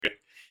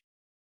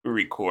we're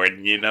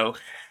recording, you know.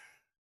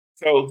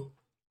 So,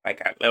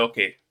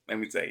 okay, let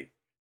me tell you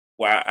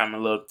why I'm a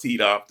little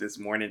teed off this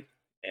morning.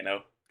 You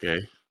know,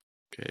 Okay.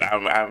 Okay.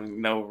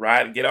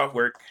 I'm get off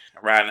work,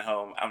 I'm riding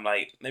home. I'm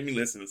like, let me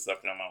listen to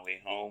something on my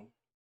way home.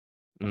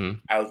 Mm-hmm.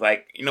 I was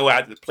like, you know what?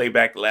 I just play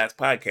back the last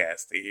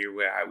podcast to hear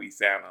how we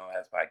sound on the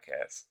last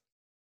podcast.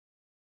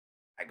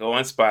 I go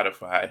on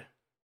Spotify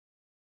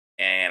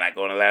and I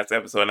go on the last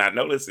episode, and I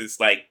notice it's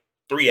like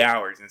 3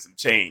 hours and some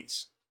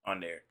change on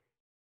there.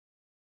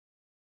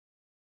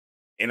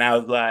 And I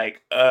was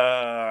like,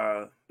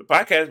 the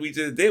podcast we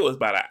just did was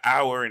about an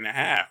hour and a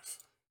half.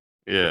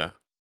 Yeah.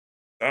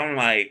 So I'm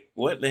like,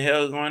 what the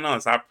hell is going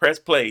on? So I press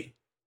play,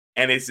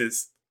 and it's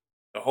just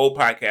the whole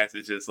podcast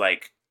is just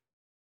like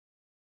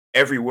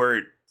every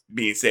word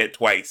being said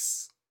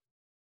twice,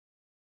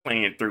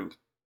 playing through.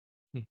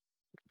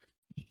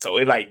 So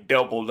it like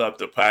doubled up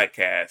the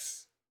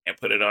podcast and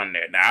put it on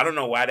there. Now I don't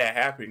know why that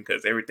happened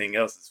because everything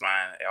else is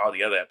fine. All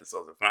the other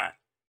episodes are fine.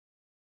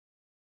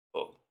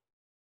 So,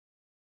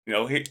 you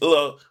know, a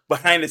little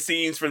behind the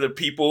scenes for the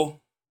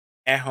people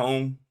at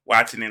home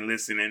watching and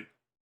listening.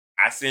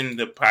 I send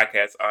the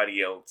podcast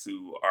audio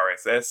to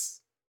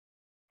RSS.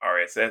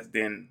 RSS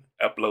then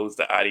uploads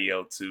the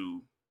audio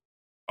to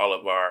all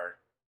of our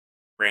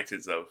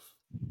branches of,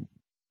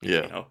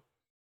 you know,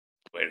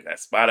 whether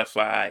that's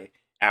Spotify,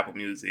 Apple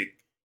Music,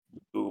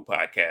 Google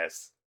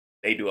Podcasts.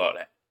 They do all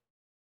that.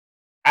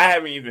 I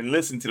haven't even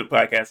listened to the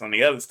podcast on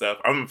the other stuff.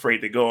 I'm afraid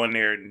to go in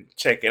there and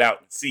check it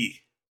out and see.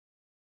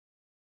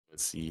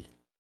 Let's see.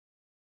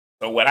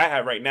 So what I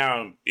have right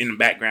now in the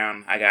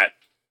background, I got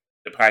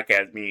the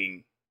podcast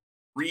being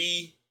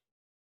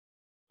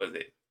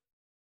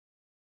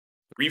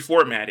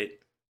reformatted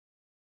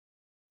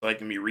so it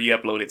can be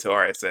re-uploaded to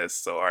RSS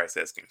so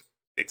RSS can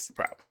fix the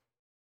problem.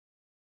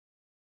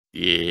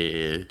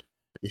 Yeah.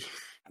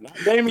 I'm not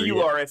blaming you,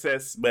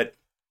 RSS, but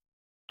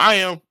I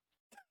am.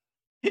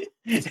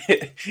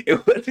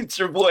 It wasn't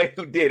your boy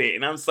who did it,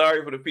 and I'm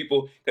sorry for the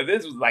people because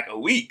this was like a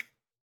week,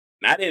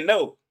 and I didn't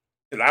know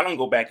because I don't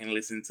go back and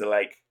listen to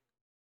like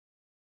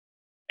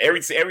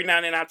every now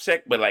and then I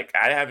check, but like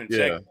I haven't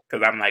checked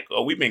because I'm like,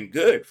 oh, we've been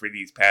good for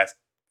these past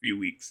few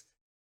weeks.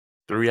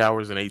 3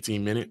 hours and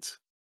 18 minutes.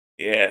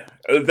 Yeah,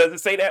 does it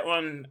say that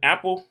on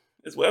Apple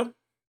as well?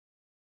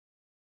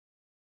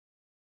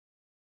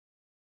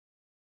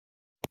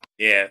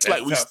 Yeah, it's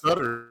like we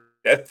stutter.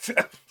 That's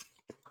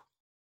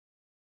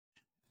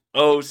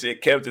oh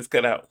shit, Kev just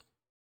cut out.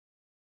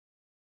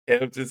 Hey,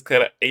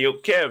 yo,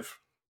 Kev.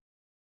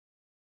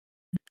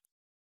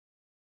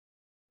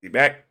 You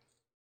back?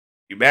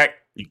 You back?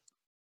 You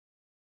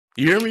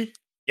hear me?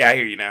 Yeah, I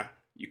hear you now.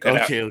 You cut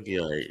out. Okay,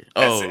 all right.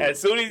 Oh. As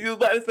soon as you was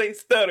about to say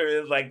stutter,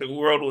 it's like the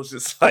world was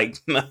just like,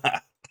 nah.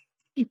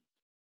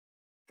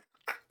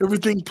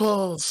 Everything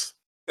paused.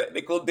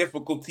 Technical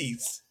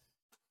difficulties.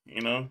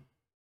 You know?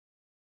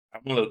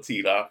 I'm a little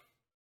teed off.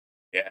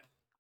 Yeah.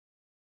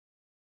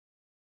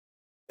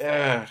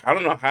 I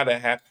don't know how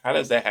that happen. How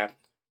does that happen?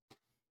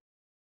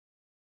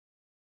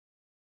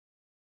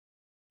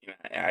 You know,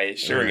 I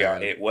assure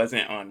y'all, it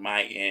wasn't on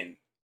my end.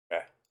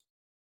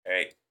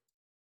 Right.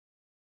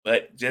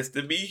 But just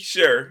to be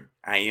sure,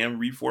 I am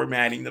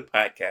reformatting the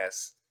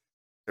podcast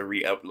to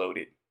re-upload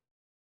it.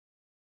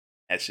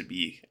 That should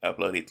be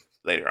uploaded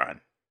later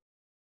on.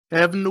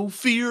 Have no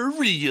fear,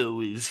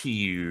 Rio is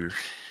here.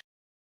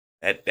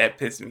 That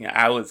pissed me off.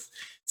 I was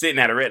sitting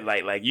at a red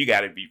light like, you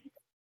gotta be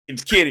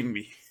kidding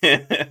me.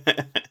 At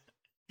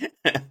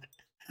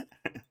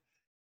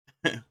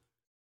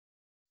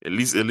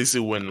least it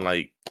wasn't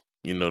like,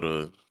 you know,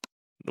 the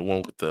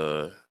one with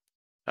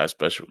our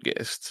special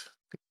guest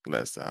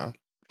last time.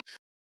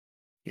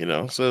 You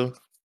know, so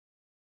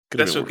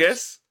special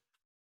guest?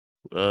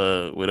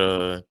 With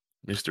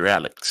Mr.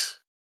 Alex.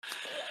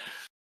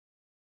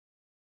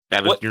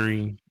 Alex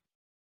Green.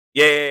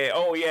 Yeah.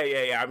 Oh,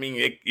 yeah. I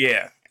mean,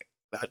 yeah.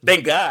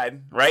 Thank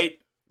God, right?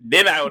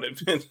 Then I would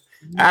have been.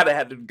 I'd have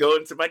had to go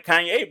into my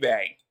Kanye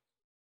bag.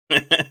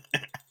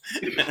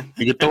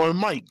 You're throwing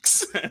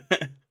mics.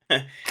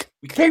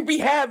 We can't be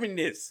having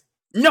this.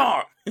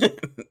 No.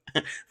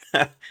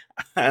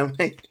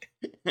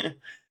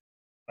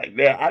 Like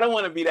that. I don't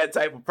want to be that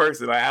type of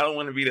person. Like I don't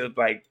want to be the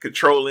like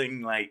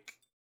controlling, like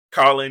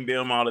calling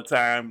them all the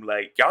time.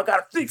 Like y'all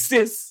gotta fix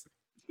this.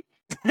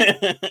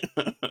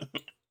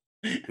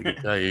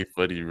 Kanye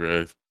funny,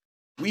 bro.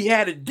 We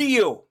had a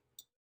deal.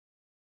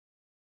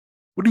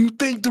 What do you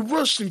think the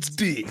Russians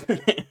did?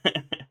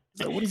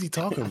 Like, what is he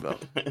talking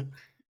about?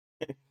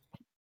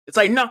 It's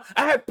like, no,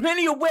 I have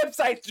plenty of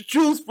websites to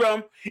choose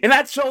from, and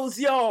I chose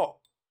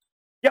y'all.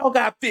 Y'all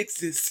got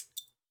fixes.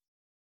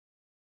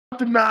 I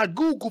deny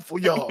Google for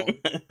y'all. Hey,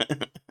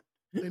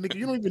 nigga,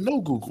 you don't even know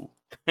Google.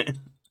 But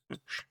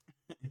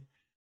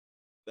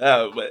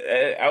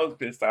I was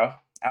pissed off.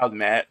 I was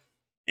mad,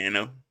 you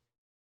know.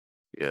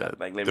 Yeah,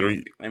 like let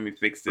me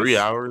fix this. 3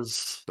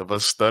 hours of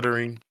us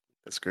stuttering.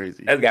 That's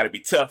crazy. That's got to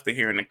be tough to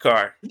hear in the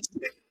car.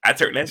 I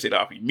turned that shit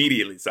off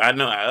immediately, so I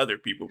know how other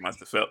people must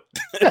have felt.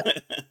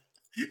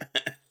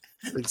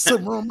 Like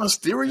something wrong with my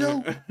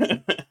stereo?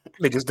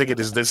 Niggas thinking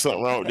there's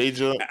something wrong with they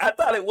junk. I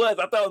thought it was.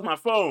 I thought it was my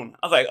phone.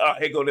 I was like, oh,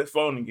 here go this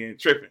phone again,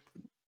 tripping.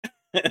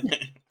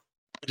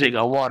 Jay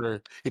got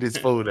water in his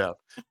phone out.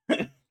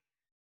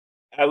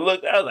 I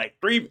looked. I was like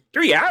 3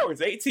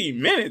 hours, 18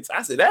 minutes.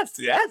 I said that's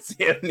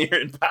damn near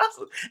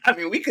impossible. I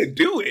mean, we could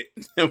do it,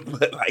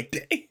 but like,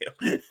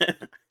 damn.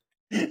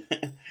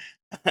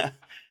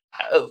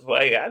 I was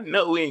like, I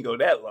know we ain't go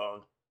that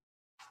long.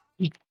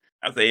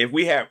 I say if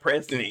we had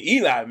Preston and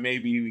Eli,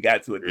 maybe we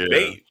got to a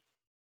debate,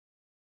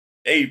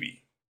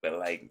 maybe. But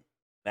like,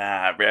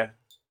 nah, bruh.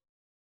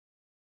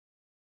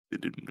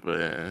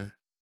 Man.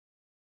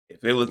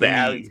 If it was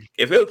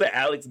the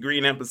Alex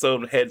Green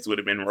episode, heads would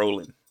have been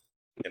rolling.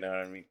 You know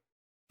what I mean?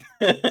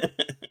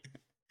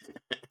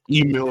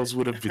 Emails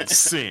would have been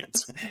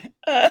sent.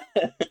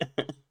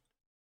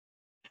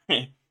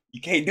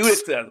 You can't do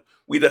this to us.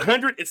 We the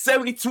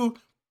 172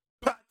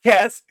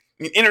 podcasts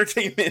in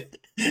entertainment.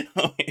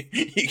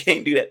 You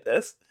can't do that to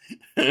us.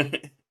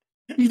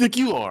 You think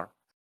you are?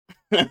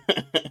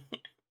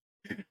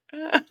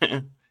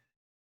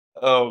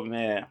 Oh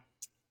man.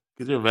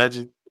 Could you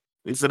imagine?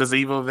 They sent us an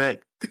email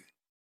back.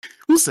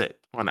 Who said?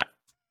 Why not?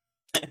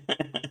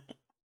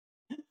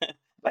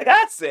 Like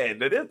I said,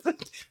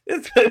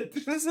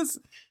 this is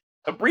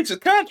a breach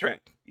of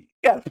contract. You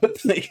gotta put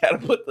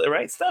the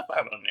right stuff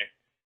out on there.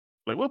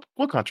 Like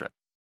what contract?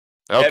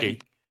 Okay.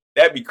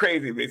 That'd be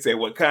crazy if they say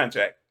what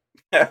contract.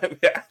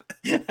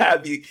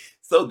 I'd be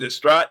so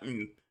distraught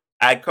and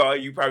I'd call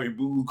you probably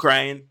boo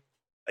crying.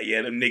 Like,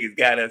 yeah, them niggas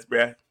got us,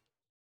 bruh.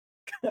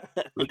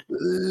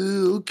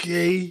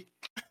 Okay.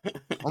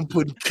 I'm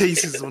putting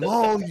cases on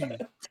all you.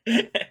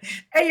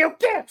 Hey, yo,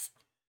 Caps.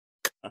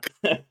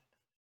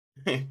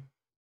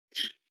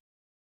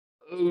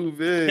 Oh,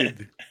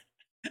 man.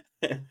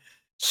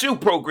 Shoe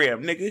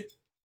program, nigga.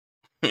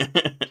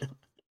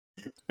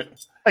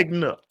 Like,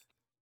 no.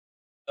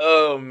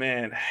 Oh,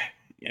 man.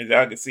 As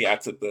y'all can see, I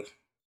took the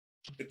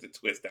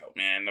twist out,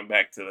 man. I'm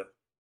back to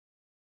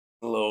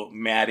a little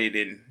matted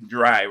and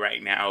dry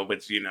right now,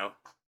 but you know.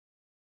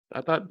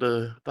 I thought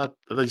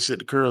you said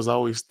the curls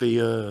always stay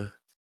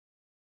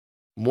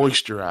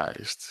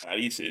moisturized.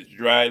 These shit's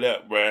dried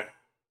up, bruh.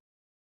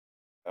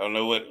 I don't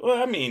know what.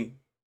 Well, I mean,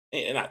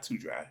 not too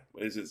dry,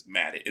 but it's just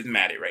matted. It's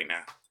matted right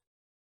now.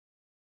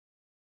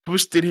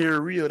 Twisted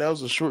hair Rio, that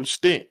was a short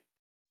stint.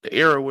 The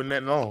era wasn't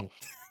that long.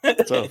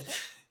 So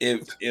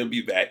it'll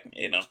be back,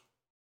 you know.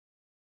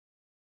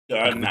 So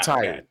I'm not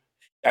retired.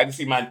 I can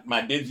see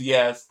my dingy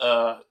ass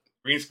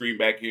green screen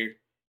back here.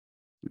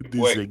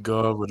 This ain't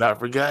gone but not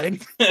forgotten.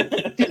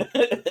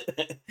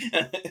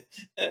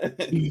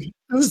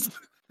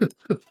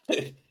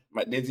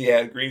 My dingy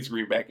ass green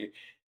screen back here.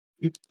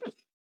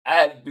 I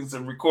had to do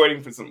some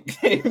recording for some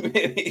game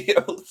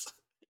videos.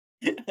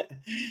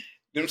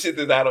 Them shit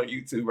is out on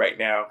YouTube right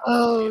now.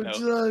 Oh, you know,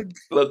 Doug.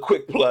 A little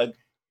quick plug,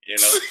 you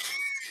know.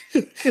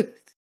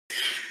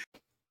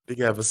 They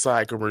have a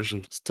side commercial.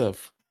 It's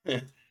tough.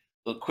 A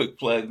little quick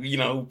plug, you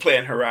know,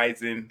 playing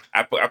Horizon.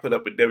 I put up a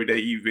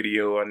WWE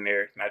video on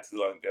there not too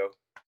long ago.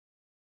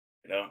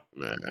 You know,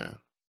 man,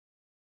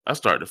 I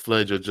started to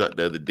flood your junk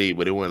the other day,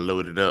 but it wasn't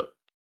loaded up.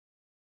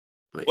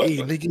 Like, what? Hey,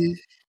 nigga,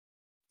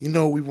 you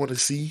know what we want to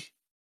see?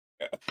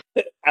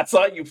 I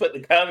saw you put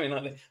the comment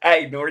on it. I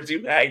ignored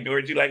you like a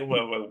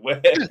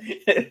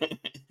motherfucker.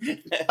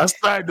 I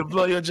started to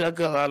blow your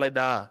junk up. I was like,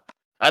 nah,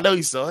 I know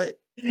you saw it.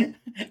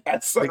 I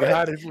saw Nigga,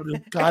 hide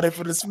it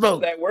for the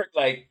smoke. That worked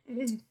like.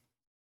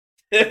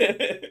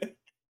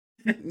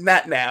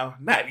 Not now,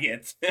 not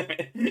yet.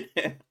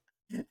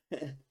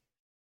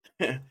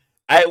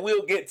 I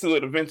will get to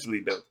it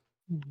eventually, though.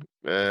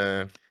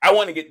 Man, I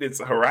want to get this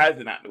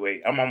Horizon out the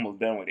way. I'm almost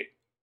done with it.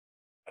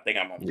 I think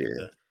I'm almost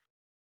done.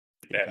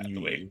 Get that out the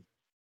way.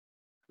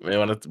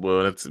 Man, that's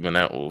when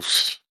that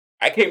was.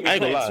 I can't be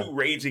playing two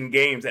raging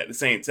games at the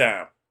same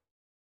time.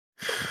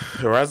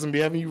 Horizon be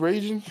having you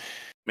raging?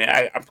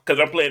 Man, because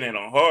I'm playing it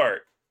on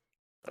hard.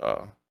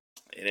 Oh.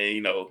 And then,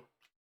 you know,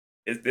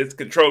 this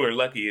controller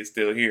lucky is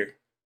still here.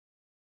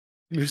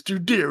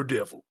 Mr.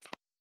 Daredevil.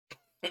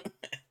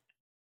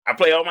 I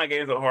play all my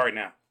games on hard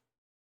now.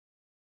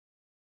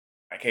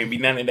 I can't be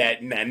none of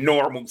that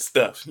normal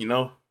stuff, you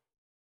know?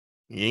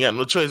 You ain't got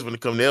no choice when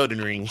it comes to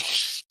Elden Ring.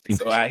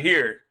 So I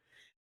hear.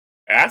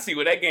 I see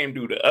what that game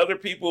do to other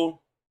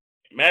people.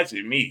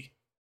 Imagine me.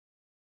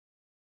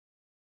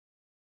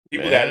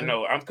 People got to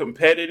know I'm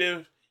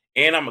competitive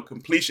and I'm a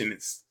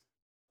completionist.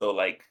 So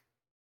like,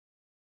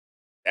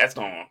 that's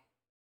gonna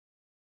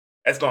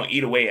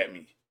eat away at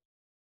me.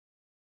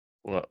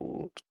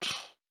 Well,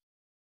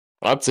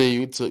 I'll tell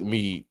you, it took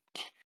me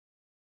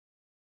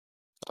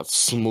a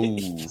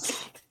smooth.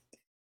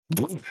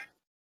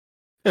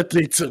 That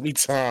thing took me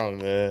time,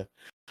 man.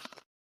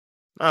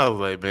 I was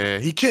like,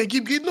 man, he can't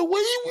keep getting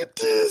away with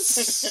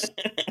this.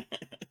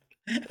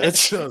 That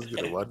just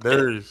getting on my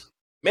nerves.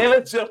 Man,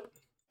 let's jump.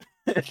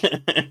 That's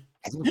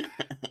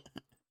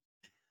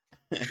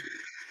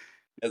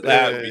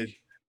how it be.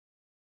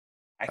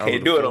 I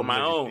can't do it on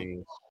my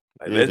own.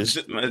 Like, let's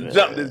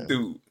jump this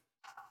dude.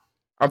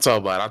 I'm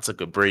talking about I took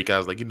a break. I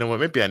was like, you know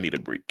what? Maybe I need a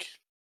break.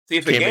 See,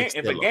 if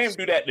a game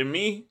do that to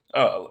me,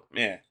 oh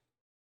man,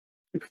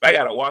 if I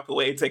gotta walk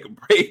away and take a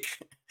break,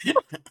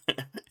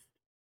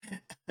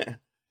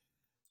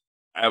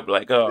 I'd be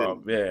like,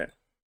 oh man.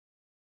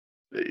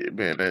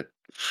 Man, that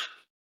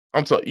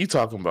you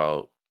talking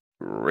about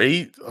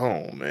rate?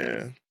 Oh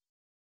man,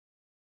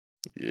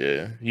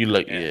 yeah. You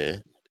like Yeah. yeah.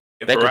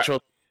 If That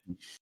control.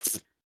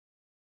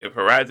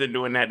 Horizon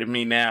doing that to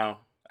me now,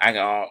 I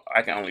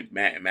can only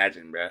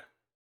imagine, bro.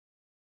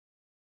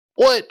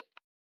 What?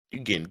 You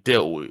getting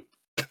dealt with?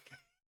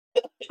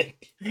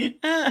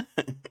 There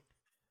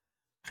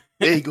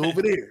you go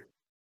over there,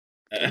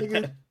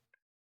 nigga.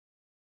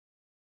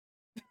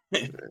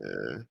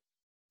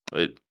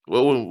 But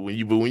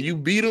when you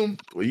beat him,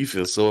 well, you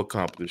feel so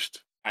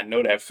accomplished. I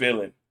know that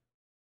feeling.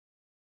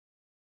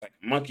 Like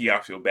a monkey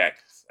off your back.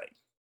 It's like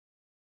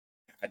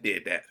I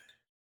did that.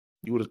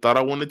 You would have thought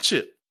I won the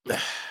chip.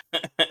 That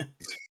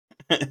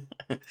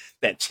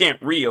Champ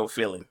Rio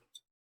feeling.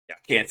 I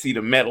can't see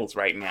the medals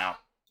right now,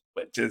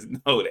 but just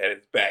know that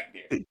it's back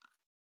there.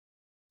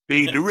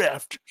 Feed the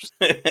rafters.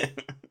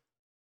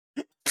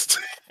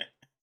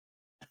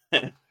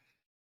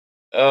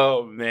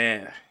 Oh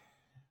man,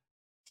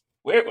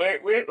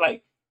 we're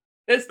like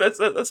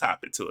let's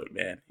hop into it,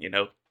 man. You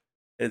know,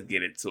 let's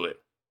get into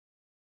it.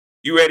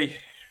 You ready?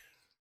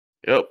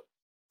 Yep.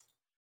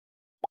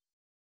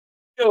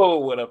 Yo,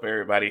 what up,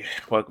 everybody?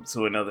 Welcome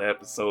to another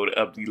episode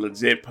of the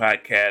LeJit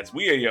podcast.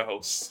 We are your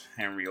hosts,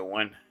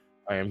 Henry01.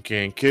 I am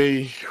Ken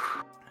K.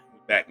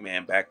 Back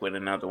with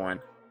another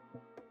one.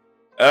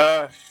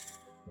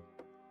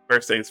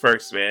 First things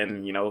first,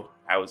 man. You know,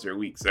 how was your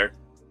week, sir?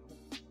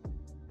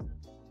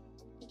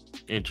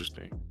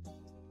 Interesting,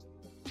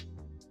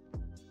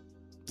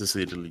 to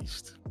say the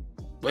least.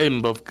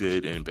 But both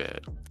good and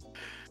bad.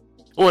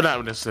 Or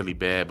not necessarily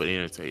bad, but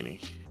entertaining.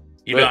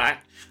 You know, I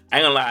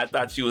ain't gonna lie, I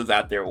thought you was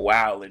out there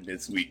wilding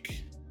this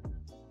week.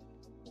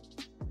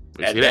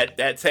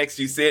 That text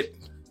you sent,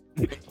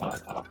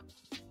 I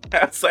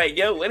was like,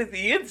 yo, what is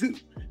he into?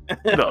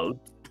 No.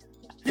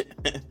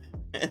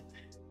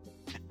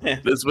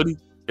 That's funny.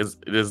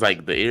 It's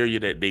like the area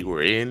that they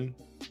were in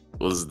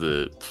was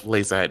the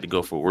place I had to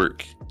go for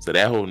work. So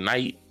that whole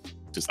night,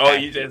 just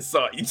you just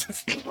saw it. You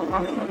just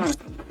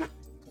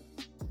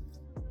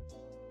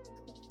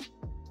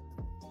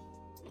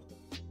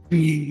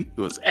it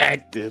was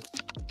active.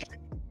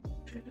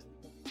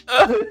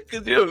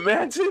 Could you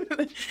imagine?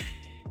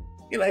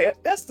 You're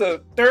like, that's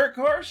the third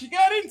car she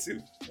got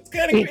into. It's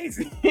kind of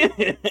crazy.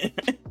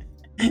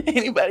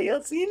 Anybody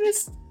else seen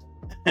this?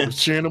 I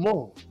was cheering them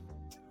on.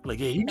 Like,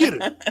 hey, you get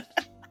it.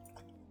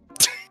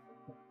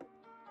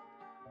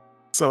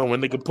 So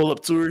when nigga pull up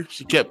to her,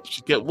 she kept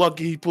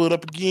walking. He pulled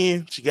up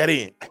again. She got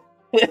in.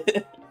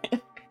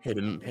 had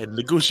to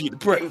negotiate the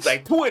price. It was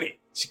like 20.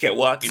 She kept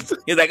walking.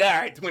 He was like, all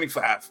right,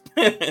 25.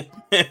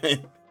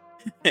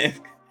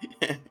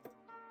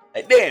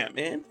 Like, damn,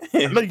 man.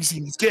 I know you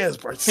seen these gas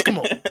prices. Come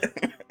on.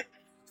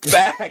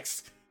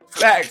 Facts.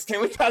 Can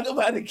we talk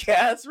about the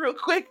gas real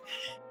quick?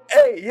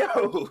 Hey,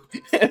 yo,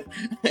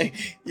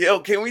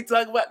 can we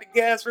talk about the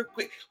gas real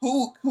quick?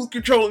 Who's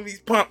controlling these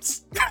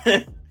pumps?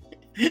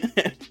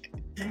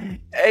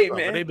 Hey,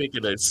 man, they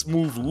making a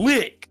smooth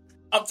lick.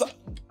 I'm talking.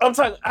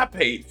 I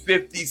paid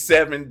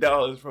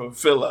 $57 for a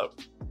fill up.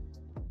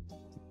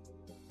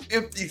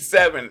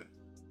 57.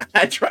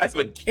 I drive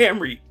a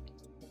Camry.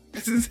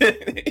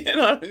 You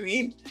know what I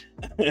mean?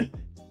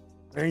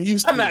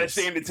 I'm not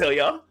ashamed to tell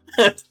y'all.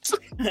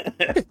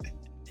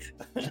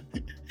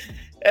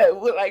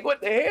 Like, what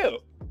the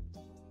hell?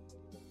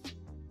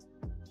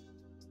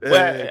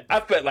 Well, I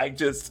felt like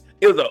it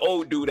was an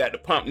old dude at the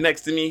pump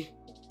next to me.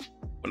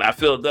 When I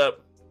filled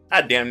up,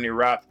 I damn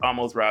near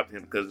almost robbed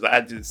him because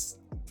I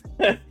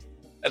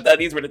thought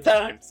these were the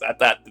times. I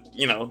thought,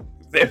 you know,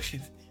 that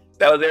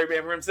was every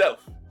man for himself.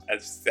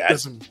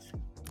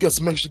 Got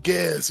some extra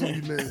gas on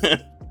you, man.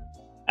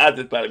 I was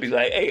just about to be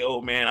like, hey,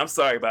 old man, I'm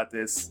sorry about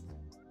this,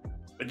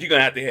 but you're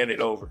gonna have to hand it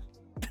over.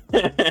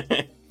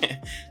 I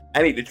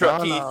need the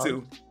truck keys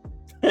too.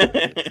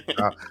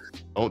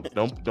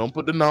 Don't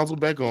put the nozzle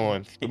back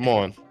on. Come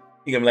on.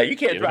 You're gonna be like, you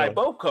can't drive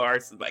both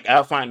cars. Like,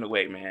 I'll find a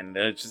way, man.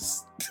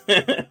 Just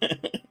act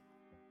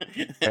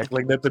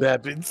like nothing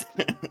happens.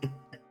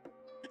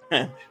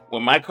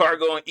 When my car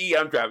going E,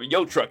 I'm driving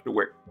your truck to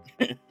work.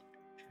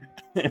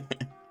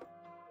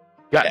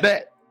 Got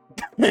that.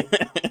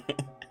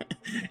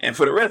 And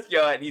for the rest of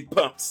y'all at these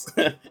pumps,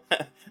 just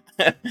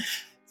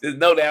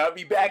know that I'll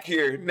be back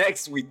here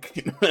next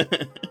week.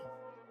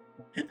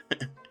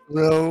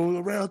 Well,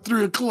 around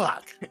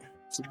 3:00.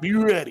 So be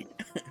ready.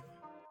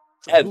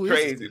 That's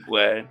crazy,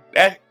 boy.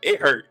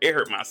 It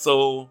hurt my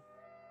soul.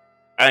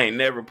 I ain't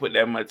never put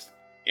that much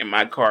in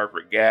my car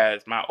for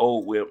gas. My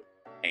old whip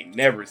ain't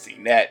never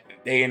seen that a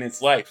day in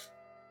its life.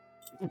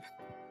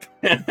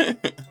 I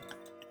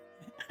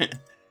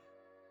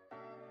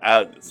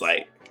was just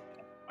like,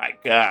 my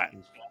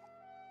God.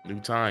 New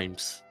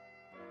times.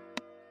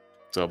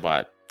 So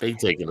about they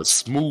taking a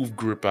smooth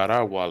grip out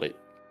our wallet.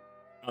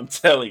 I'm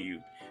telling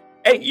you.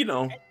 Hey, you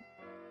know,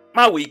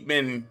 my week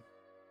been,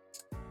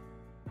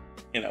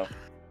 you know,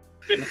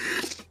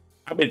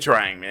 I've been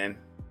trying, man.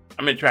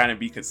 I've been trying to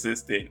be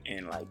consistent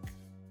and like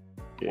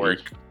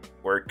work.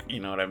 You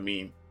know what I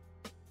mean?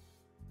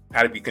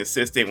 How to be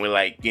consistent with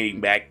like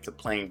getting back to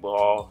playing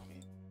ball.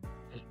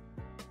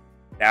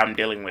 Now I'm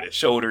dealing with a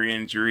shoulder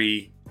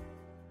injury.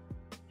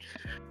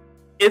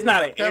 It's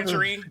not an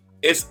injury.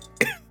 It's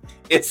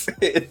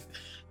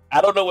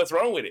I don't know what's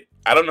wrong with it.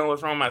 I don't know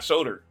what's wrong with my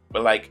shoulder.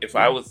 But like, if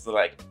I was to,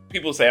 like,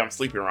 people say I'm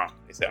sleeping wrong.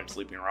 They say I'm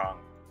sleeping wrong.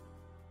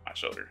 My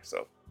shoulder.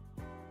 So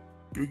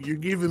you're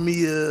giving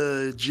me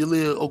a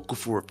Jaleel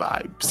Okafor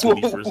vibes when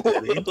he first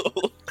got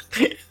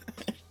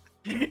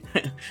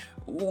in.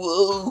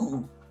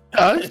 Whoa.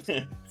 Huh?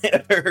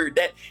 I heard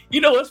that.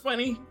 You know what's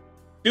funny?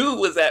 Dude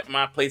was at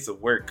my place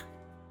of work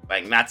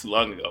like not too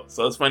long ago.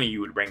 So it's funny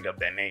you would bring up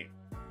that name.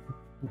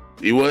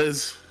 He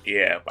was?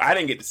 Yeah. But I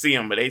didn't get to see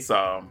him, but they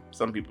saw him.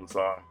 Some people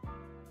saw him.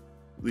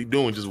 What he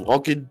doing? Just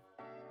walking?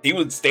 He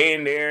was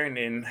staying there and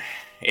then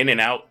in and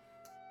out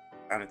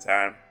on the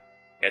time.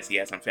 Guess he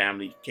had some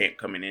family camp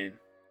coming in.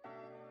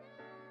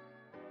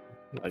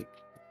 Like,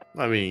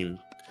 I mean,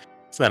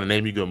 it's not a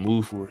name you're gonna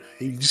move for.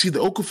 Hey, you see the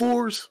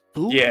Okafors?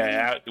 Who?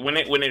 Yeah, when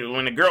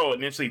the girl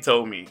initially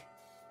told me,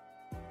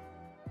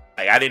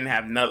 like, I didn't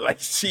have no,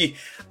 like,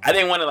 I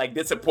didn't want to like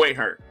disappoint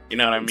her. You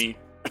know what I mean?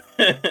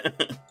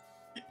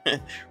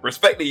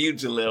 Respect to you,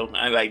 Jaleel.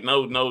 I like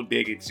no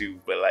dig at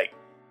you, but like,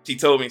 she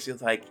told me, she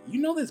was like,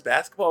 you know this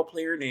basketball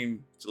player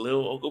named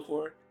Jaleel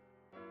Okafor?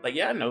 Like,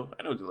 yeah, I know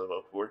Jaleel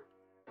Okafor.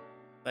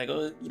 Like,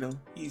 oh, you know,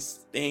 he's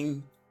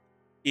staying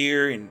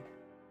here, and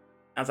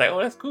I was like,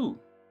 oh, that's cool.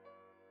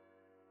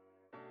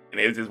 And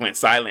it just went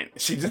silent.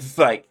 She just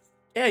like,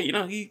 yeah, you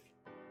know, I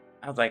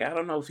was like, I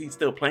don't know if he's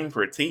still playing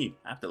for a team.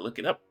 I have to look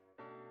it up.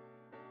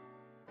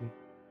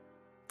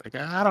 Like,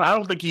 I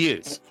don't think he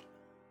is.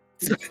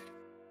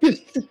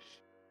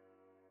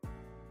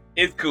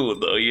 It's cool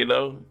though, you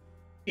know.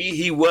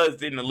 He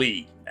was in the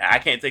league. I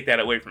can't take that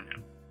away from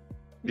him.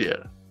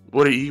 Yeah.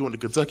 He went to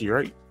Kentucky,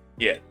 right?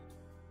 Yeah.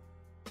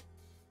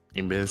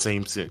 Ain't been the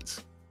same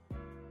since.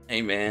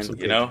 Hey man,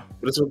 okay. You know.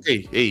 But it's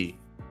okay. Hey.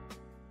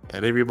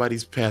 And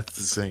everybody's path is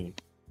the same.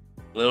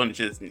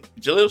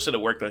 Jaleel should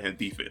have worked on his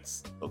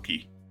defense.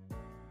 Okay.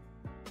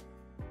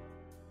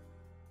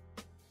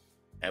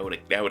 That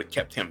would have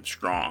kept him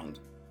strong.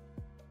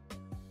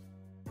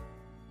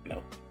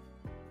 No.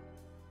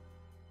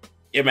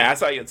 Yeah, man, I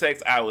saw your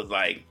text. I was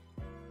like,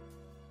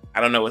 I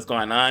don't know what's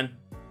going on.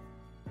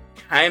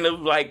 Kind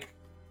of like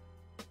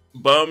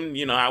bummed,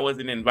 you know, I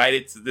wasn't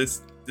invited to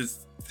this.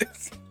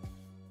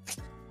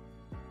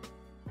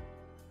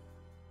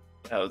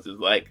 I was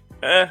just like,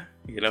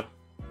 you know.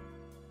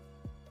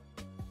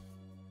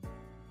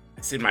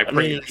 It's in my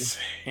prayers,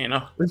 you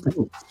know.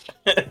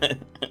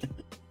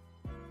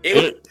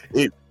 You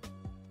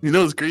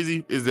know what's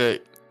crazy is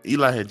that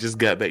Eli had just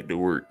got back to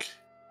work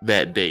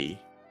that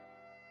day,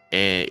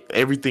 and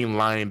everything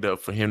lined up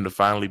for him to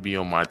finally be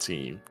on my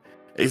team.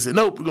 They said,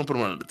 nope, we're gonna put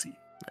him on the team.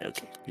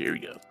 Okay, here we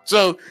go.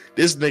 So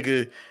this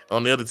nigga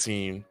on the other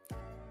team,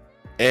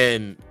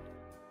 and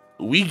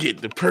we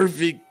get the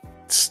perfect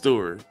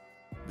store.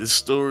 This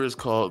store is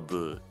called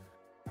the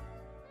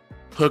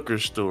Hooker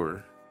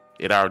Store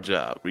at our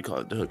job. We call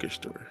it the Hooker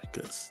Store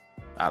because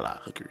I like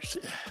hookers.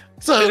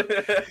 So I'm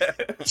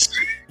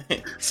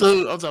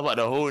talking about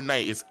the whole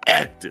night. It's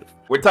active.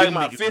 We're talking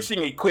about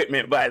fishing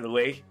equipment, by the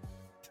way.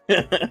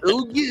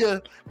 Oh yeah,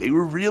 they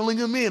were reeling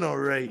them in, all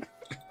right.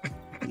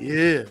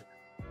 Yeah,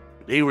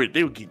 they were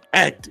getting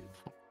active.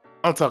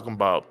 I'm talking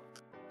about.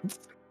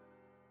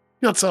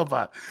 You're talking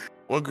about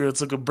one girl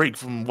took a break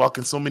from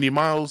walking so many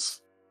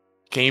miles,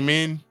 came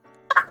in.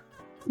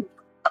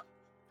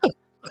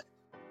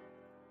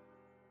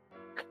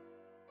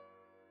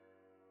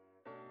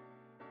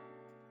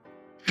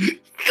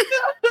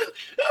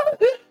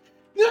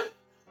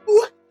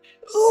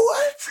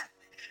 What?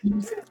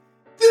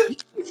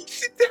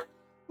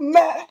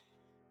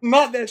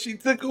 Not that she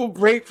took a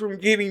break from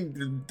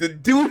getting the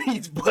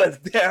duties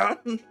buzzed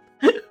down,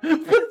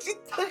 but she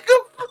took a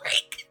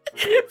break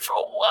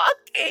from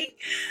walking.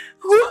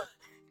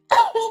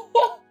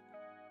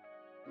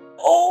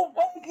 Oh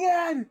my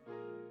god!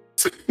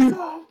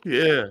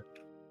 Yeah,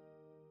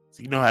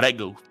 so you know how that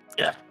goes.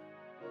 Yeah.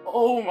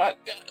 Oh my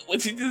god!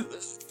 What she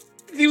was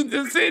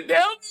just sitting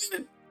down.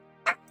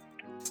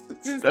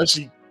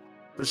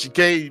 She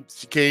came.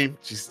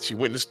 She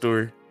went in the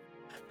store.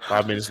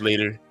 5 minutes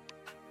later,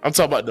 I'm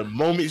talking about the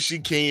moment she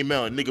came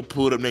out, a nigga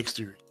pulled up next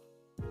to her.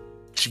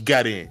 She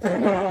got in.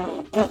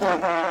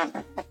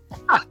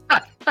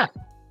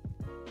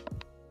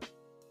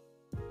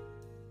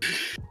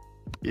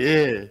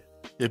 Yeah,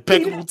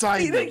 impeccable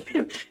timing.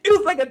 It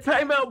was like a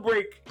timeout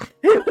break.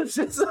 It was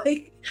just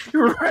like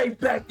right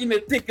back in the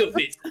thick of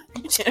it.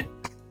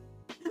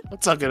 I'm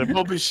talking the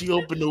moment she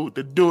opened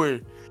the door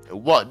and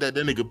walked out,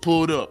 that nigga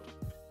pulled up.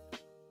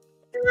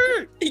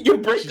 You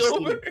break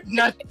over.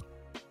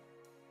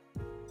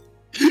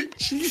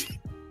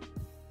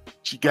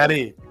 She got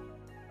in.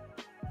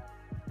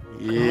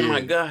 Yeah. Oh my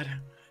god.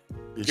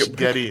 Then she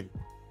got in.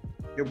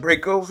 Your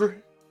break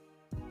over?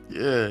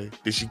 Yeah.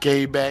 Then she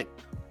came back,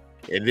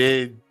 and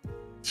then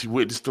She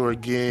went to the store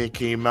again,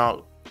 came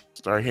out,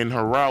 started hitting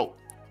her route.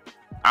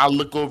 I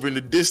look over in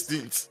the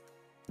distance.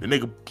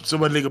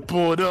 Somebody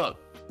pulled up.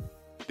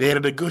 They had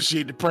to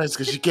negotiate the price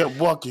because she kept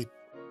walking.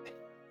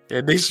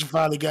 And then she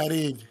finally got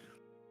in.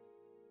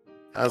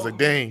 I was like,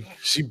 dang,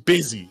 she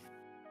busy.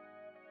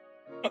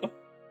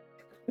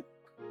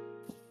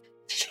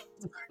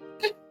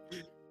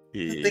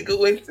 Yeah. Nigga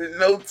wasted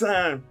no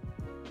time.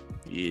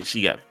 Yeah,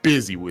 she got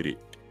busy with it.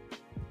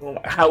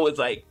 How was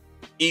like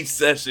each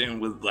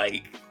session was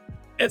like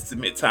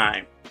estimate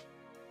time?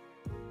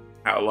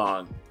 How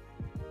long?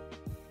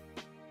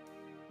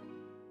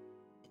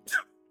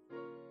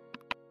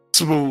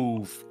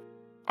 Smooth.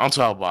 I'm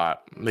talking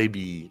about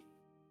maybe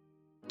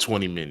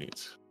 20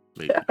 minutes.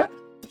 Maybe.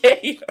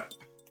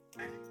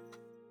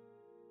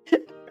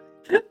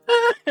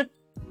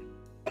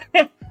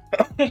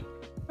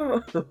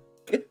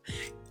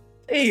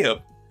 Damn.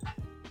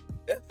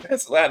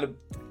 That's a lot of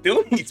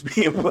duties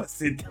being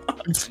busted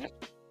down.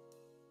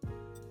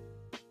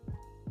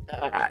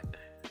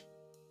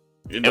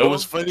 You know? And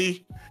what's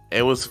funny?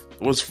 And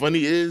what's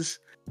funny is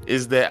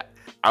that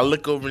I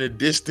look over in the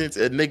distance,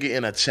 a nigga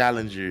in a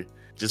Challenger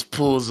just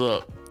pulls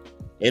up,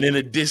 and in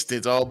the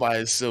distance, all by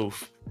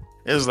himself.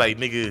 It was like,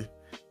 nigga,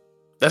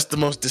 that's the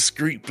most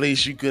discreet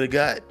place you could have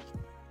got.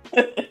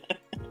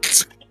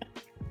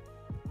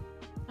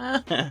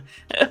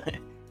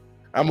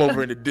 I'm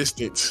over in the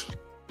distance.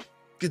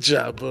 Good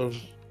job, bro.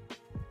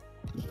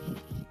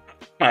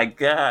 My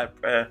God,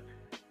 bro.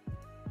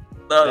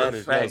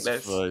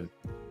 That's fun.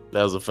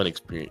 That was a fun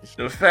experience.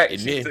 The fact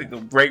she took a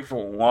break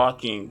from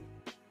walking.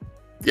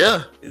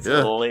 Yeah. It's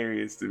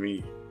hilarious to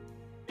me.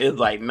 It's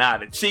like, nah,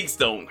 the cheeks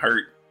don't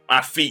hurt.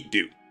 My feet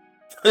do.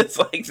 It's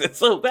like, it's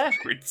so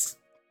backwards.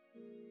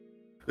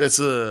 Let's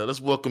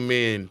welcome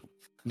in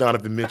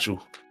Donovan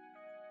Mitchell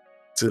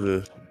to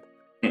the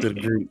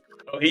group.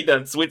 Oh, he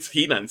done switched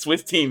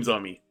teams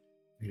on me.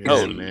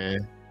 Yeah,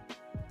 man.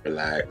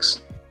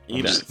 Relax.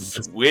 He done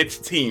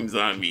switched teams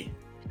on me.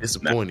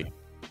 Disappointing.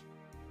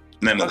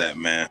 None of that,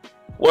 man.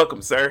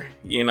 Welcome, sir.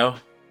 You know,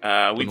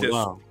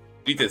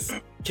 we just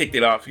kicked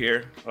it off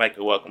here. I'd like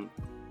to welcome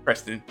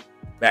Preston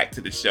back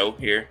to the show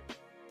here.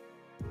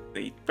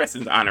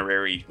 Preston's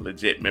honorary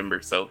LeJit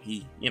member, so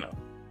he, you know,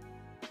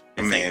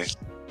 man,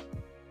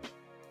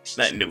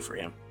 nothing new for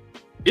him.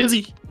 Is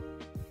he?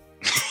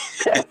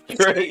 That's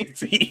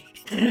crazy.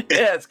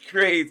 That's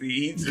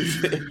crazy.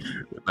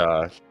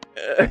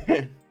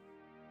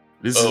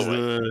 This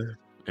is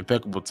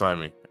impeccable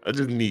timing. I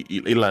just need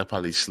Eli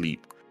probably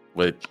sleep,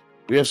 but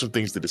we have some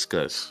things to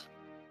discuss.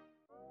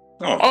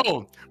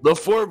 Oh,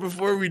 before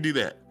we do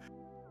that,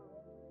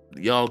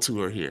 y'all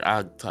two are here.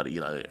 I'll talk to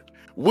Eli there.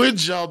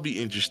 Would y'all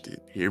be interested?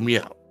 Hear me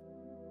out.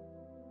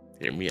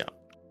 In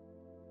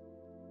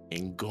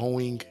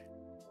going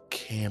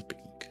camping?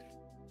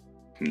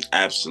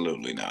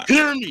 Absolutely not.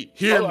 Hear me.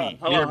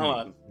 Hold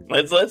on.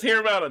 Let's hear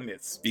him out on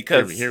this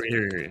because hear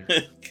me.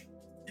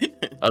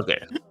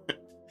 Okay.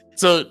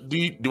 So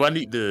do I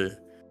need to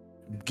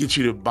get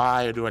you to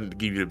buy, or do I need to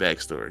give you the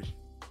backstory?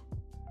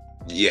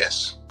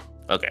 Yes.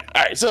 Okay.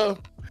 All right. So,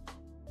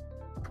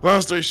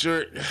 long story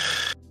short,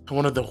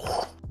 one of the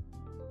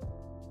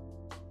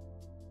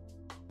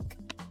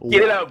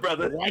get it out,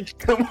 brother.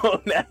 Come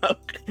on now.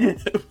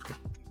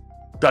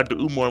 Dr.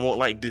 Umar won't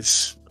like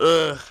this.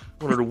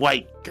 One of the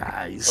white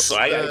guys. So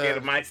I gotta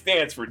get my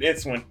stance for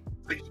this one.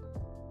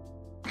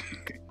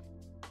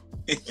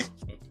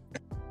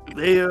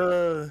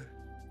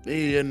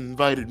 They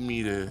invited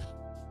me to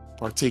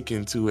partake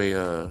into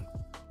a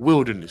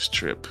wilderness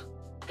trip.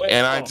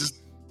 And I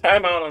just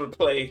time out on the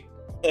play.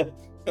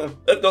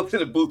 Let's go to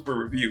the booth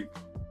for review.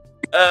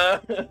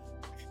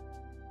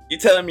 You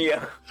telling me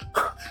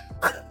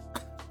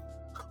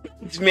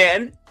this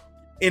man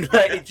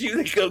invited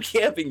you to go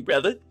camping,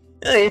 brother?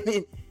 I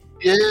mean,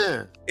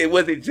 yeah. It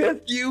wasn't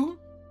just you?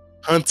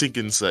 Hunting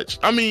and such.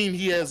 I mean,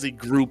 he has a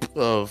group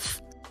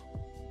of...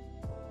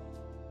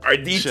 Are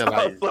these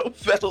also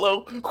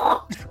fellow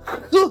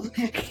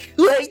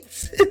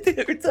whites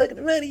that we're talking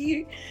about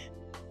here?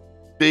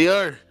 They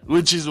are,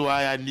 which is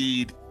why I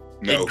need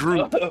a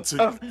group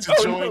to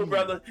join. No,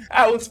 brother.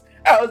 I was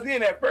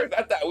in at first.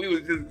 I thought we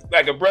was just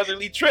like a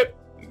brotherly trip.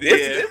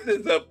 This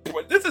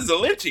is a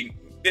lynching.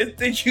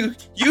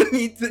 You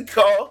need to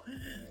call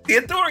the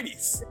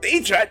authorities.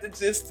 They tried to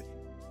just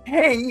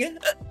hang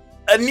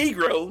a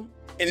Negro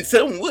in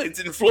some woods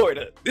in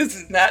Florida. This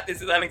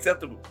is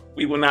unacceptable.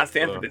 We will not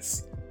stand for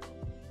this.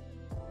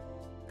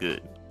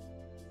 Good.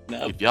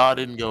 No. If y'all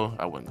didn't go,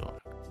 I wouldn't go.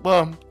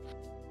 Well,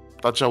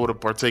 thought y'all would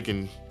have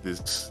partaken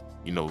this,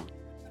 worn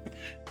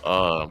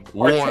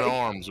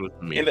arms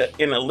with me.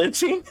 In a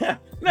lynching? No,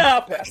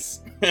 I'll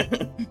pass.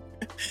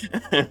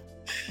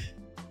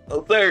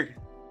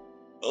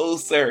 Oh,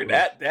 sir.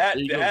 That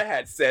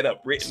had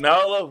setup written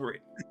all over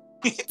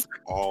it.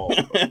 Oh.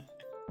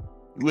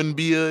 You wouldn't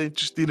be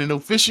interested in no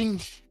fishing?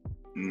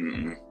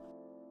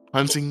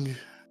 Hunting?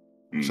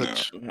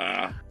 Such?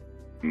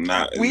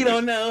 Not. We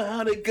don't know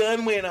how the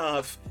gun went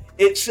off.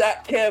 It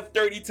shot Kev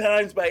 30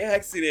 times by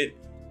accident.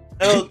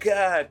 Oh,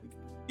 God.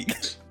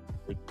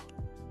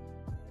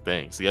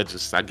 Dang, see, I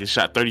get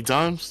shot 30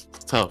 times.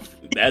 It's tough.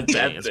 That's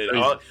Dang, that's that's it.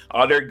 crazy.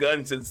 All their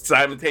guns is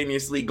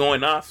simultaneously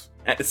going off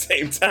at the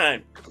same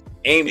time,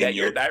 aimed In at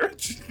your your-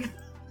 direction.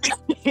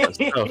 That's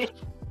tough.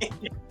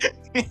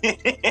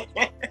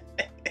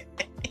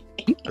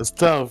 That's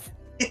tough.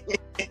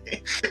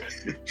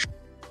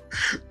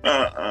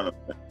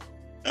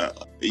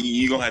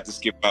 You gonna have to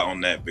skip out on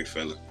that, big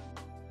fella.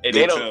 And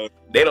Go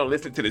they don't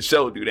listen to the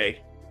show, do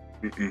they?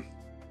 Mm-mm.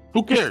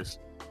 Who cares?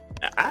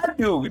 I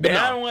do. Man.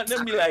 I don't want them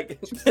to be like,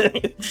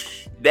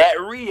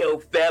 that Rio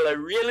fella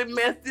really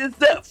messed this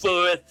up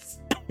for us.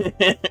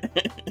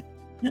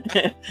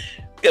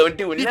 Gonna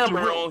do a Get number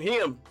the rope. on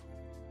him.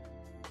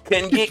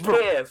 Couldn't Get get the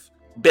rope. Kev.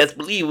 Best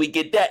believe we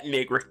get that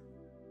nigger.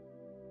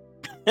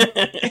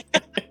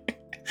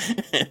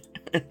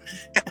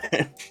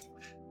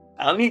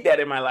 I don't need that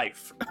in my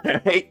life.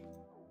 Right?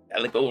 I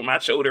look over my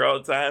shoulder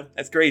all the time.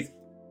 That's crazy.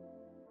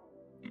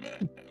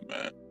 Man.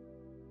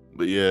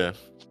 But yeah,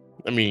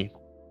 I mean,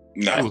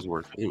 it No, was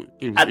worth it.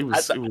 It I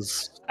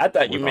was. I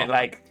thought you Well, meant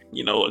like,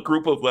 a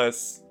group of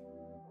us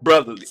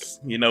brothers,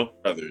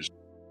 others.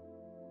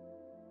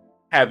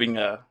 having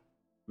a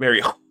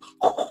very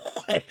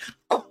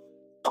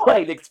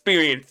quite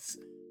experience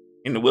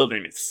in the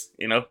wilderness,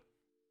 Then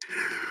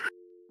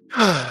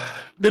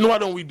why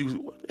don't we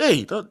do?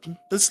 Hey,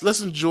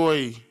 let's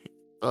enjoy.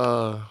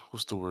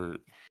 What's the word?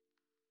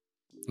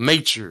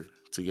 Nature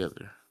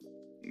together.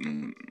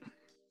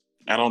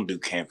 I don't do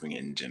camping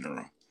in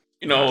general.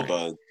 I know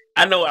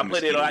I I'm put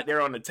it scared. out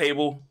there on the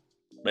table,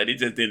 but it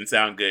just didn't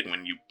sound good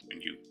when you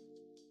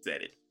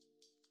said it.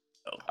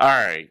 So. All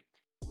right,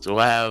 so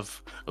I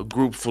have a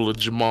group full of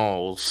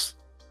Jamals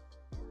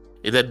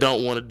that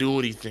don't want to do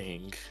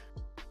anything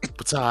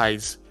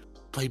besides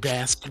play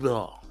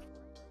basketball.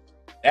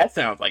 That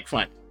sounds like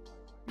fun.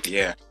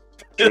 Yeah,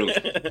 true.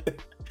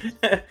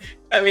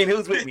 I mean,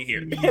 who's with me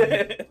here?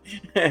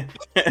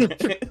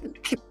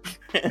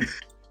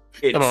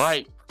 Am I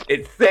right?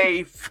 It's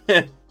safe.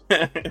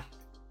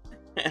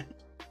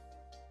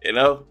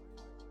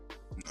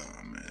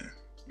 Oh man,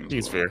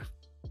 Seems fair.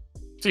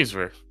 Seems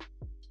fair.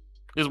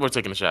 This is worth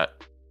taking a shot.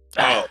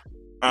 Oh,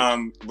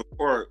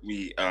 before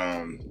we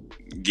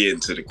get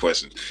into the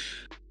questions,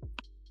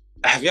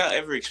 have y'all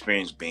ever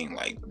experienced being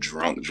like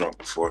drunk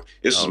before?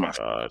 This is my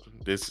God.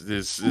 This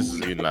is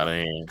getting out of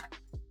hand.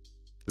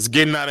 It's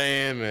getting out of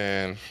hand,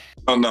 man.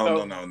 Oh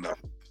no. No.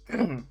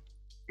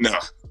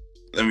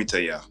 Let me tell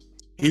y'all.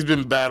 He's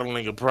been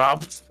battling a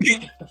problem.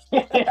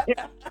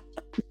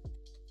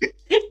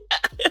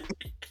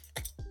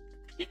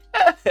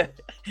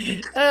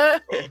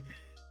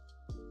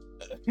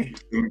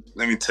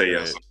 Let me tell y'all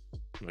Right.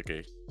 something.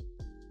 Okay.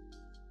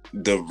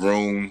 The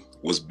room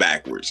was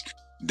backwards.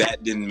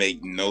 That didn't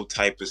make no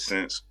type of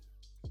sense.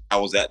 I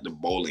was at the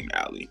bowling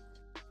alley.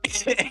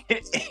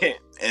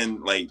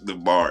 And like the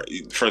bar,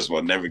 first of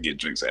all, never get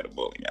drinks at a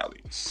bowling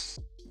alley.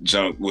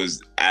 Junk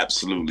was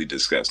absolutely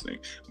disgusting,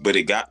 but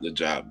it got the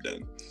job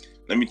done.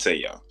 Let me tell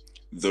y'all,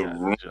 the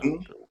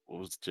room What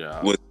was the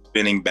job? was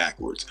spinning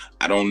backwards.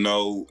 I don't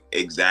know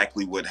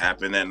exactly what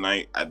happened that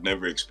night. I've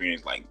never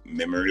experienced like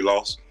memory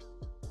loss.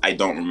 I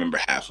don't remember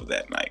half of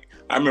that night.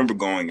 I remember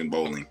going and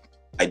bowling.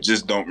 I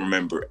just don't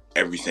remember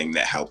everything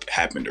that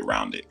happened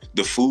around it.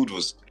 The food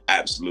was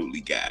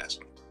absolutely gas.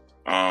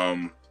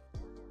 I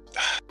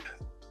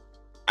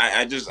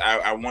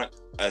want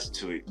us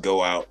to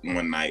go out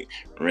one night,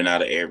 rent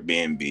out an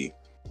Airbnb,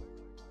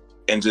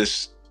 and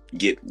just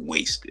get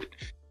wasted.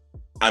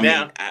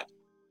 Now-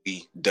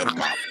 Absolutely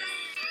demolished.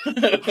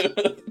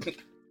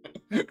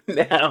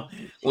 Now,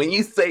 when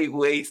you say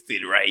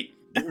wasted, right?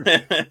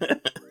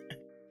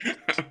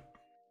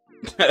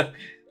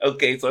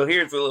 Okay, so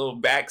here's a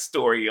little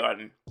backstory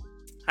on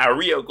how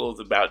Rio goes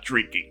about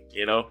drinking,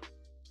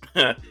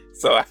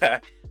 So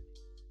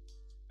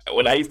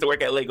when I used to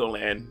work at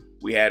Legoland,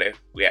 we had a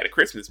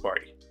Christmas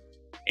party.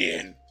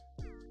 And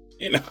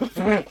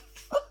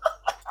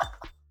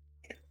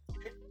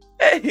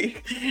hey,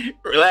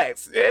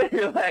 relax.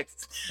 All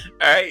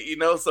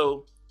right,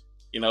 so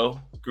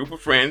group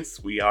of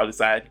friends, we all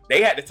decided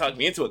they had to talk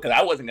me into it because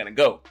I wasn't gonna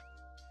go.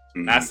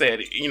 And I said,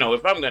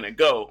 if I'm gonna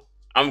go,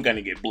 I'm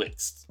gonna get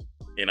blitzed.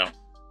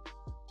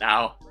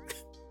 Now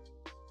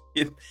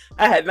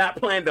I had not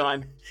planned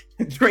on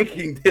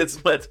drinking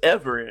this much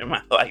ever in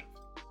my life.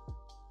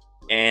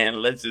 And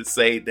let's just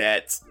say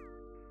that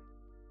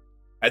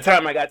by the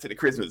time I got to the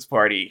Christmas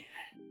party,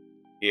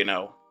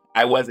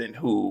 I wasn't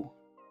who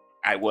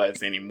I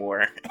was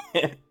anymore.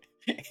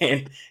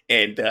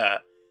 and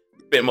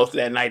spent most of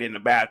that night in the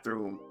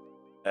bathroom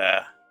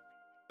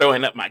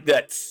throwing up my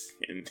guts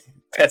and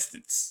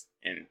intestines.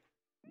 And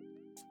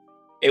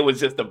it was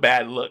just a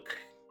bad look.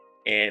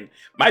 And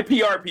my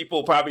PR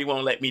people probably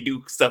won't let me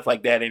do stuff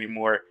like that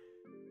anymore.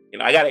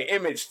 I got an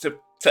image to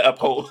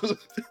uphold.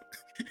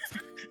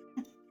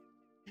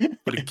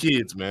 For the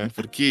kids, man.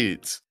 For the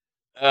kids.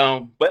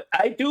 But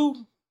I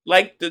do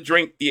like to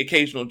drink the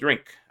occasional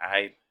drink.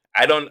 I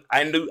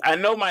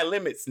know my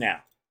limits now,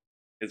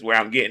 is where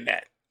I'm getting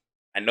at.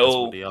 I know That's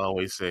what they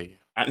always say.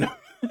 I know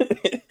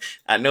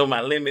I know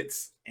my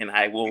limits, and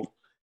I will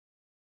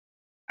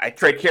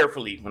tread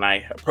carefully when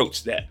I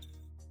approach that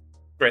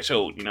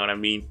threshold. You know what I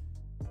mean?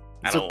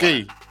 It's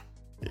okay.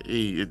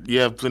 Hey, you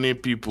have plenty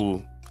of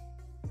people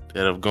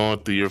that have gone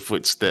through your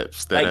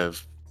footsteps that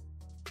have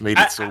made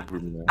it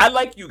sober. I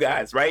like you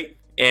guys, right?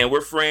 And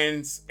we're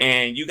friends,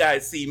 and you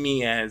guys see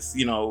me as,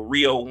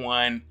 Rio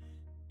 1,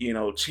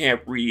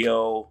 Champ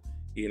Rio,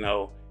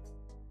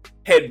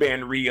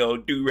 Headband Rio,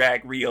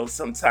 Do-Rag Rio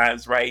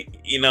sometimes, right?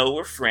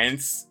 We're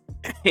friends.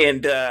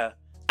 And I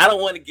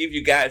don't want to give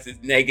you guys this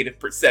negative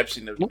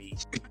perception of me.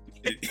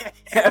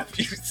 If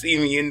you see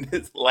me in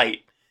this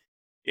light,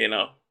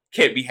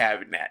 can't be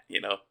having that,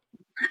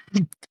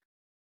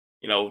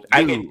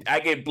 I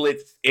get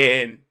blitzed,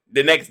 and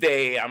the next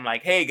day I'm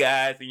like, hey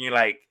guys, and you're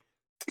like,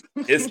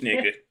 this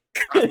nigga.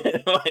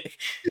 Like,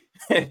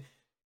 should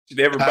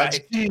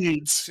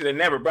have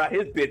never brought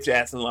his bitch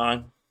ass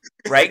along.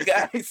 Right,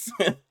 guys?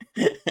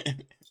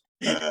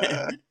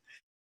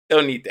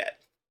 Don't need that.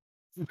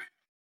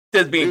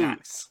 Just being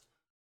honest.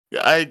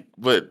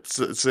 But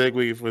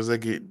segue for a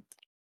second.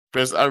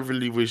 First, I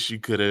really wish you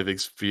could have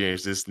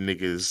experienced this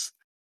nigga's,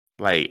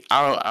 like,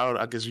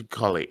 I guess you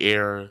call it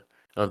era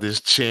of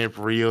this Champ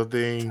Rio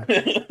thing.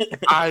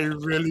 I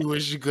really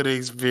wish you could have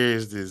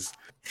experienced this.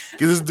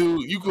 Because this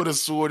dude, you could have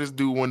swore this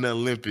dude won the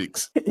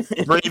Olympics.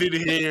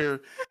 Braided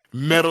hair,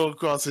 metal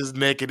across his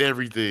neck and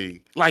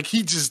everything. Like,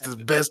 he just the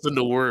best in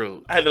the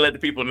world. I had to let the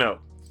people know,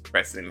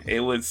 Preston. It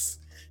was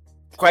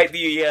quite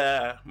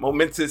the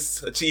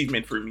momentous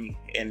achievement for me.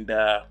 And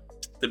to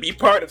be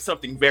part of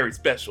something very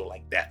special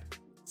like that.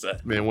 So,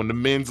 man, when the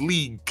men's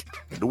league,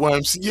 the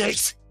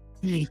YMCA,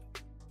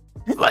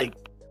 like,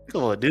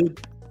 come on,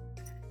 dude.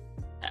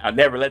 I'll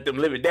never let them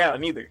live it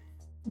down either.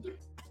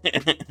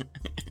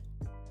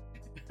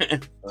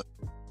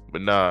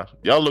 But nah,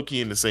 y'all look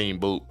in the same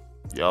boat.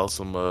 Y'all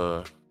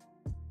some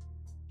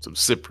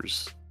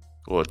sippers.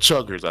 Or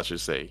chuggers, I should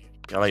say.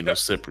 Y'all ain't no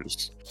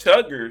sippers.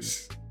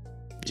 Chuggers?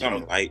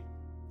 Something light.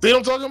 See what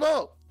I'm talking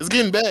about? It's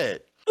getting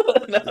bad.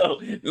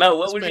 No,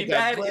 what would be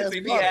bad is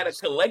if he had a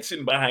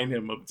collection behind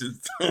him of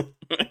just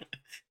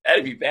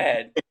that'd be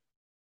bad.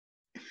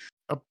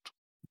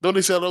 Don't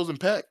they sell those in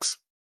packs?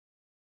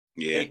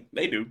 Yeah,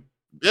 they do.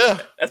 Yeah,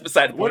 that's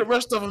beside the point. Where the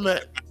rest of them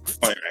at?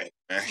 Point, right?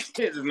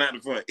 This is not the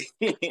point.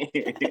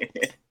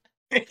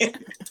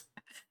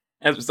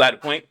 That's beside the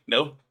point.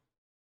 No,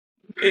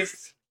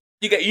 it's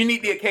you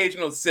need the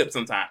occasional sip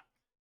sometime.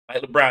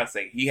 Like LeBron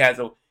say, he has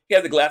a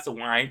glass of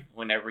wine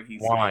whenever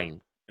he's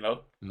wine.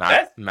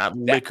 Not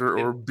liquor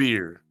or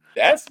beer.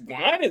 That's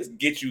wine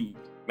get you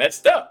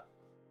messed up.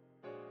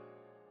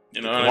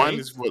 You know, wine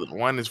is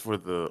for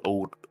the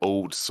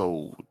old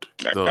soul.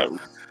 I got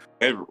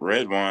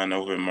red wine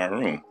over in my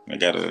room. I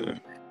got a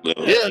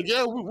little.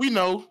 Yeah, we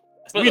know.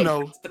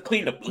 It's to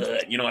clean the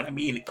blood. You know what I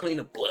mean? To clean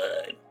the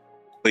blood.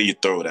 So you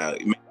throw it out.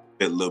 It makes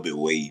it a little bit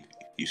wavy.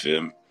 You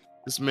feel me?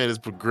 This man is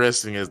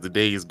progressing as the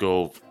days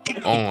go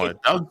on.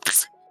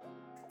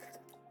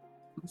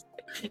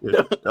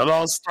 That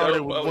all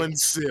started with one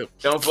sip.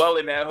 Don't fall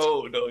in that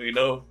hole, though,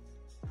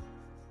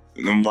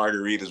 The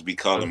margaritas be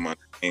calling my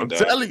name. I'm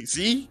telling you,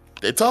 see?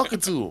 They're talking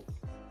to him.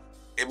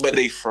 But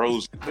they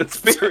froze. The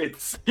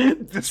spirits.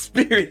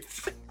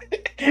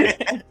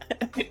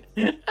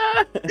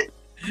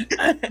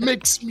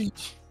 Mix me.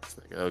 It's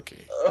like,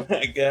 okay. Oh,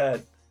 my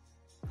God.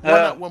 Why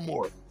not one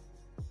more?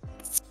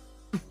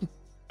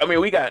 I mean,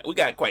 we got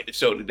quite the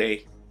show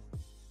today.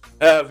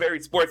 Very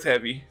sports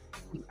heavy.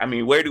 I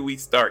mean, where do we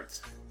start?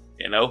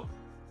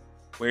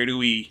 Where do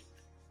we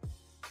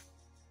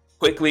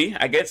quickly?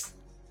 I guess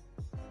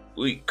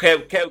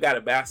Kev got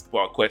a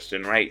basketball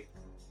question, right?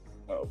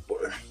 Oh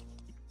boy.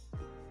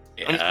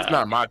 Yeah. I mean, it's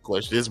not my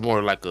question. It's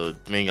more like a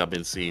thing I've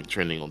been seeing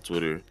trending on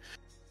Twitter.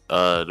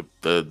 The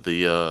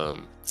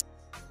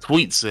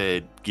tweet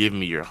said, "Give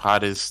me your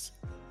hottest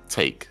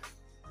take,"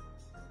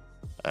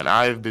 and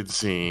I've been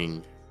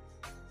seeing.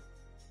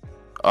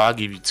 I'll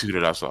give you two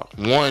that I saw.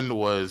 One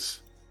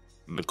was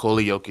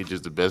Nikola Jokic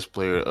is the best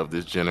player of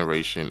this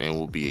generation and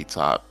will be a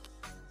top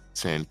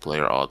 10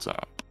 player all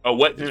time. Oh,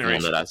 what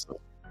generation? That I saw.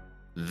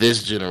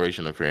 This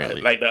generation,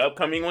 apparently. Like the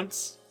upcoming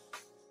ones?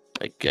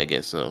 I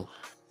guess so.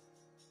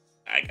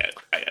 I got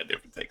a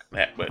different take on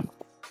that, but.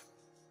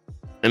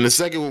 And the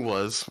second one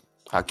was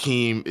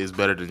Hakeem is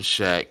better than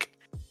Shaq,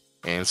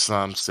 and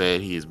some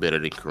said he is better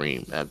than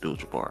Kareem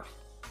Abdul-Jabbar.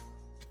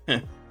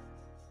 All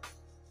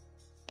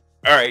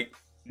right.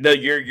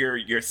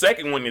 Your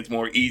second one is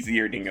more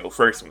easier than your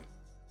first one.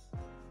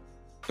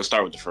 Let's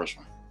start with the first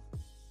one.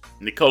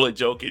 Nikola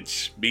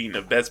Jokic being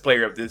the best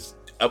player of this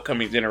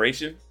upcoming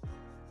generation.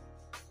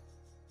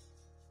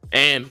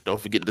 And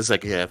don't forget the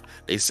second half.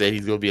 They said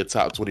he's going to be a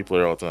top 20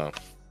 player all time.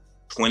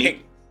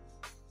 20?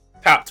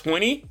 Top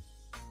 20?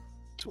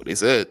 That's what they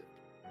said.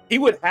 He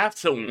would have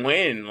to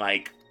win,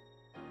 like...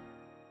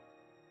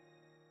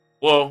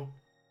 Well,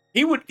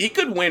 he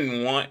could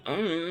win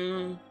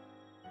one...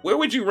 Where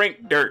would you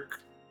rank Dirk?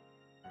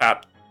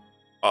 Top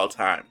all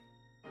time.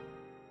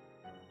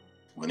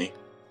 20.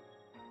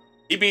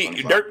 He'd be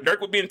 25. Dirk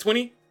would be in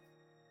 20?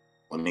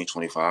 20,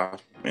 25,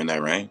 in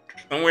that range.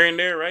 Somewhere in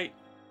there, right?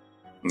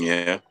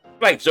 Yeah.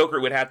 like Joker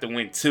would have to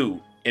win 2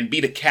 and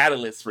be the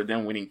catalyst for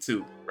them winning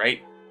 2,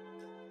 right?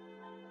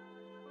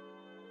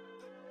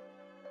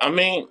 I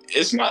mean,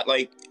 it's not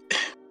like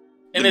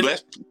And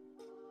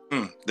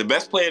the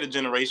best player of the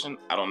generation.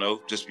 I don't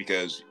know, just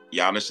because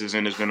Giannis is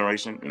in his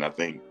generation, and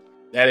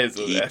that's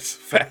a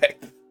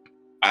fact.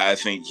 I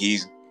think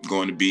he's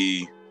going to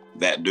be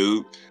that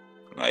dude.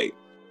 Like,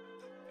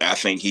 I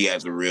think he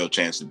has a real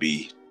chance to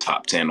be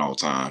top 10 all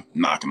time,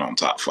 knocking on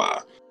top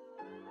 5.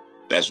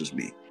 That's just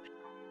me.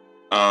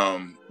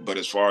 But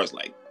as far as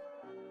like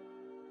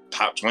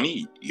top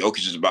 20,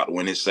 Jokic is about to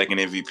win his second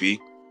MVP.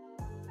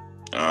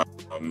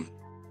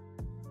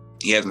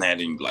 He hasn't had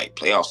any like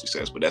playoff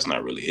success, but that's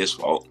not really his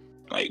fault.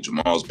 Like,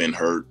 Jamal's been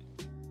hurt.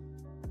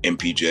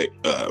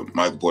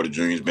 Michael Porter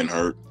Jr. has been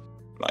hurt.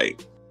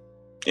 Like,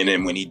 and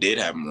then when he did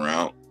have him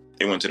around,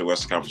 they went to the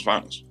Western Conference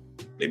Finals.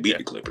 They beat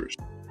the Clippers.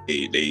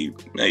 They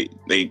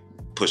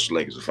pushed the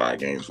Lakers to 5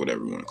 games,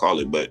 whatever you want to call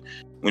it. But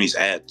when he's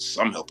had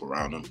some help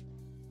around him,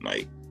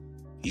 like,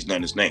 he's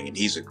done his thing, and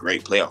he's a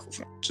great playoff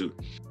performer too.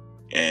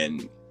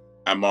 And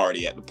I'm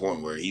already at the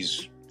point where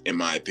he's, in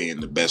my opinion,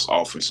 the best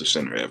offensive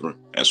center ever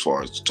as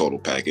far as the total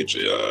package.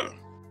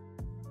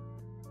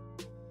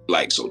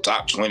 So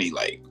top 20,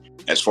 like,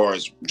 as far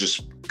as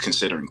just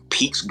considering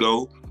peaks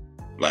go,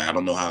 like, I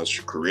don't know how his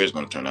career is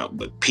going to turn out,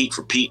 but peak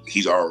for peak,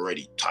 he's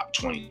already top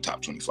 20,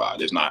 top 25.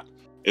 There's not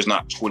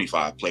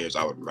 25 players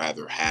I would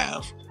rather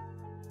have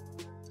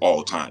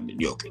all time than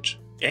Jokic.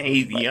 And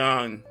he's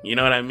young. You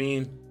know what I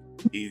mean?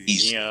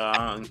 He's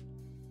young.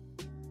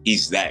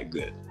 He's that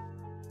good.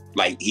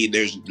 Like,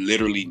 there's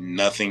literally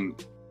nothing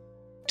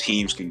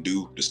teams can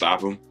do to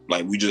stop him.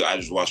 Like, I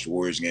just watched the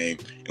Warriors game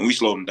and we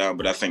slowed him down,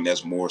 but I think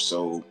that's more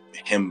so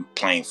him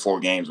playing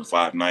 4 games in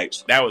 5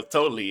 nights. That was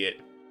totally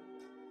it.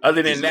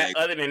 Other than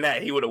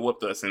that, he would have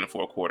whooped us in the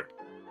 4th quarter.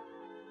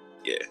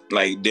 Yeah,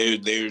 like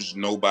there's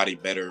nobody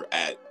better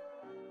at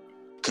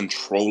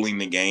controlling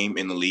the game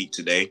in the league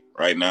today,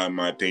 right now, in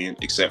my opinion,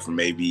 except for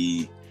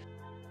maybe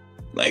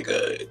like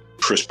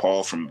Chris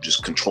Paul, from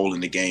just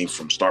controlling the game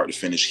from start to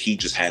finish. He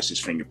just has his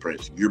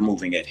fingerprints. You're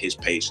moving at his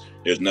pace.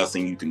 There's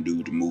nothing you can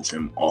do to move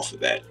him off of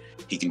that.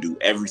 He can do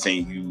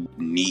everything you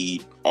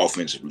need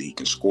offensively. He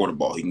can score the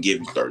ball. He can give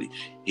you 30.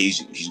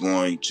 He's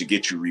going to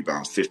get you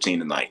rebounds,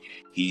 15 a night.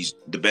 He's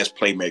the best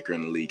playmaker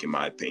in the league, in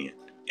my opinion.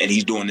 And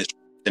he's doing this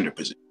center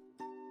position.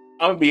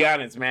 I'm going to be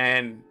honest,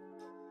 man.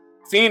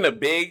 Seeing a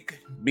big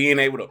being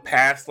able to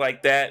pass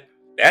like that,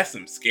 that's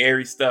some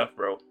scary stuff,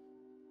 bro.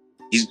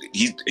 He's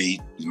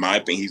in my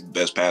opinion, he's the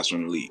best passer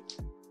in the league.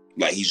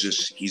 Like,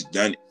 he's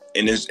done it.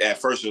 And at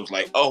first it was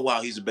like, oh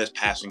wow, he's the best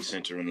passing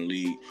center in the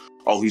league.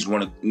 Oh, he's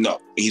one of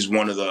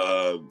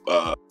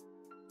the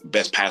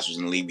best passers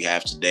in the league we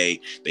have today.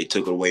 They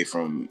took it away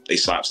from, they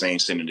stopped saying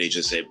center, they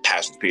just said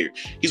passers, period.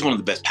 He's one of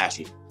the best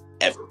passers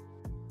ever,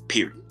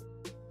 period.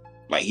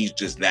 Like, he's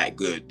just that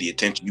good. The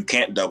attention, you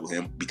can't double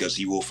him because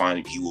he will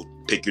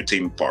pick your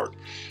team apart.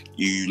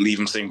 You leave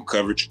him single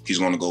coverage, he's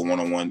going to go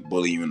one-on-one,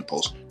 bully you in the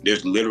post.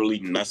 There's literally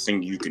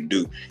nothing you can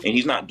do. And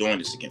he's not doing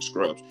this against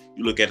scrubs.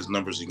 You look at his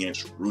numbers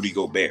against Rudy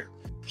Gobert.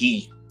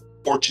 He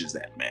torches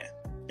that man.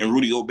 And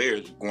Rudy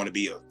Gobert is going to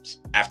be,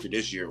 after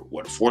this year, a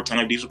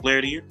 4-time Defensive Player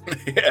of the Year?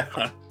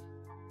 Yeah.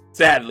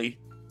 Sadly.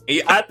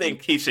 I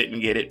think he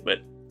shouldn't get it, but...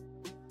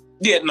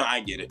 Yeah, no, I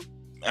get it.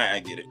 I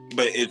get it.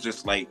 But it's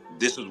just like,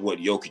 this is what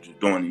Jokic is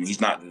doing. And he's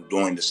not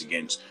doing this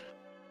against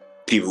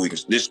people.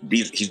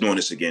 He's doing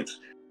this against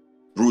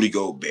Rudy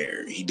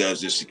Gobert. He does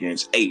this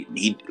against Ayton.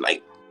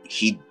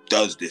 He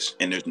does this,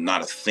 and there's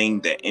not a thing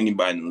that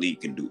anybody in the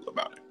league can do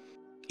about it.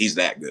 He's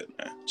that good,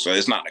 man. So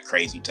it's not a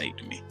crazy take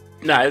to me.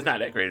 No, it's not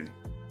that crazy.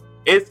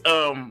 It's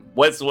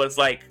what's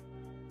like,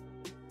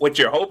 what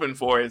you're hoping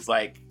for is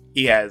like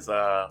he has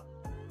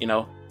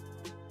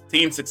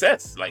team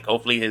success. Like,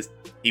 hopefully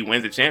he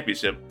wins a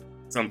championship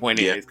at some point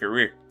in his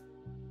career.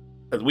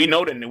 Because we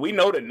know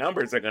the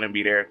numbers are going to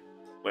be there.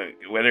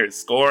 Whether it's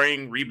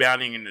scoring,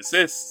 rebounding, and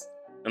assists,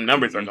 the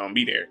numbers are going to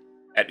be there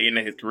at the end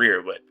of his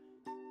career. But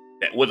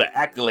that with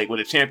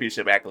a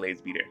championship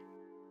accolades be there.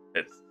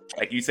 That's,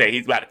 like you say,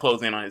 he's about to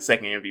close in on his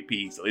second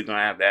MVP, so he's going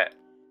to have that.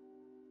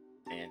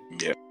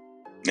 And yeah,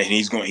 and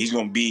he's going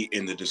to be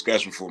in the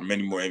discussion for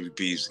many more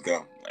MVPs to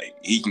come. Like,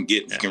 he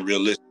can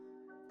realistically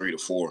 3 to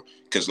 4,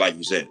 because like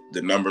you said,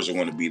 the numbers are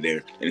going to be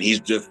there, and he's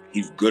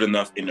good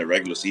enough in the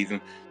regular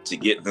season to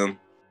get them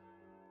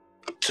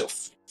to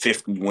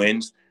 50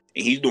 wins.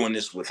 And he's doing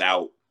this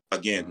without,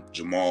 again,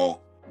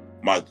 Jamal,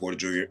 Michael Porter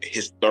Jr.,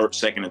 his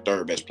second and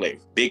third best player,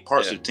 big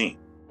parts of the team.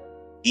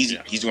 He's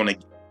going to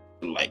get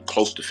like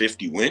close to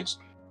 50 wins.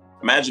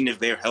 Imagine if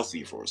they're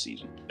healthy for a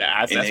season.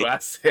 That's what I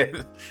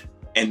said.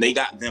 And they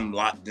got them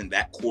locked in,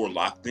 that core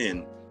locked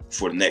in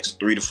for the next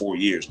 3 to 4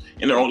 years,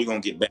 and they're only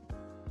going to get better.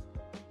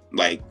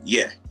 Like,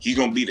 yeah, he's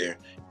going to be there.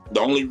 The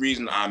only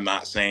reason I'm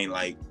not saying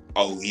like,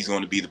 oh, he's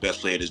going to be the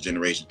best player of this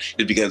generation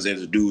is because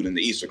there's a dude in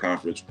the Eastern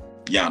Conference,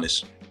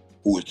 Giannis,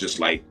 who is just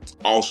like,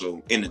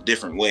 also in a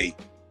different way,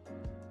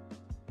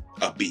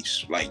 a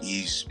beast. Like,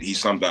 he's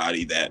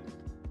somebody that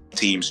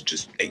teams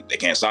just they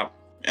can't stop him.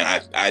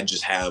 And I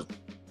just have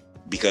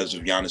because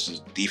of Giannis's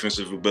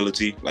defensive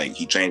ability. Like,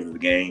 he changes the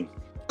game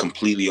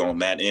completely on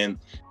that end.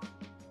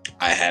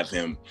 I have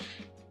him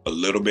a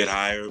little bit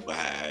higher, but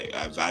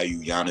I value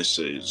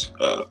Giannis's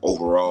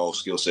overall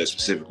skill set,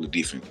 specifically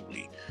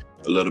defensively,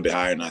 a little bit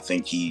higher, and I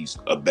think he's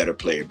a better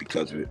player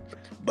because of it.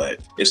 But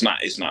it's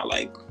not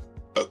like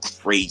a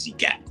crazy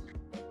gap.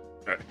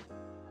 All right.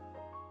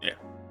 Yeah.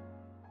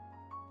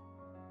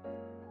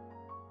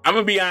 I'm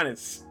gonna be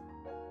honest.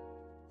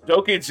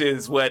 Jokic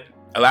is what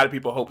a lot of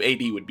people hope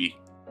AD would be.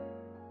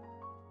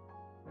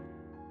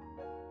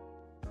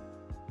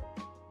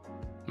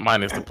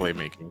 Minus the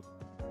playmaking.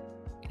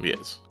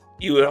 Yes.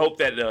 You would hope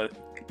that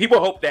people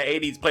hope that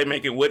AD's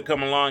playmaking would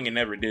come along and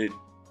never did.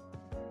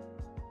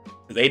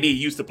 Because AD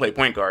used to play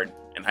point guard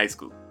in high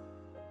school.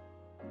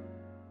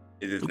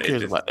 Who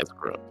cares about that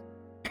scrub?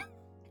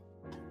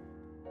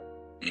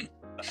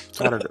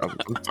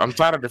 I'm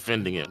tired of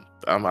defending him.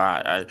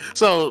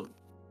 So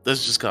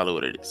let's just call it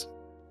what it is.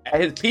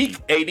 At his peak,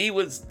 AD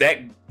was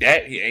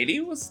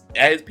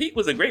at his peak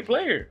was a great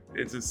player.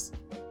 It's just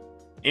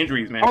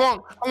injuries, man.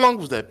 How long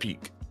was that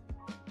peak?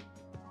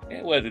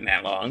 It wasn't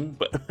that long,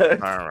 but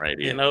all right,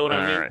 you know what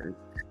I mean. Right.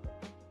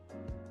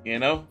 You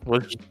know,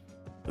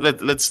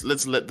 let's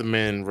let the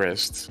man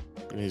rest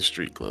in his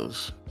street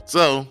clothes.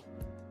 So,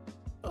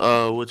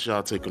 what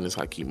y'all take on this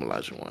Hakeem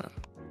Olajuwon?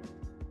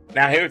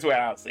 Now, here's what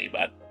I'll say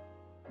about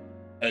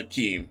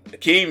Hakeem.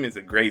 Hakeem is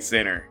a great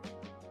center,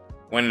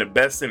 one of the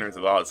best centers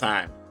of all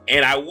time.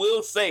 And I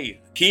will say,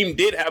 Hakeem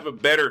did have a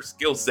better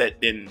skill set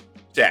than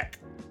Shaq.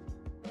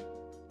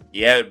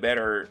 He had a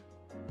better,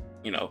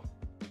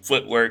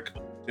 footwork,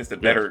 just a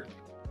better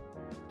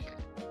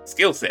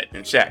skill set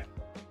than Shaq.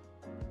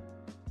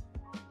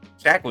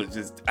 Shaq was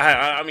just,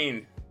 I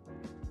mean,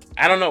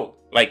 I don't know.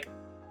 Like,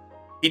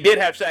 he did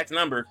have Shaq's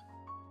number.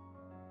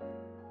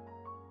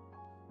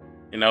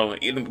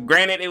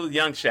 Granted, it was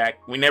young Shaq.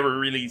 We never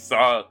really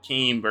saw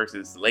Hakeem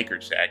versus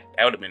Lakers Shaq.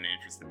 That would have been an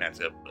interesting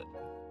matchup, but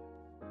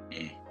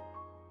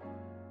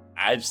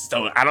I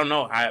don't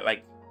know.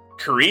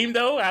 Kareem,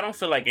 though, I don't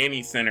feel like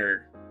any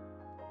center,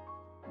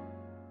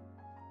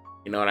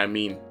 you know what I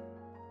mean?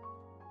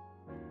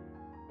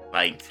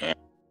 Like,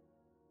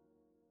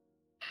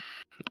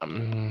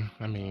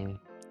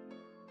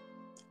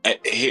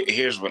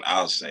 here's what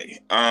I'll say.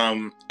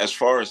 As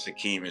far as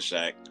Hakeem and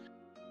Shaq,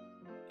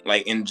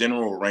 like, in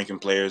general, ranking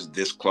players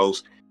this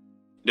close,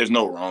 there's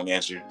no wrong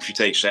answer. If you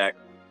take Shaq,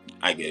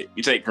 I get it.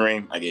 You take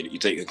Kareem, I get it. You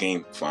take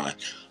Hakeem, fine.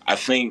 I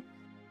think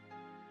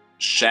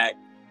Shaq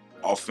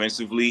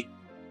offensively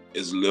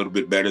is a little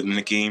bit better than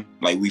Hakeem.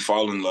 Like, we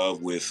fall in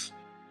love with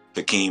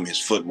Hakeem, his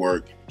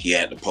footwork. He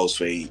had the post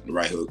fade, the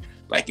right hook.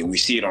 Like, and we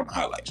see it on the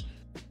highlights.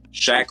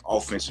 Shaq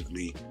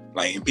offensively,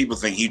 like, and people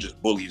think he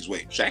just bullied his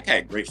way. Shaq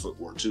had great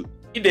footwork too.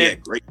 He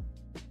did.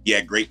 He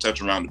had great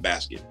touch around the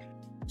basket.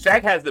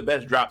 Shaq has the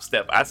best drop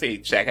step. I say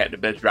Shaq had the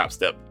best drop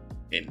step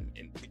in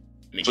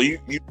So you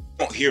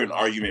don't hear an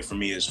argument from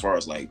me as far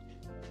as, like,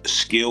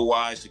 skill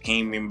wise,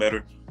 Hakeem being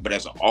better, but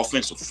as an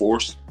offensive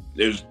force,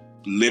 there's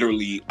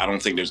literally, I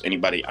don't think there's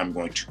anybody I'm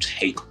going to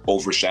take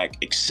over Shaq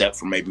except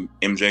for maybe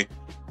MJ.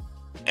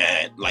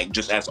 And, like,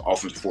 just as an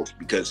offensive force,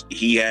 because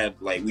he had,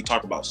 like, we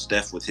talk about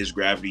Steph with his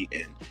gravity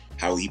and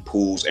how he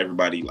pulls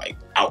everybody, like,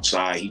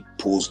 outside. He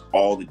pulls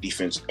all the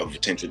defense of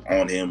attention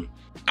on him.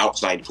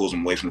 Outside, he pulls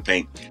him away from the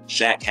paint.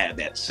 Shaq had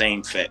that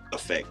same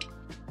effect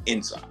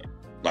inside.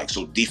 Like,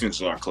 so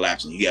defenses are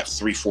collapsing. You have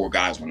 3-4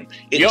 guys on him.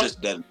 It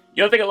just doesn't.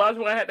 You don't think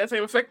Olajuwon had that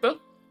same effect, though?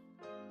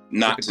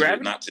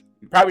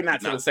 Probably not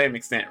to the same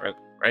extent,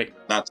 right?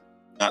 Not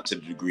to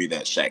the degree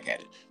that Shaq had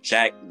it.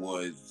 Shaq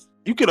was.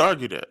 You could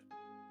argue that.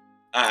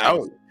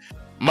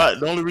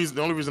 The only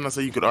reason I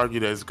say you could argue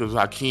that is because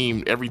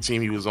Hakeem, every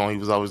team he was on, he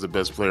was always the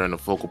best player and the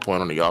focal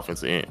point on the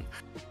offensive end.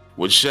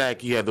 With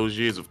Shaq, he had those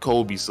years of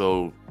Kobe,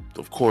 so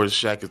of course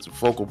Shaq is the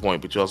focal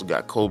point, but you also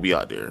got Kobe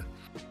out there.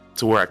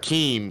 To where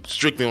Hakeem,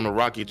 strictly on the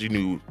Rockets, you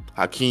knew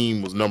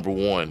Hakeem was number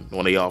one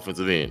on the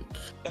offensive end.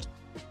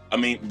 I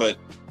mean, but,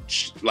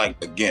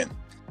 like, again,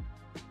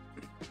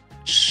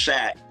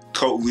 Shaq,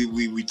 Kobe,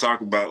 we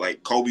talk about,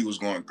 like, Kobe was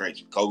going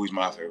crazy. Kobe's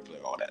my favorite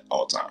player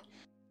all time.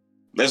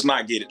 Let's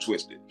not get it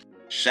twisted.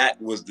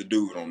 Shaq was the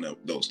dude on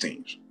those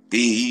teams.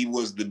 He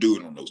was the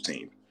dude on those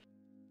teams.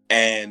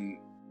 And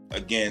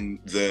again,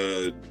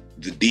 the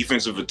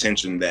defensive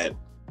attention that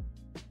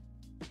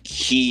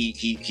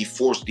he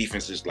forced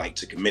defenses, like,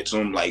 to commit to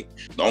him. Like,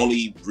 the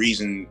only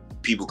reason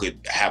people could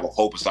have a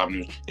hope of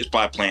stopping him is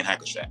by playing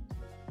Hacker Shaq.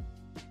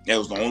 That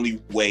was the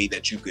only way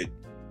that you could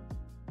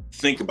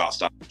think about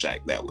stopping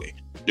Shaq that way.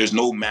 There's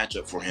no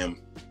matchup for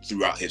him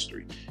throughout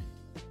history.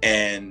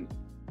 And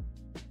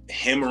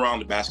him around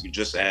the basket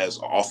just as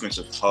an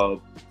offensive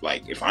hub,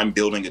 like, if I'm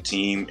building a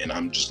team and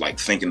I'm just, like,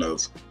 thinking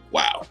of,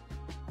 wow,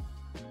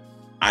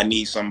 I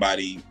need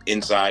somebody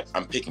inside,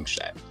 I'm picking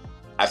Shaq.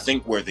 I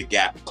think where the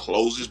gap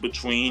closes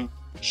between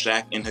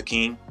Shaq and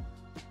Hakeem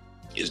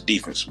is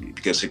defensively,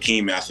 because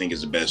Hakeem, I think,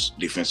 is the best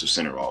defensive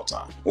center of all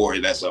time. Or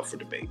that's up for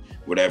debate.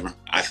 Whatever.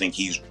 I think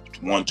he's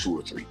 1, 2,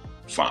 or 3.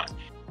 Fine.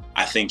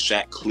 I think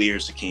Shaq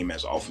clears Hakeem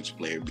as an offensive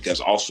player, because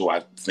also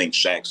I think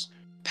Shaq's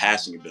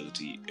passing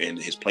ability and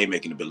his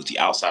playmaking ability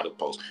outside of the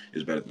post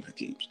is better than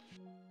Hakeem's.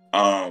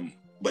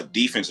 But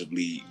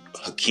defensively,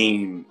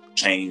 Hakeem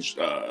changed,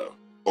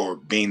 or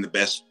being the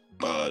best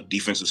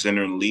defensive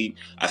center in the league.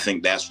 I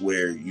think that's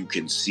where you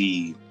can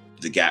see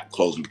the gap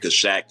closing, because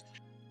Shaq,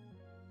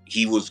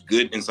 he was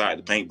good inside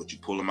the paint, but you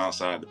pull him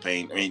outside the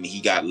paint. I mean,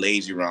 he got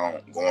lazy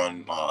around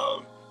going,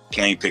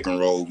 playing pick and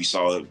roll. We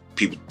saw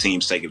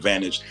teams take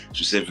advantage,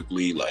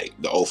 specifically like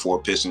the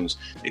 04 Pistons.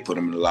 They put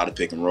him in a lot of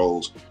pick and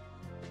rolls.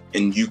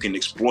 And you can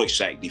exploit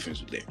Shaq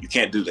defensively. You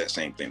can't do that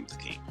same thing with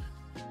Hakeem.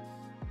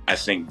 I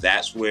think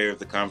that's where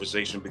the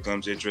conversation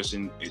becomes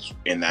interesting.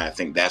 And I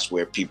think that's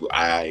where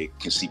I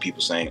can see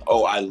people saying,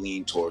 oh, I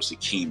lean towards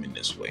Hakeem in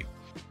this way.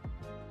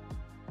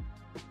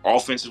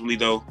 Offensively,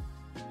 though,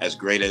 as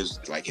great as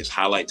like his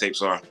highlight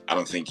tapes are, I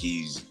don't think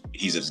he's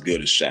as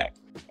good as Shaq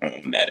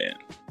on that end.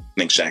 I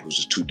think Shaq was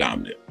just too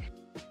dominant.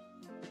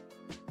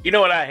 You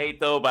know what I hate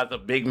though about the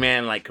big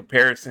man like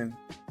comparison?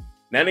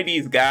 None of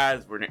these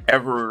guys were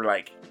ever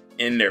like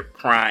in their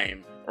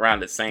prime around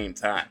the same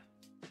time.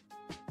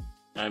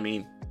 I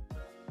mean,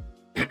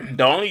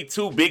 the only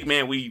two big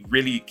men we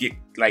really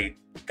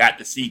got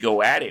to see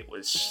go at it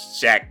was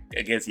Shaq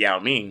against Yao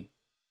Ming.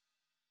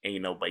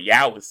 And but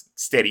Yao was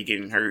steady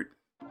getting hurt.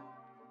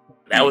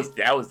 That was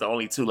the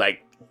only two, that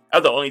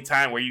was the only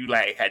time where you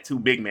had two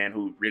big men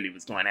who really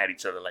was going at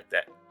each other like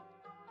that.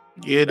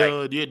 Yeah,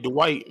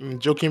 Dwight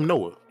and Joakim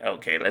Noah.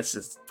 Okay, let's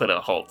just put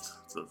a halt.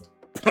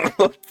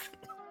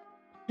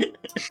 It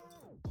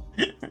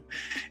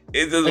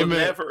just was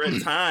never a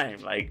time.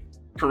 Like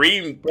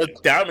Kareem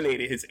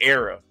dominated his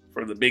era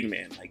for the big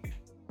man.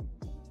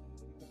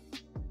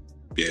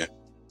 Yeah.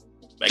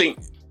 I think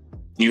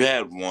you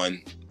had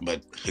one,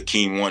 but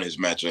Hakeem won his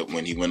matchup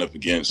when he went up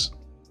against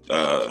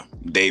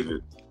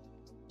David.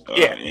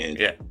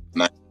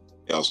 Not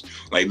else.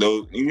 Like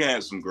those, you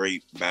had some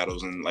great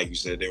battles, and like you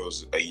said, there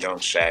was a young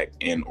Shaq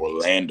in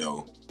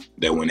Orlando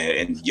that went ahead,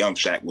 and young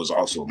Shaq was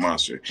also a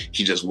monster.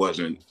 He just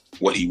wasn't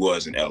what he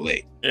was in LA.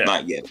 Yeah.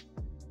 Not yet.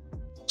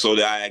 So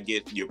I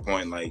get your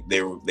point. Like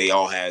they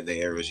all had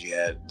their eras. You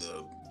had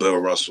the Bill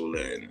Russell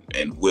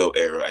and Will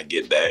era. I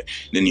get that.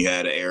 Then you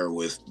had an era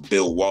with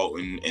Bill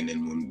Walton, and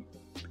then when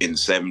in the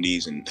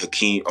 70s and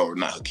Hakeem, or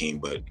not Hakeem,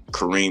 but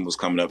Kareem was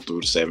coming up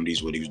through the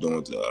 70s, what he was doing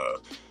with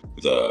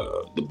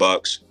the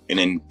Bucks, and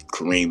then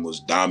Kareem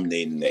was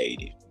dominating the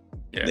 80s.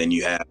 Yeah. Then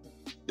you have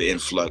the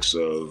influx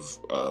of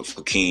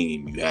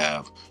Hakeem, you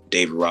have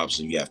David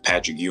Robinson, you have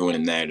Patrick Ewing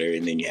in that area,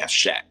 and then you have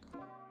Shaq.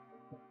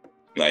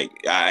 Like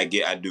I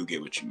do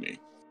get what you mean.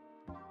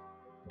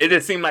 It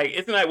just seemed like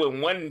it's like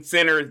when one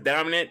center is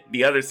dominant,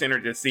 the other center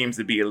just seems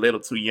to be a little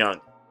too young.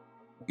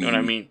 You know what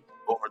I mean?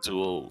 Or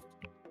too old.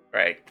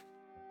 Right.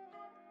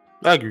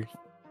 I agree.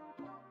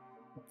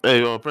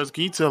 Hey, Press,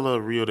 can you tell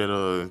Rio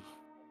that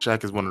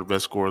Shaq is one of the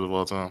best scorers of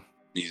all time?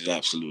 He's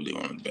absolutely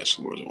one of the best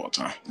scorers of all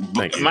time.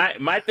 Thank you.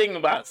 My thing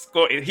about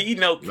scoring,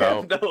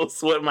 Kev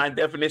knows what my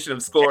definition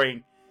of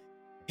scoring.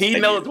 He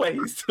knows what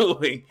he's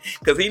doing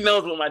because he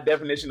knows what my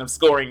definition of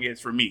scoring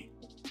is for me.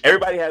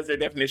 Everybody has their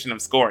definition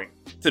of scoring.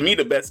 To me,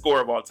 the best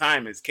scorer of all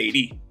time is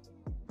KD.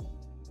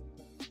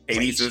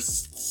 KD's a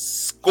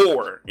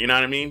scorer. You know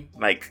what I mean?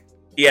 Like,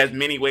 he has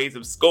many ways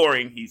of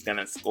scoring. He's going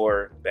to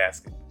score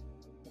basket.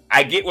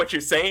 I get what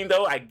you're saying,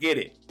 though. I get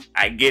it.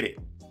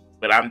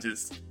 But I'm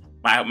just,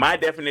 my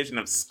definition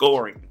of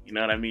scoring, you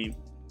know what I mean?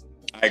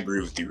 I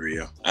agree with you,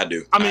 Rio. I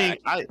do. I mean,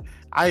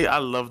 I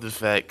love the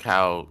fact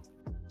how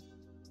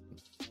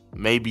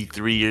maybe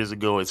 3 years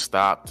ago it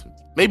stopped.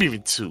 Maybe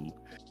even 2.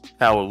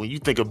 How when you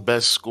think of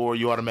best scorer,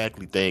 you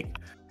automatically think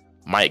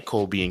Mike,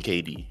 Kobe, and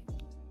KD.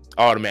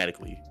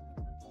 Automatically.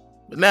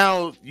 But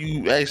now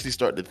you actually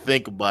start to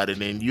think about it,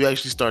 and you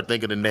actually start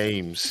thinking of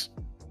names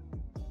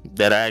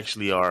that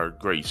actually are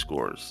great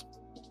scorers.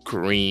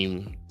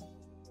 Kareem,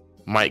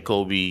 Mike,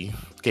 Kobe,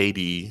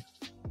 KD,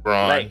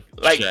 LeBron,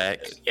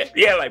 Shaq.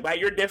 Yeah, like by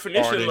your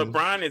definition, Harden.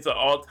 LeBron is an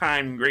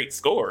all-time great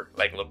scorer.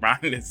 Like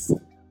LeBron is,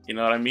 you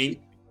know what I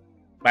mean?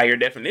 By your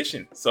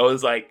definition. So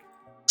it's like,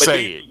 but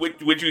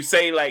would you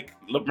say like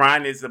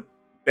LeBron is a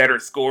better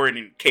scorer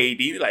than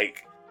KD?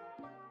 Like,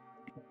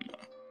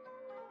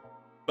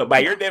 but by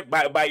your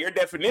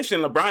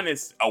definition, LeBron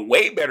is a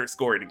way better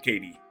scorer than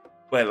KD.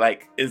 But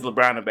like, is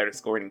LeBron a better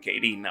scorer than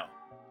KD? No.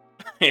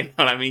 You know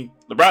what I mean?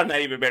 LeBron's not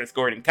even a better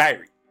scorer than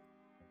Kyrie.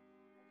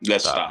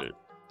 Let's stop.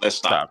 Let's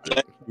stop.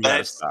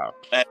 Let's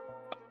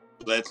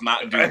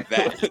not do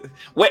that.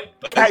 Wait,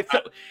 guys,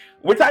 so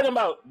we're talking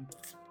about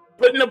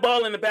putting the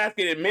ball in the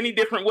basket in many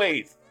different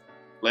ways.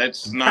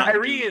 Let's not.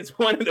 Kyrie is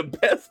one of the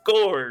best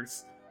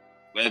scorers.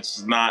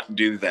 Let's not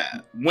do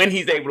that. When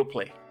he's able to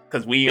play.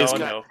 Because we all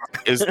know.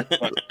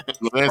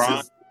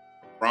 LeBron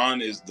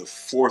is the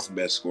 4th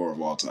best scorer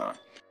of all time.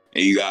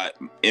 And you got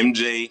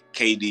MJ,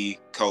 KD,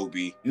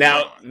 Kobe.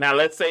 Now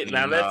let's say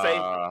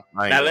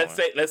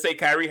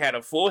Kyrie had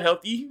a full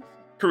healthy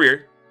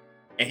career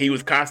and he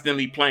was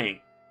constantly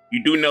playing.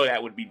 You do know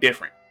that would be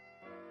different.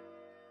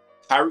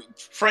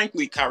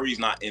 Kyrie's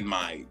not in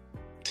my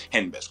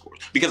 10 best scorers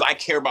because I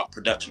care about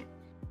production.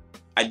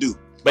 I do.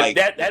 But Like,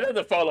 that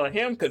doesn't fall on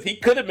him because he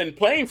could have been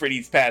playing for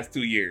these past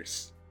 2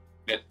 years.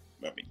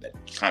 that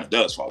kind of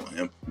does fall on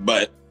him,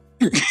 but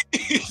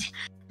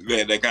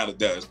that kind of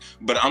does.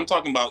 But I'm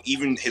talking about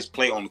even his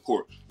play on the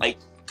court. Like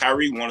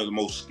Kyrie, one of the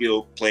most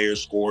skilled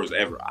players, scorers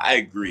ever. I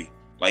agree.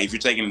 Like if you're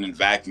taking it in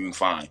vacuum,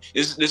 fine.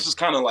 This is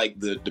kind of like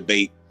the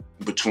debate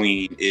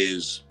between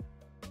is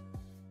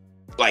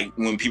like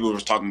when people were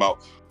talking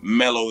about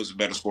Melo is a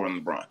better scorer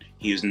than LeBron.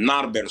 He is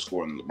not a better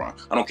scorer than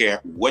LeBron. I don't care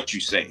what you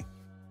say.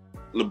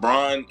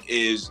 LeBron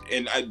is,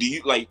 and do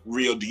you like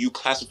real? Do you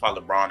classify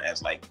LeBron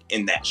as like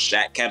in that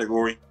Shaq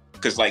category?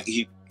 Because like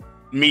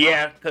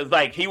because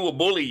like he will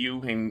bully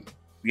you and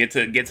get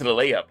to the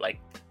layup. Like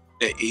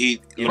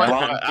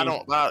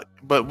LeBron,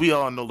 but we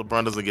all know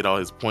LeBron doesn't get all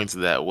his points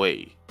that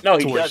way. No,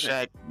 he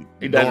doesn't.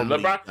 He doesn't.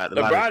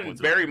 LeBron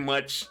very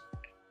much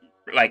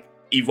like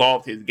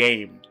evolved his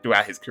game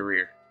throughout his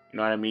career. You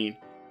know what I mean?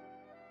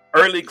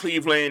 Early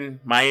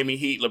Cleveland, Miami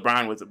Heat,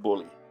 LeBron was a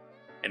bully.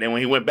 And then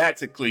when he went back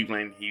to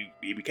Cleveland,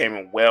 he became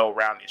a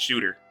well-rounded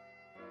shooter.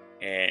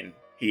 And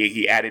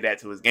he added that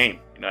to his game.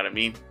 You know what I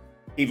mean?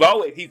 He's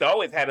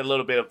always had a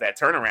little bit of that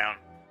turnaround.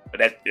 But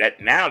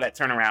that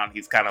turnaround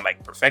he's kind of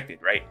like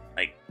perfected, right?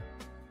 Like,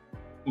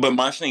 but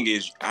my thing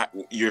is,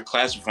 you're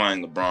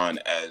classifying LeBron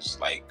as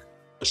like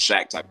a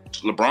Shaq type.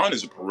 LeBron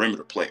is a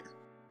perimeter player.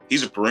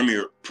 He's a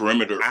perimeter.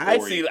 I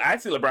see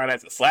LeBron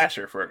as a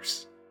slasher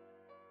first.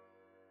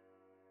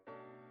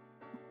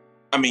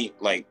 I mean,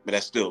 like, but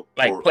that's still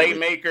like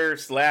playmaker,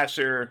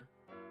 slasher.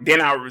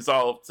 Then I'll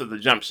resolve to the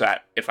jump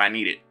shot if I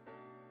need it.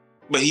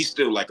 But he's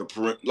still like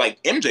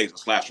like MJ's a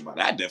slasher by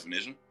that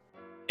definition.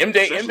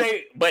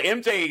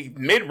 MJ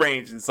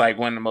mid-range is like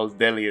one of the most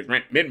deadliest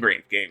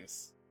mid-range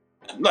games.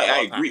 Like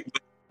I agree.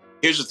 But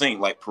here's the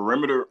thing: like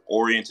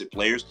perimeter-oriented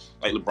players,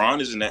 like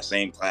LeBron is in that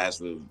same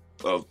class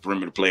of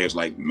perimeter players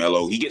like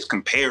Melo. He gets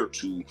compared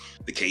to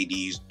the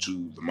KDs,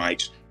 to the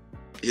Mikes.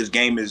 His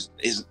game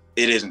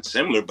it isn't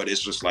similar, but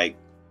it's just like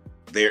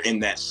they're in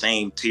that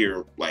same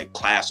tier, like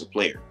class of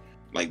player.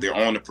 Like they're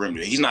on the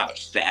perimeter. He's not a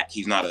Shaq.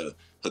 He's not a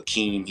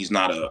Hakeem. He's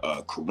not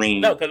a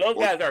Kareem. No, because those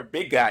guys are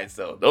big guys,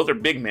 though. Those are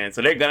big men,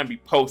 so they're gonna be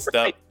post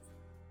up,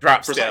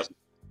 drop step.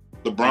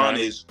 LeBron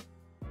is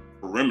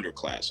perimeter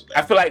class.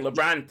 I feel like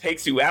LeBron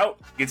takes you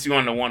out, gets you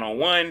on the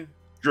 1-on-1,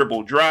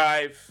 dribble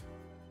drive.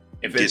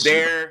 If it's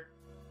there,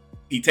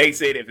 he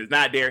takes it. If it's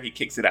not there, he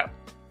kicks it out.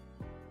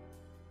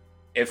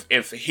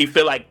 If he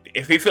feel like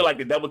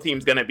the double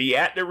team's gonna be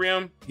at the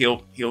rim,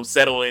 he'll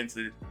settle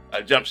into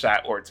a jump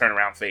shot or a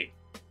turnaround fade.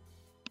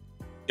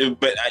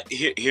 But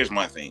here's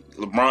my thing: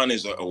 LeBron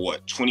is a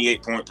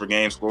 28 point per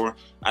game scorer.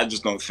 I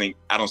don't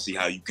see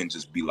how you can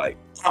just be like,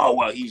 oh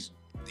well, he's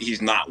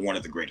not one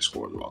of the greatest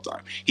scorers of all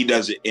time. He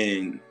does it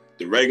in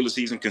the regular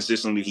season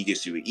consistently. He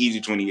gets you an easy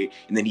 28,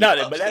 and then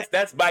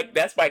that's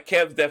by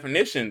Kev's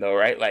definition, though,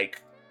 right?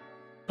 Like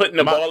putting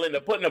the ball in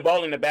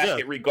the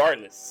basket,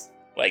 regardless.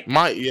 Like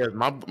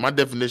my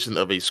definition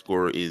of a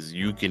scorer is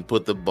you can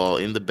put the ball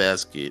in the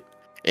basket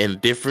in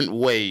different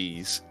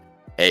ways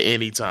at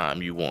any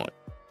time you want.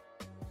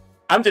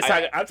 I'm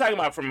talking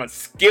about from a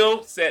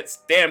skill set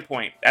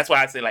standpoint. That's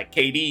why I say like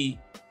KD,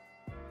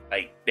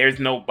 like there's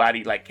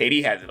nobody like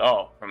KD has it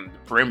all from the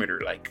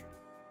perimeter, like.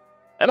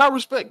 And I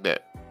respect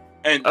that.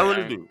 And I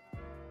really do.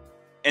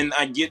 And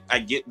I get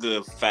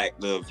the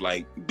fact of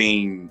like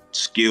being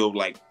skilled,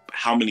 like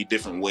how many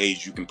different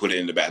ways you can put it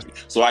in the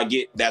basket. So I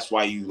get that's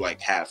why you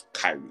like have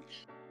Kyrie,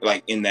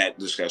 like in that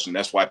discussion.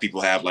 That's why people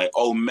have like,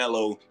 oh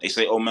Melo. They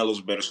say, oh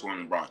Melo's a better scorer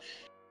than LeBron,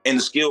 and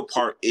the skill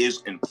part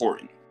is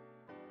important.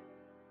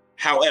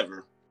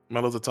 However,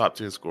 Melo's a top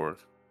 10 scorer.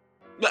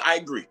 I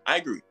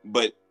agree.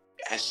 But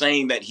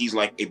saying that he's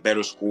like a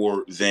better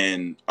scorer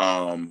than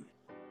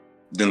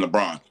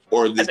LeBron,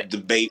 or the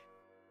debate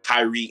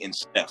Kyrie and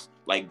Steph,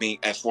 like being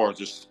as far as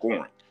just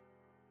scoring,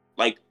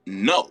 like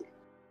no.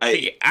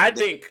 I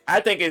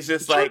think it's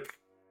just like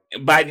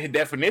by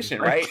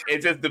definition, right?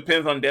 It just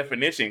depends on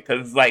definition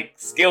because it's like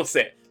skill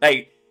set.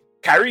 Like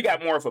Kyrie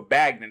got more of a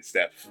bag than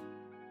Steph.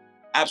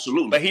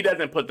 Absolutely. But he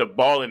doesn't put the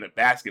ball in the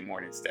basket more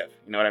than Steph.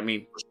 You know what I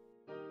mean?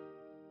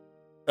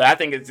 But I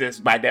think it's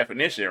just by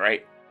definition,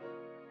 right?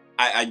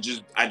 I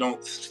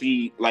don't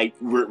see like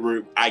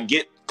I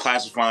get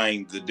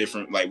classifying the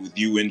different, like with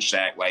you and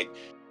Shaq, like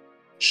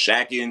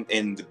Shaq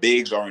and the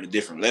bigs are in a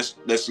different.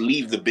 Let's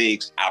leave the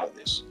bigs out of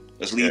this.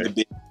 Let's leave the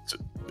bigs.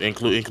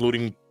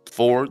 Including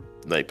forward,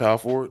 like power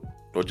forward,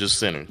 or just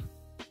center.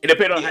 It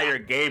depends on how your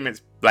game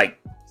is like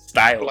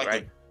styled, like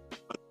right?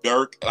 A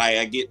Dirk, like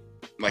I get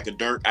like a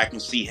Dirk, I can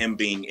see him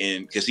being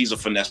in because he's a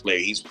finesse player.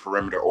 He's a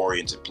perimeter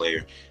oriented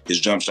player. His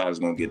jump shot is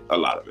going to get a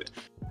lot of it.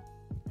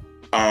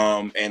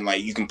 And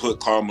like you can put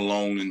Karl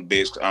Malone in the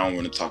bigs. I don't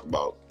want to talk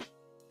about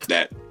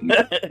that.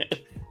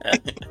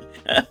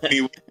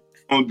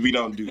 we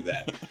don't do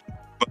that.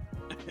 But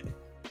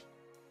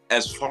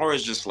as far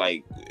as just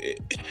like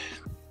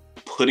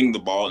putting the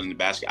ball in the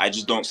basket, I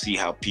just don't see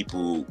how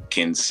people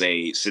can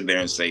sit there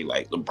and say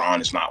like LeBron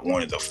is not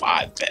one of the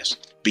 5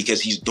 best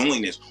because he's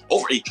doing this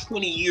over a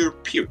 20-year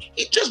period.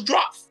 He just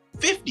dropped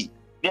 50.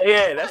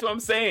 Yeah, that's what I'm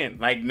saying.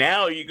 Like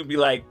now you can be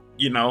like,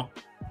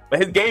 But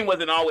his game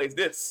wasn't always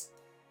this.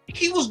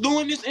 He was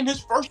doing this in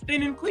his first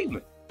stint in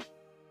Cleveland.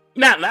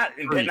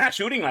 Not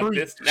shooting like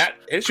this. Not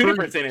his shooting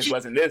percentage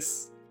wasn't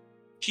this.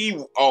 He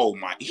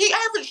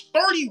averaged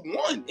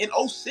 31 in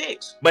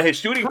 06. But his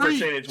shooting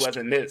percentage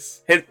wasn't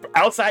this. His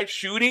outside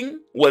shooting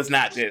was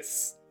not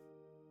this.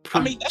 I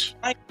mean, that's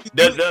like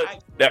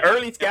the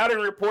early scouting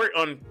report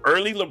on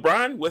early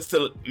LeBron was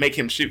to make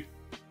him shoot.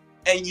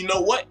 And you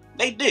know what?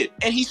 They did.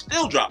 And he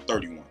still dropped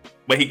 31.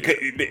 But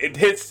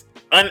his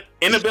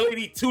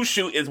inability to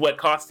shoot is what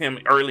cost him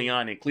early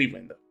on in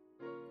Cleveland,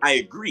 though. I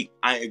agree.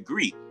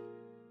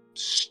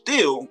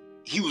 Still,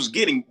 he was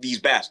getting these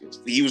baskets.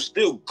 He was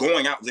still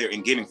going out there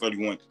and getting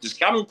 31. The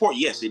scouting report,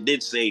 yes, it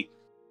did say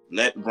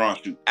let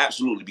LeBron shoot.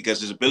 Absolutely, because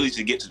his ability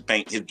to get to the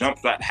paint, his jump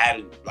shot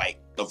hadn't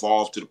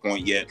evolved to the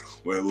point yet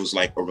where it was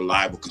like a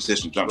reliable,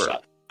 consistent jump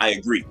shot. I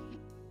agree.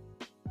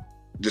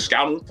 The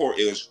scouting report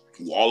is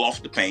wall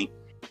off the paint.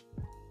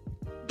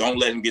 Don't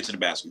let him get to the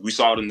basket. We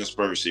saw it in the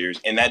Spurs series,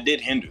 and that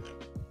did hinder them.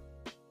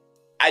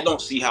 I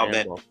don't see how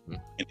that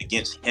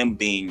against him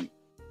being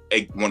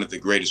one of the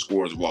greatest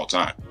scorers of all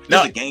time.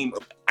 No, a game.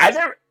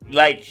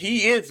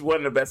 He is one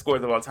of the best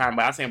scorers of all time,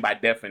 but I'm saying by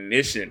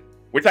definition,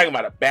 we're talking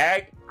about a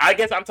bag. I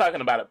guess I'm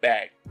talking about a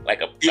bag,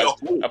 like a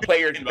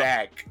player's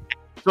bag.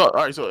 So, all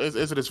right. So,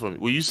 answer this for me.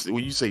 When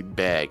you say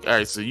bag, all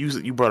right. So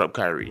you brought up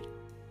Kyrie.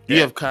 Do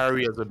you have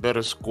Kyrie as a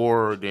better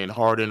scorer than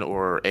Harden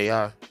or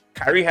AI?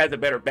 Kyrie has a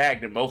better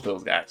bag than both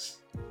those guys.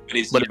 But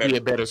is he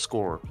a better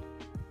scorer?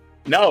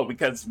 No,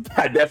 because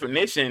by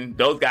definition,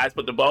 those guys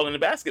put the ball in the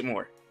basket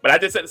more. But I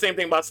just said the same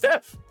thing about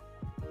Steph.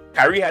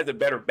 Kyrie has a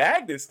better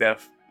bag than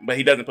Steph, but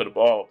he doesn't put the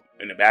ball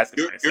in the basket.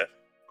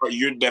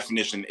 Your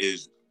definition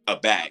is a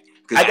bag.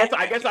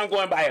 I guess I'm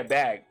going by a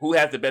bag. Who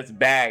has the best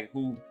bag?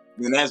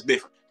 Then that's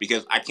different.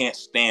 Because I can't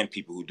stand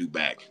people who do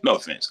bag. No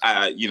offense.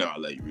 I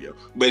love you, Rio.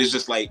 But it's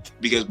just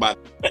because by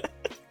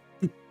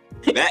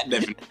that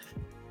definition,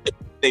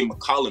 CJ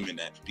McCollum in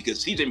that.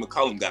 Because CJ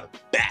McCollum got a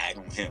bag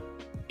on him.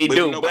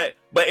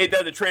 But it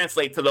doesn't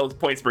translate to those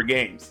points per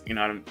games. You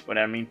know what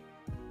I mean?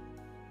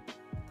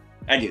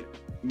 I get it.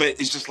 But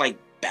it's just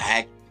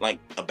bag, like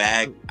a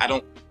bag. I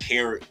don't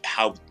care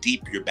how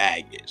deep your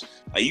bag is.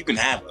 You can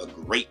have a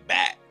great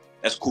bag.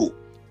 That's cool.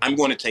 I'm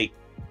going to take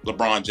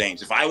LeBron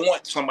James. If I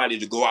want somebody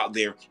to go out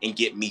there and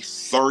get me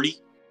 30,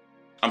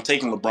 I'm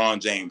taking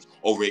LeBron James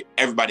over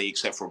everybody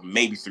except for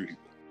maybe 3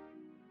 people.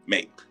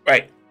 Maybe.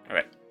 Right. All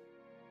right.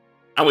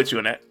 I'm with you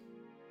on that.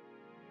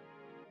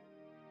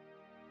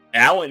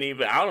 And I don't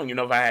even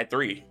know if I had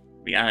 3, to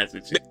be honest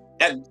with you.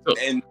 And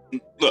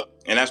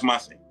that's my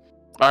thing.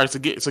 All right, so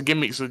give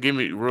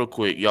me real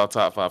quick, y'all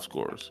top 5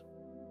 scorers.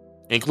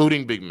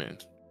 Including big men.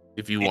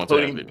 If you want to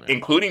have big men.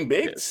 Including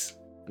bigs?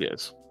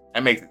 Yes.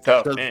 That makes it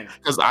tough, man.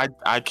 Because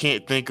I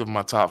can't think of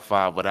my top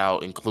 5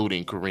 without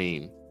including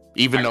Kareem.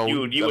 Even though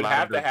you would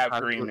have to have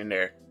Kareem in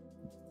there.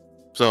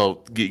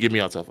 So give me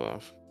your top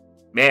 5.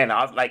 Man,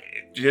 I was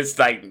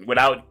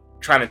without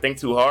trying to think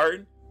too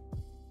hard,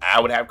 I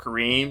would have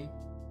Kareem,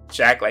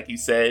 Shaq, like you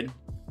said,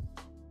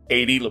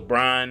 AD,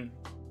 LeBron,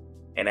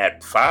 and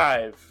at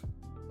 5,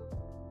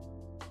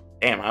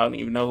 damn, I don't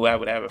even know who I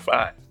would have at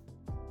 5.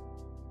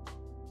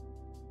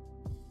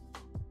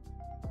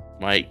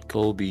 Mike,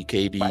 Kobe,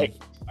 KD.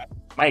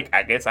 Mike,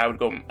 I guess I would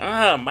go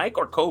Mike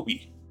or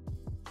Kobe.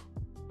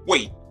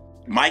 Wait,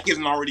 Mike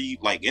isn't already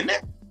in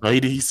there? No,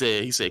 he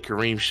said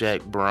Kareem,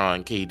 Shaq,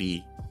 Bron,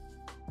 KD.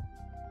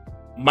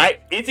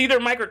 Mike, it's either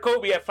Mike or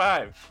Kobe at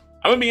 5.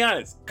 I'm gonna be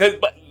honest,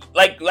 but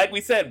like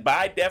we said,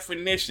 by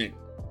definition,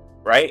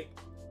 right?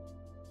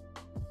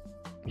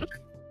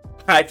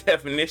 By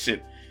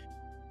definition.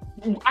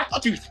 I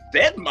thought you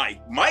said Mike.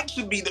 Mike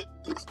should be the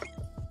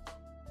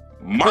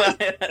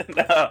Mike.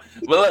 No,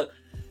 but look.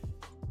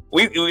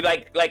 We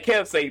like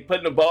Kev say,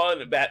 putting the ball in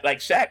the back.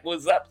 Shaq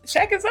was up.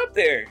 Shaq is up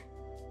there.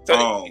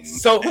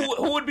 So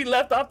who would be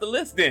left off the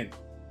list then?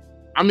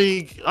 I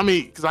mean,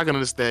 because I can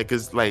understand.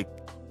 Because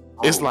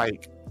it's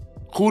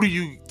who do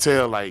you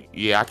tell? I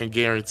can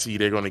guarantee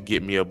they're gonna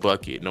get me a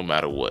bucket no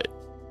matter what.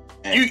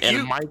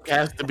 And Mike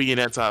has to be in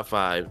that top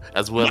 5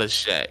 as well as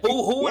Shaq.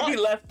 Who would be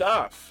left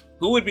off?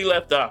 Who would be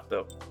left off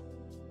though?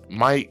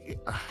 Mike.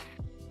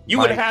 You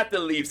would have to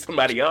leave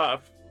somebody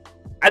off.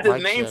 I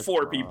just named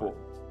 4 people.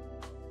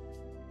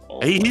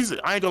 I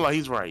ain't gonna lie,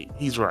 he's right.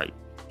 He's right.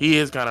 He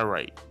is kind of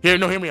right. Hear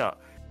me out.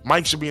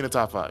 Mike should be in the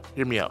top 5.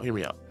 Hear me out.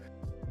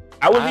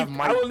 I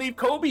would leave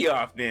Kobe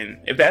off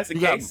then, if that's the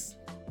case.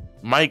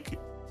 Mike,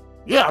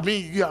 you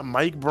got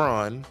Mike,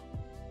 Bron,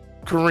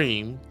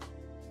 Kareem,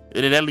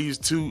 and then that leaves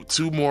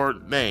two more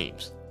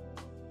names.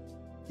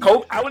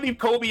 I would leave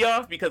Kobe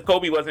off because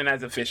Kobe wasn't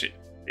as efficient.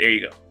 There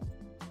you go.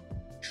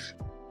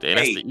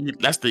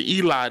 That's the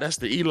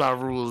Eli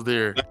rules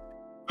there.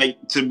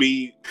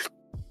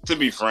 To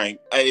be frank,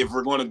 if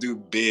we're going to do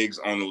bigs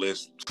on the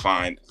list,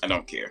 fine. I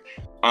don't care.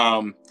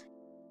 I'll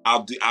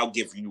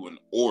give you an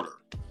order.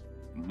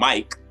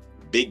 Mike,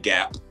 big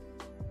gap.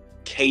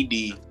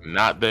 KD,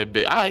 not that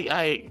big.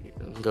 I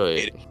go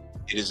ahead.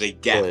 It is a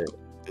gap.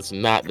 It's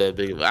not that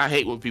big of. I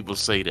hate when people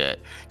say that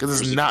because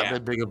it's There's a not gap.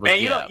 that big of a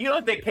Man, gap. you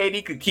don't think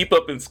KD could keep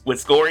up with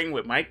scoring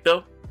with Mike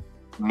though?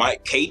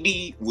 Mike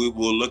KD, we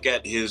will look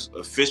at his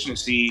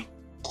efficiency.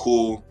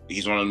 Cool.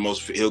 He's one of the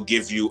most. He'll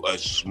give you a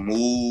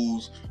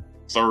smooth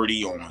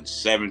 30 on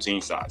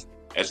 17 shots.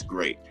 That's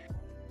great.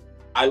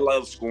 I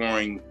love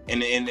scoring,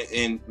 and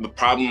the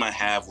problem I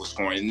have with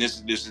scoring, and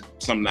this is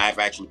something I've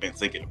actually been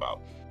thinking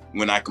about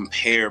when I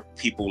compare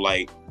people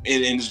like,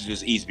 and this is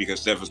just easy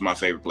because Steph is my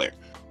favorite player.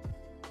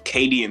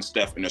 KD and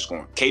Steph in their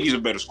scoring. KD's a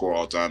better scorer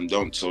all the time.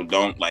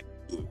 Don't like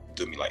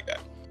do me like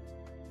that.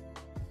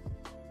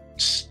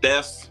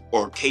 Steph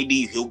or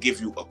KD, he'll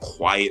give you a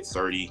quiet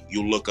 30.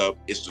 You'll look up,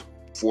 it's the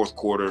fourth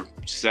quarter,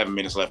 7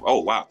 minutes left.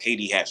 Oh wow,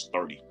 KD has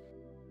 30.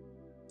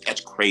 That's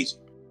crazy.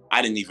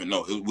 I didn't even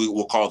know.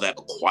 We'll call that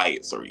a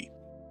quiet 30.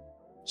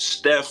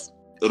 Steph,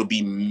 it'll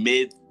be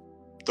mid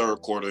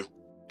third quarter.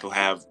 He'll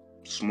have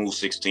smooth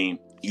 16.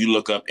 You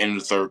look up in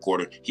the third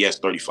quarter, he has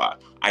 35.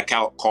 I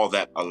call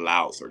that a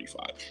loud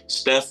 35.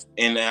 Steph,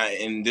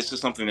 and this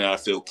is something that I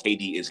feel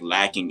KD is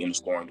lacking in the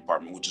scoring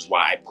department, which is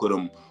why I put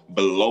him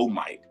below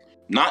Mike.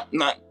 Not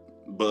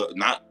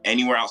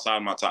anywhere outside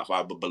my top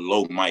 5, but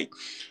below Mike.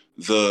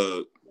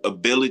 The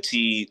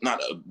ability, not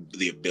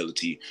the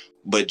ability,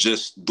 but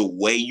just the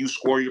way you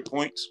score your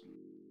points.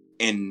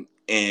 And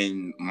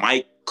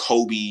Mike,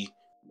 Kobe,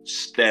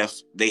 Steph,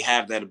 they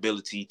have that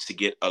ability to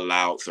get a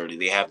loud 30.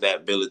 They have that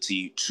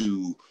ability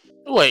to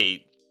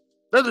Wait.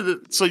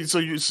 So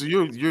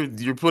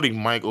you're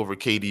putting Mike over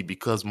KD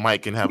because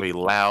Mike can have a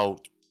loud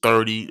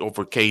 30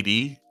 over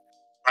KD?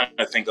 I'm trying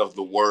to think of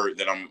the word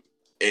that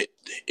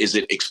is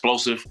it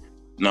explosive?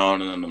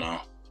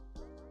 No.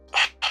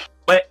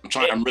 But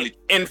I'm really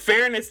in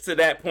fairness to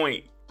that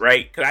point,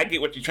 right? Because I get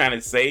what you're trying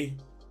to say.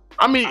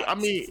 I mean,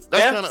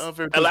 that's kind of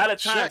unfair. A lot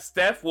of times,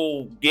 Steph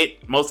will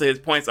get most of his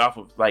points off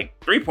of like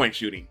 3-point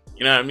shooting.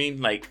 You know what I mean?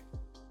 Like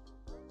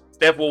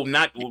Steph will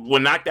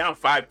knock down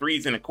 5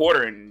 threes in a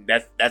quarter, and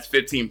that's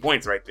 15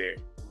 points right there.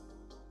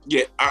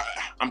 Yeah,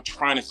 I'm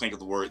trying to think of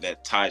the word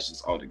that ties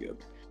this all together.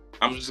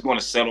 I'm just going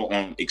to settle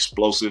on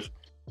explosive.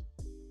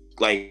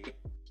 Like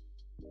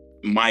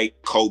Mike,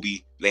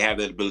 Kobe, they have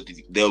that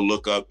ability. They'll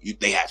look up.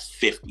 They have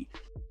 50.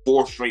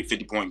 4 straight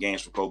 50-point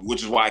games for Kobe,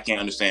 which is why I can't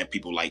understand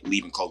people like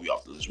leaving Kobe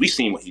off the list. We've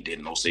seen what he did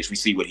in 06. We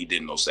see what he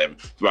did in 07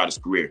 throughout his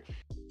career.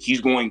 He's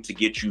going to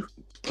get you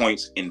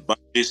points in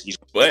bunches. He's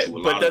going to get you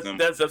a lot of them.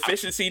 Does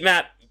efficiency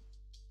not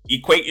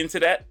equate into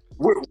that?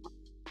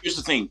 Here's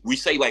the thing. We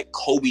say like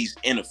Kobe's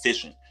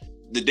inefficient.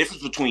 The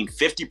difference between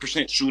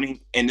 50% shooting,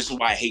 and this is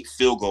why I hate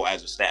field goal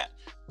as a stat,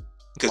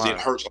 because it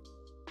hurts,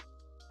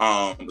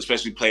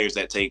 especially players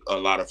that take a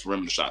lot of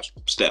perimeter shots.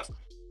 Steph.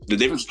 The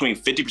difference between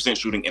 50%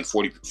 shooting and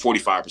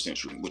 45%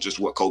 shooting, which is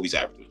what Kobe's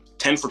averaging.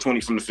 10 for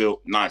 20 from the field,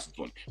 9 for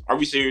 20. Are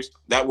we serious?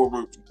 That we're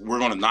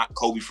going to knock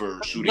Kobe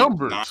for shooting?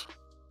 Numbers.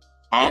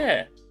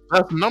 Yeah.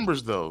 That's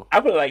numbers, though. I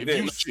put it like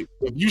this.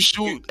 If you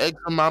shoot X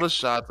amount of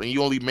shots and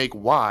you only make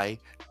Y,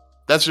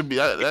 that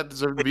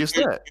deserves to be a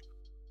stat.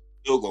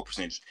 Field goal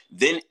percentage.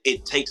 Then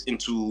it takes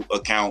into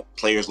account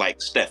players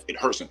like Steph. It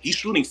hurts him. He's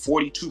shooting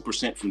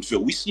 42% from the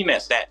field. We've seen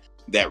that stat.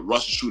 That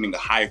Russ is shooting a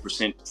higher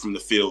percent from the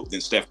field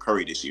than Steph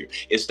Curry this year.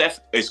 Is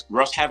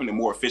Russ having a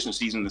more efficient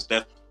season than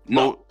Steph?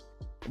 No.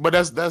 But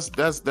that's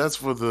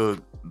for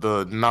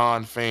the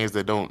non-fans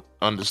that don't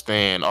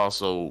understand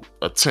also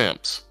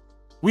attempts.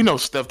 We know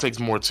Steph takes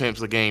more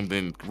attempts a game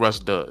than Russ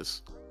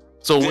does.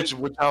 So which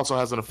also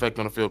has an effect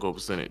on the field goal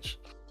percentage.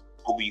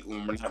 Kobe, we're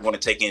not going to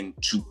take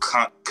into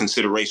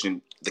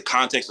consideration the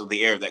context of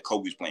the era that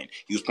Kobe was playing.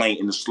 He was playing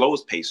in the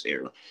slowest paced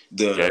era.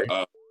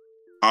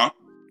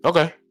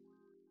 Okay.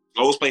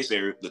 Slowest pace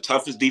era, the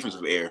toughest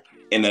defensive era,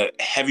 in a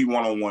heavy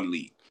one-on-one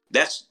league.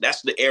 That's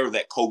the era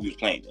that Kobe was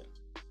playing in.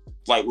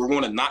 Like, we're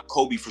going to knock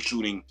Kobe for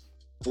shooting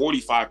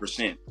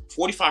 45%.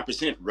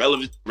 45%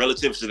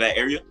 relative to that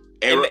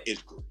era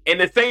is good. In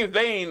the same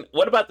vein,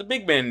 what about the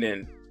big men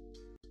then?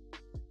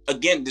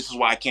 Again, this is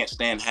why I can't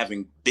stand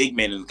having big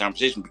men in the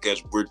conversation,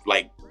 because we're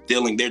like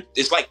dealing there.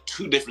 It's like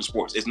 2 different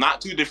sports. It's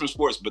not 2 different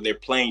sports, but they're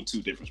playing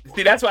 2 different sports.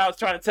 See, that's why I was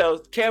trying to tell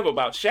Kev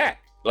about Shaq.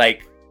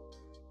 Like,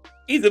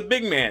 he's a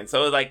big man,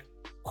 so it's like,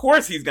 of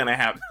course he's gonna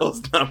have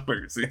those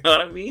numbers. You know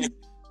what I mean?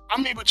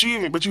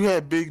 But you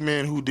had big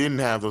men who didn't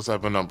have those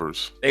type of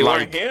numbers. They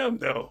weren't him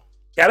though.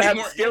 Gotta have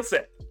the skill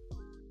set.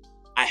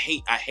 I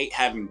hate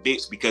having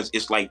bigs because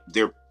it's like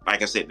they're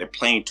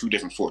playing 2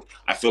 different sports.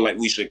 I feel like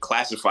we should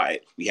classify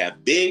it. We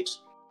have bigs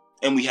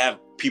and we have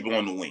people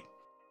on the wing.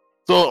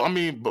 So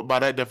but by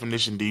that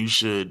definition, you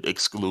should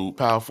exclude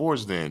power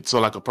forwards then. So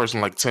like a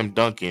person like Tim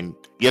Duncan,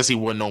 yes, he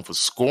wasn't known for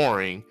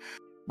scoring.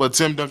 But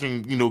Tim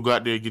Duncan,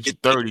 got there to get you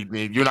 30.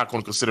 Man, you're not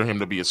going to consider him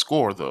to be a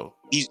scorer, though.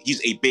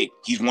 He's a big.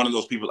 He's one of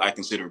those people I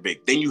consider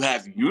big. Then you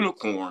have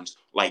unicorns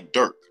like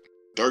Dirk.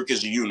 Dirk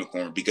is a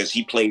unicorn because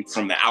he played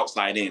from the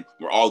outside in,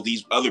 where all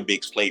these other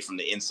bigs played from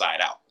the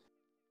inside out.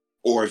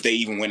 Or if they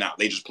even went out,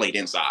 they just played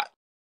inside.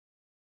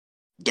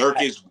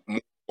 Dirk is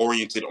more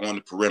oriented on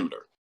the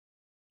perimeter.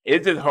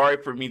 It's just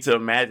hard for me to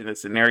imagine a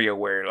scenario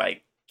where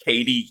like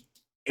KD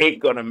ain't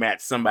going to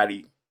match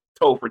somebody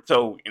toe for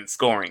toe in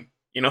scoring.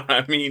 You know what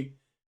I mean?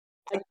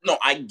 No,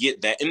 I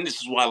get that, and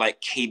this is why like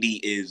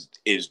KD is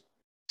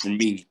for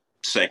me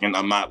second.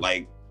 I'm not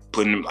like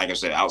putting him, like I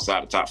said,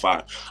 outside the top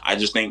 5. I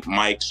just think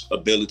Mike's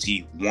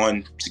ability,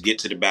 one, to get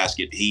to the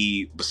basket.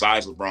 He,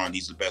 besides LeBron,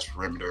 he's the best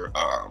perimeter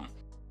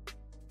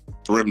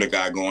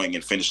guy going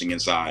and finishing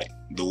inside.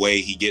 The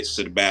way he gets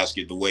to the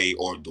basket, the way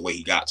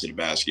he got to the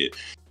basket,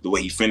 the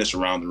way he finished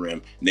around the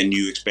rim. And then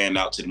you expand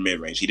out to the mid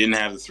range. He didn't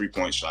have the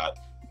 3-point shot.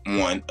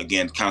 One,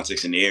 again,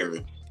 context in the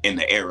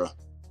era.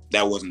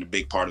 That wasn't a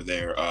big part of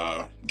their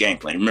game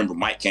plan. Remember,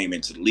 Mike came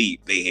into the league.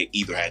 They had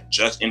either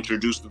just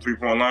introduced the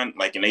 3-point line,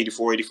 like in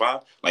 84,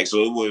 85. Like,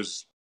 so it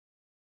was,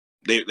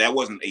 that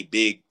wasn't a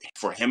big,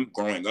 for him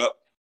growing up,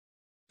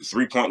 the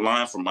 3-point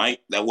line for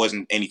Mike, that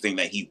wasn't anything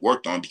that he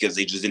worked on because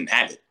they just didn't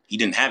have it. He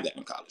didn't have that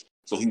in college.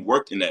 So he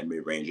worked in that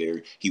mid-range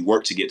area. He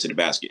worked to get to the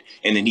basket.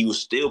 And then he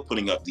was still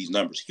putting up these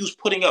numbers. He was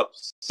putting up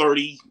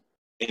 30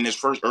 in his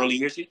first early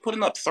years. He was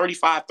putting up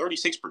 35,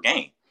 36 per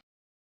game.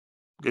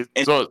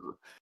 And so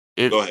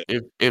go ahead.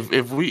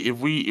 if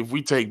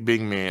we take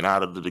big man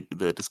out of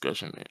the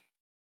discussion,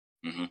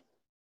 Mm-hmm.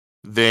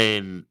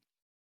 then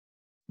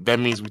that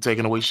means we're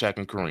taking away Shaq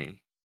and Kareem.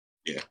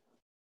 Yeah.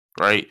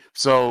 Right?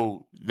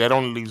 So that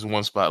only leaves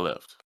one spot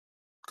left.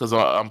 Because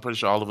I'm pretty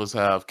sure all of us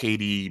have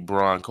KD,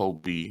 Bron,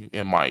 Kobe,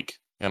 and Mike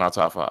in our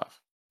top 5.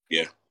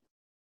 Yeah.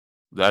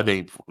 That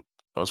ain't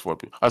those 4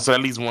 people. So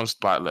that leaves one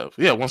spot left.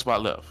 Yeah, one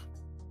spot left.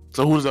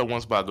 So who does that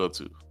one spot go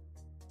to?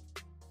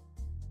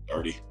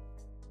 30.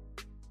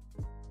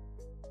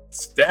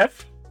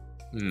 Steph?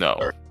 No.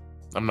 30.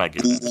 I'm not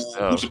getting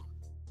Steph.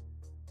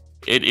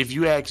 If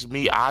you ask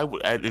me, I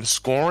would in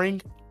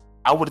scoring,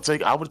 I would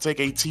take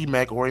a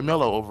T-Mac or a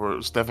Melo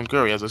over Stephen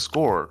Curry as a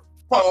scorer.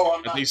 Oh,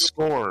 As a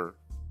scorer.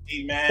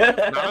 Hey, man.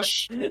 Not a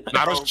shooter.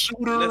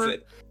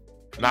 Listen.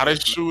 Not a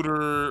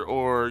shooter,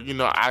 or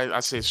I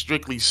said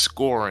strictly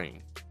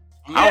scoring.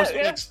 Yeah, I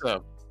respect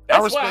Steph. I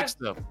respect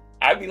Steph.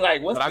 I'd be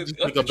like, what's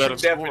But the true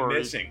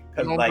definition?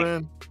 Because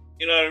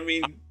you know what I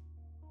mean?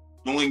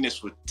 Doing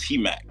this with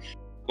T-Mac.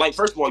 Like,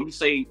 first of all, you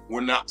say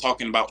we're not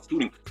talking about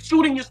shooting.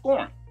 Shooting is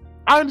scoring.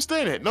 I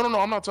understand it. No.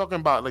 I'm not talking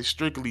about like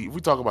strictly. If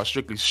we talk about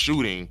strictly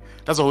shooting,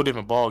 that's a whole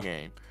different ball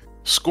game.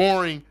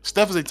 Scoring,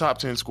 Steph is a top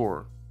 10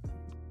 scorer.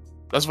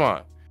 That's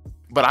fine.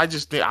 But I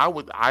just think I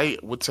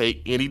would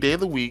take any day of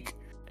the week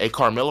a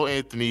Carmelo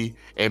Anthony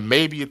and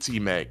maybe a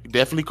T-Mac.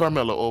 Definitely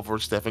Carmelo over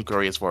Stephen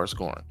Curry as far as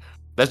scoring.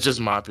 That's just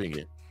my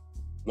opinion.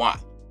 Why?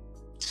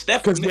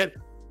 Steph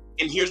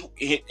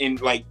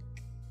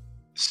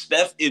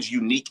Steph is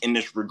unique in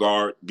this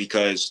regard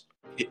because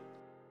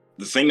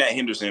the thing that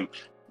hinders him,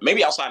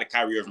 maybe outside of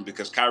Kyrie Irving,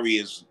 because Kyrie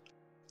is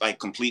like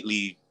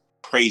completely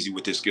crazy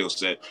with his skill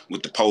set,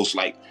 with the post,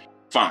 like,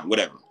 fine,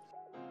 whatever.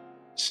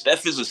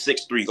 Steph is a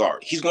 6'3"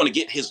 guard. He's going to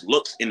get his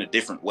looks in a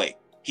different way.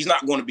 He's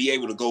not going to be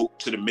able to go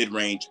to the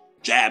mid-range,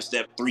 jab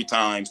step 3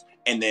 times,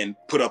 and then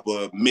put up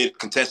a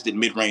contested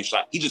mid-range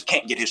shot. He just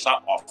can't get his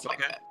shot off like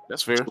that.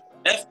 That's fair. So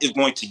Steph is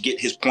going to get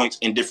his points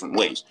in different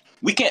ways.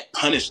 We can't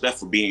punish Steph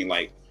for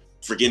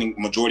getting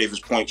majority of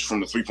his points from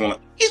the 3-point line.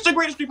 He's the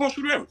greatest 3-point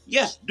shooter ever.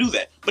 Yes, do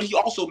that. But he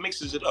also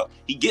mixes it up.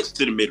 He gets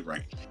to the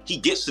mid-range. He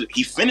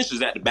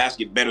finishes at the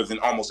basket better than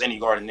almost any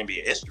guard in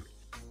NBA history.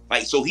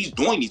 Like, so he's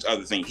doing these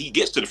other things. He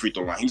gets to the free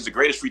throw line. He's the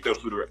greatest free throw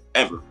shooter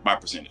ever by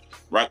percentage,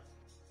 right?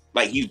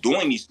 Like, he's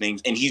doing these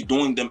things, and he's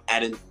doing them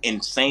at an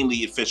insanely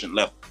efficient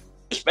level,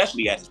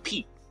 especially at his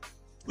peak.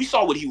 We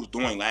saw what he was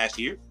doing last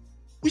year.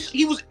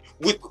 He was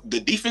with the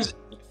defense.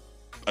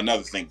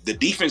 Another thing, the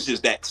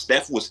defenses that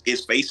Steph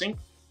is facing,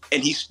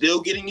 and he's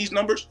still getting these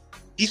numbers.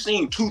 He's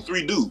seeing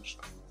 2-3 dudes,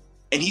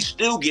 and he's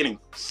still getting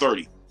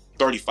 30,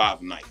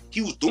 35 a night.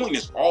 He was doing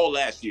this all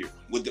last year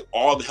with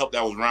all the help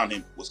that was around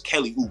him. Was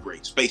Kelly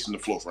Oubre spacing the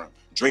floor for him,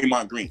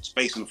 Draymond Green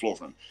spacing the floor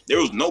for him. There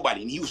was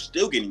nobody, and he was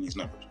still getting these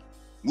numbers.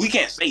 We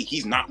can't say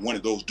he's not one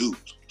of those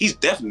dudes. He's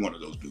definitely one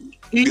of those dudes.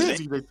 He's Oh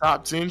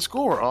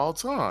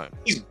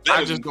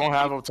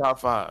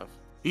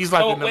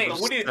wait,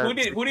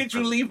 who did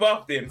you leave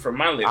off then from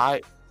my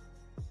list?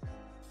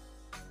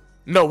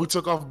 No, we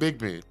took off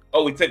Big Man.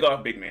 Oh, we took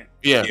off Big Man.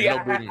 Yeah,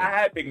 I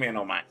had Big Man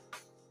on mine.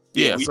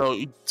 Yeah,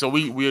 so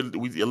we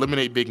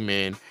eliminate Big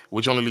Man,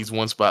 which only leaves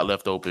one spot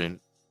left open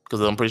because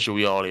I'm pretty sure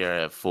we all here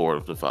have 4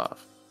 of the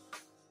 5.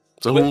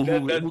 So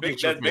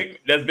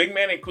does Big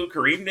Man include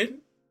Kareem then?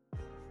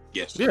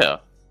 Yes. Yeah.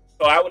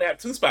 So I would have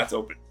 2 spots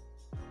open.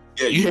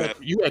 Yeah, you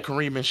had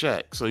Kareem and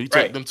Shaq, so you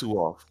take them 2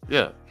 off.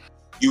 Yeah.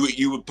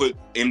 You would put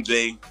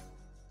MJ.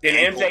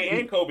 Then MJ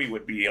and Kobe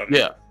would be on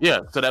there. Yeah.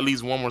 So that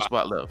leaves one more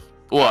spot left.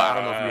 Well, I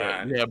don't know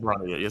if you had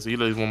Bron yet. Yeah, so you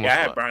leave one more spot.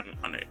 I had Bron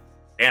on it.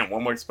 Damn,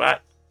 one more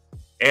spot.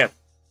 Damn.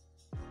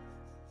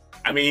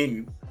 I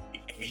mean,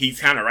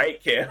 he's kind of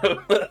right, Kev.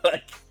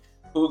 Like,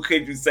 who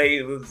could you say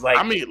it was like?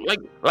 I mean,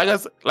 like I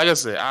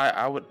said,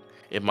 I would,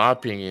 in my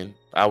opinion,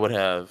 I would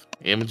have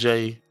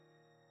MJ,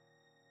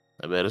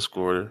 a better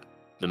scorer,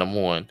 the number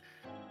 1.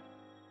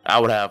 I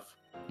would have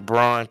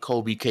Bron,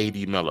 Kobe,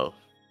 KD, Melo.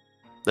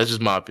 That's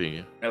just my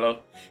opinion. Melo.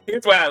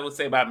 Here's what I would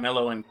say about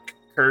Melo and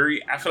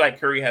Curry. I feel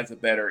like Curry has a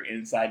better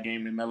inside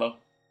game than Melo.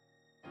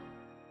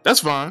 That's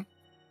fine.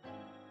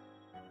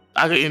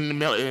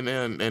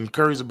 And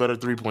Curry's a better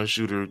 3-point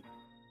shooter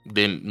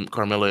than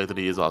Carmelo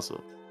Anthony is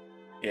also.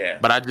 Yeah.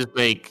 But I just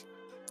think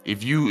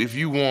if you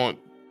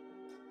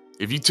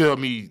tell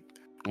me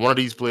one of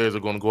these players are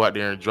going to go out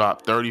there and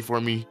drop 30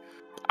 for me,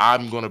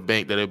 I'm going to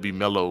bank that it'll be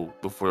Melo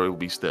before it'll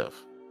be Steph.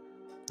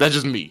 That's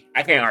just me.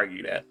 I can't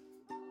argue that.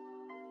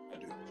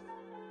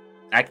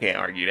 I can't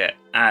argue that.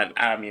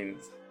 I mean,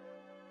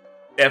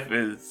 Steph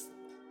is,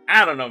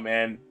 I don't know,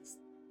 man.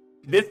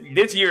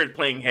 This year is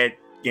playing head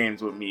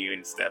games with me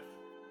and Steph.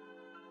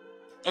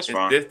 That's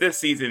fine. This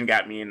season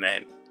got me in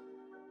that.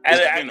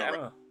 I don't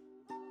know.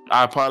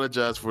 I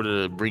apologize for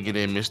the bringing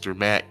in Mr.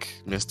 Mac,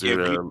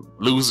 Mr.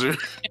 Loser.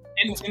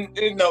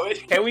 No,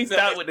 can we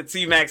start with the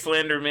T-Mac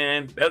slander,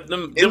 man?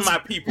 Them my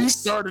people. He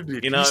started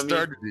it. You know what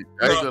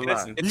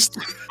I mean?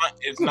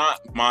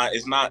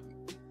 It's not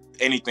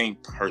anything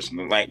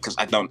personal, like, because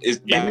I don't.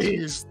 It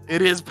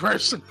is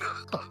personal.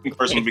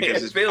 Personal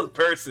because it feels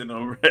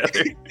personal,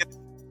 really.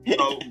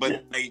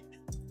 But like,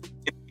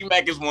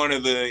 T-Mac is one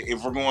of the.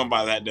 If we're going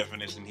by that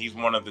definition, he's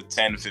one of the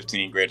 10 to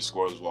 15 greatest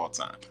scorers of all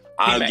time.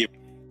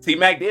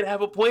 T-Mac did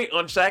have a point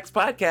on Shaq's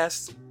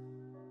podcast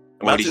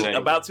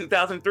about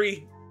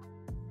 2003.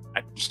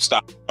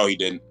 Stop. No, he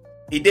didn't.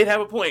 He did have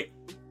a point.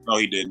 No,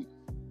 he didn't.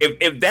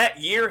 If that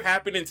year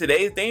happened in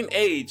today's day and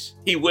age,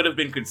 he would have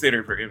been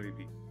considered for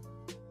MVP.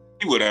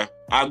 He would have.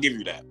 I'll give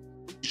you that.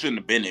 He shouldn't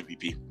have been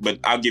MVP, but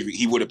I'll give you.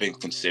 He would have been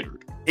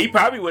considered. He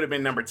probably would have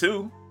been number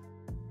 2.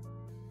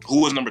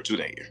 Who was number 2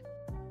 that year?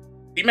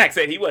 T-Mac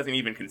said he wasn't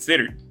even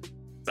considered.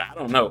 So I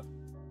don't know.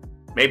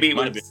 Maybe it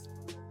was.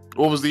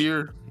 What was the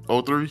year?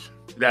 03?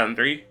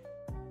 2003.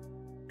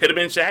 Could have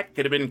been Shaq.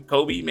 Could have been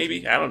Kobe.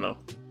 Maybe. I don't know.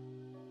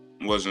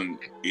 Wasn't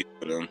either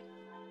of them.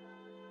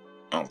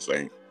 I don't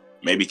think.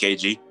 Maybe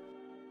KG.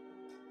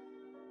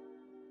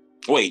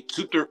 Wait,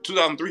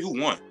 2003.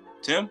 Who won?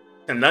 Tim?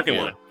 And Duncan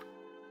won.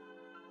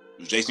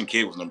 Jason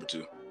Kidd was number 2.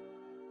 And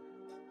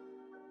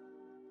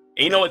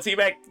you know what,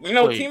 T-Mac?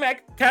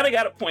 T-Mac kind of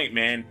got a point,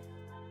 man.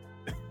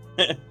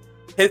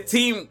 His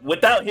team,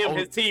 without him,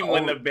 his team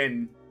wouldn't have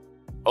been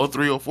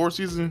 03-04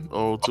 season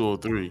or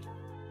 02-03?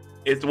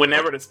 It's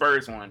whenever the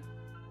Spurs won.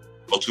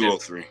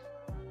 02-03.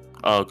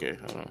 Oh, okay.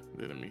 Hold on.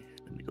 Let me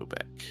go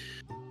back.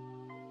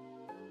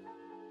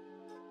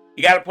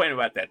 You got a point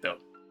about that, though.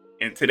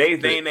 In today's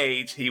day and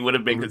age, he would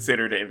have been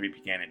considered an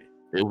MVP candidate.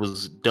 It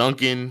was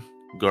Duncan,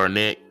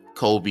 Garnett,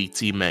 Kobe,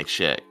 T-Mac,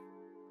 Shaq.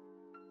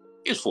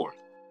 It's 4.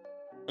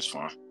 That's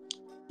fine.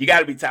 You got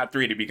to be top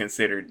 3 to be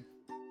considered.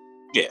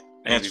 Yeah,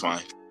 that's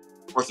fine.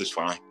 4th is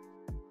fine.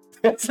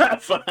 That's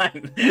not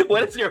fine.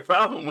 What is your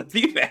problem with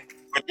T-Mac?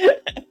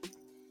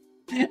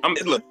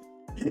 Look.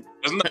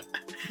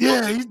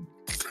 Yeah,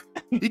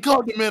 he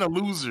called the man a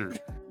loser.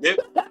 There's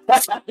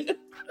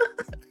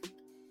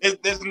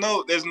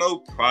no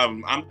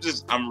problem.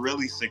 I'm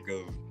really sick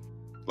of,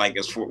 like,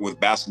 with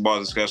basketball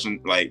discussion,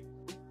 like,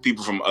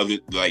 people from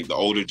the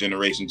older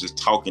generation just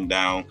talking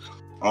down.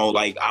 Oh,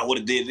 like, I would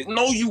have did it.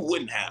 No, you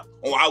wouldn't have.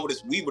 Oh,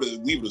 we would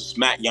have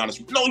smacked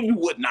Giannis. No, you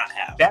would not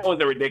have. That was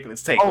a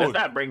ridiculous take. Let's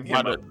not bring him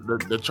up.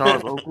 The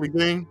Charles Oakley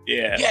thing?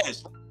 Yeah.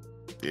 Yes.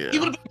 Yeah. He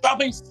would have been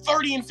dropping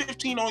 30 and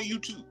 15 on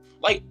YouTube.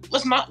 Like,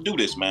 let's not do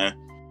this, man.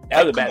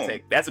 That was a bad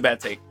take. That's a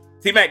bad take.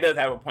 T-Mac does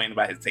have a point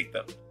about his take,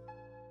 though.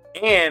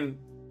 And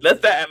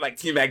let's not act like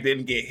T-Mac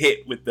didn't get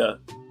hit with the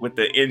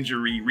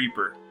injury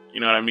reaper.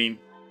 You know what I mean?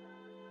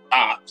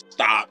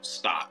 Stop.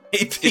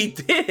 He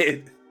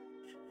did.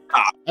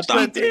 Stop.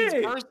 He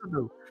did.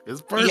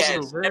 It's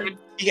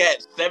personal. He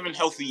had 7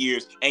 healthy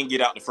years and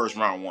get out the first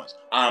round once.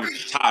 I'm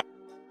tired.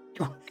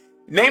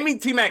 Name me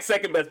T-Mac's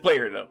second best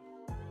player, though.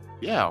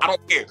 Yeah. I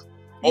don't care.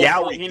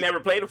 Yeah, he never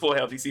played a full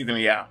healthy season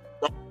with Yao.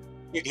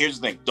 Here's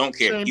the thing. Don't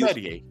care. He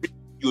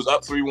was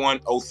up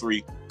 3-1,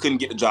 03. Couldn't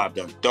get the job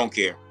done. Don't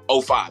care.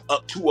 05,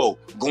 up 2-0.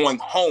 Going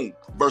home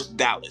versus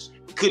Dallas.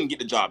 Couldn't get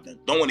the job done.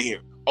 Don't want to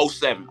hear.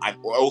 07.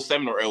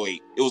 07 or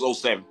 08. It was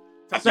 07.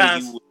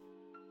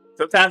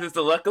 Sometimes it's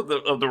the luck of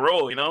the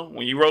roll, you know?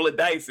 When you roll a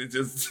dice, it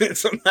just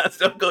sometimes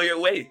don't go your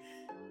way.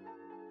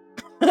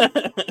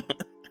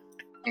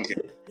 Okay.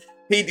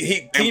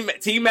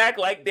 T-Mac,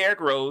 like Derrick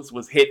Rose,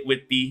 was hit with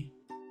the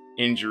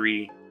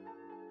injury.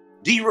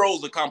 D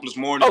Rose accomplished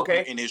more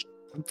in his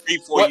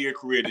 3-4 year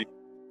career than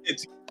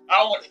I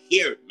don't want to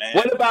hear it, man.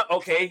 What about,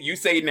 you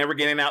say never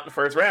getting out the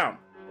first round.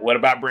 What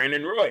about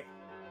Brandon Roy?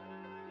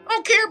 I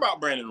don't care about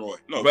Brandon Roy.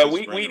 No, but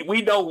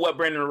we know what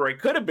Brandon Roy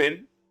could have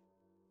been.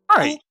 All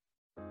right.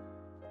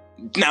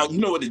 Now, you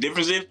know what the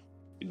difference is?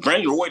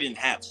 Brandon Roy didn't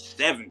have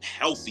 7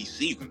 healthy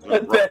seasons.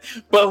 But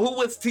who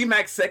was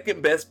T-Mac's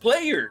second best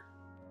player?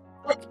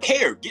 I don't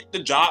care. Get the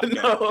job done.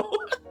 No,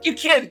 you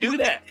can't do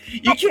that.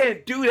 You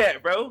can't do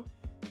that, bro.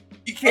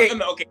 You can't.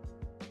 No, okay.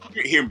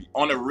 Hear me.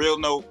 On a real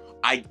note,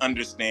 I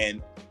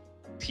understand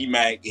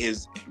T-Mac,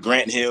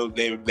 Grant Hill,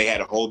 they had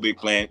a whole big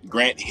plan.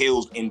 Grant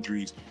Hill's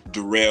injuries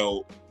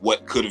derailed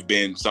what could have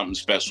been something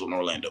special in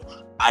Orlando.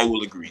 I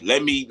will agree.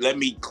 Let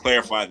me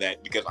clarify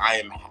that because I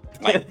am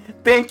like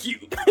thank you.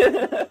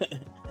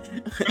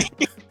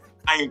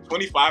 I am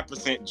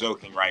 25%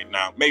 joking right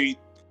now. Maybe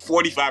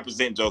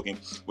 45% joking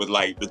with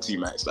like the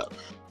T-Mac stuff.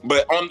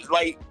 But on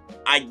like,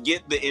 I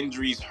get the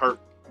injuries hurt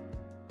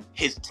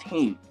his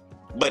team,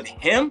 but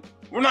him,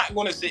 we're not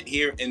going to sit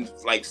here and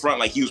like front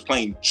like he was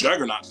playing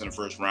juggernauts in the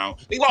first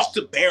round. They lost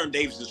to Baron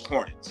Davis's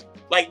Hornets.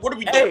 Like, what are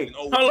we doing?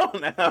 Hold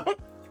on now.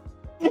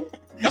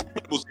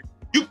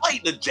 You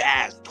played the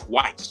Jazz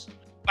twice.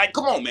 Like,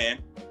 come on, man.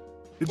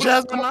 The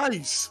Jazz were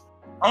nice.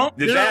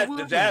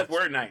 The Jazz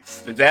were nice.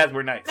 The Jazz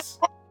were nice.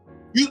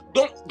 You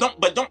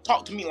don't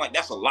talk to me like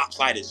that's a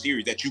lopsided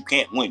series that you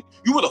can't win.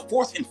 You were the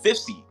 4th and 5th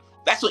seed.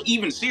 That's an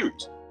even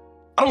series.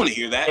 I don't want to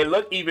hear that. It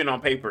looked even on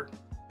paper.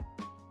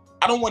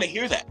 I don't want to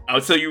hear that. Oh,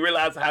 so you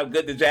realize how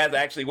good the Jazz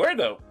actually were,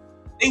 though?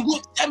 They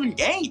won 7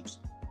 games.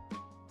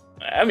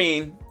 I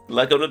mean,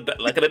 luck of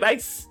the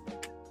dice.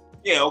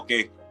 Yeah,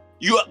 okay.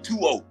 You up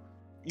 2-0.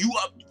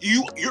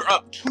 You're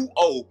up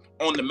 2-0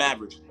 on the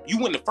Mavericks. You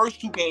win the first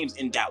 2 games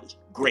in Dallas.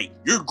 Great.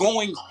 You're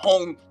going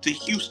home to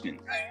Houston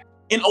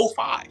in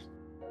 05.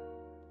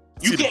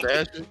 You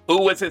can't.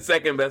 Who was his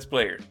second best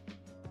player?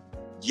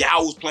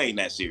 Yao was playing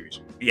that series.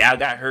 Yao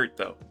got hurt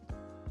though.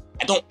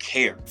 I don't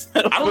care.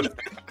 I don't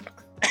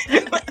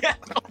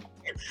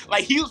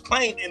like he was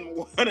playing in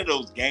one of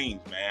those games,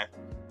 man.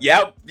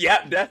 Yeah,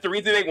 that's the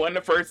reason they won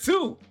the first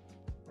 2.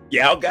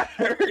 Yao got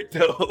hurt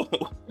though.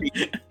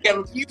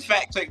 Yeah, you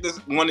fact check this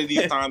one of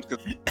these times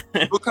because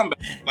we'll come back.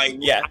 Like,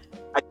 yeah,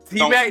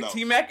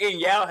 T-Mac and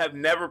Yao have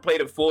never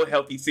played a full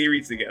healthy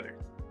series together.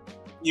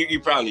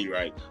 You're probably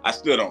right. I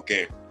still don't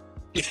care.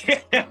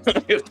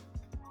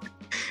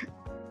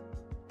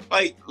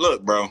 Like,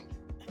 look, bro.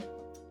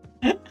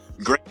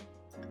 Great,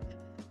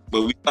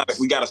 but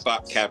we gotta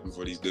stop capping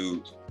for these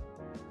dudes.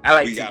 I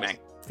like T-Mac.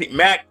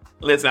 T-Mac,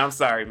 listen, I'm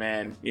sorry,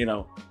 man. You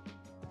know,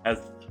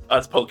 as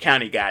us Polk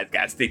County guys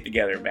got to stick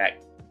together, Mac.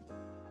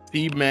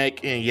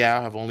 T-Mac and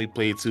Yao have only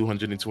played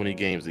 220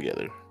 games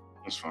together.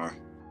 That's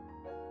fine.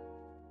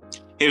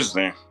 Here's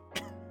the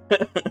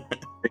thing.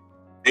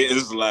 This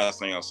is the last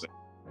thing I'll say.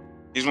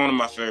 He's one of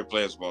my favorite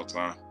players of all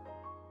time.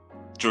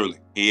 Truly.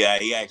 He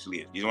actually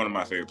is. He's one of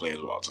my favorite players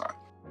of all time.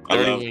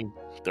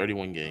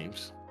 31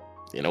 games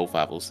in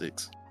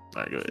 05-06. All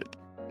right, go ahead.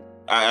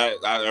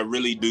 I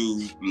really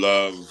do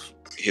love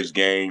his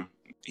game.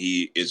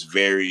 He is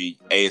very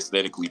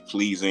aesthetically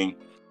pleasing.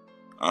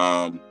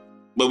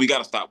 But we got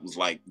to stop with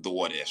like the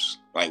what ifs,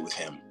 like with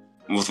him,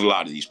 with a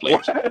lot of these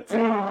players.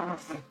 The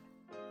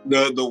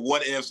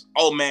what ifs.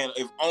 Oh man,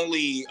 if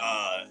only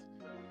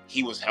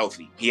he was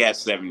healthy. He had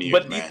 7 years.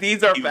 But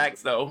these are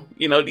facts, though.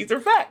 You know, these are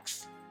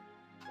facts.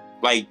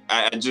 Like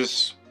I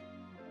just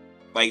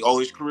like, oh,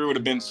 his career would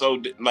have been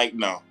so like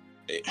no,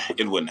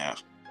 it wouldn't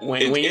have.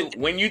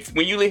 When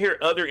you hear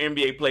other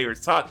NBA players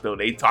talk, though,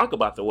 they talk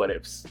about the what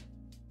ifs.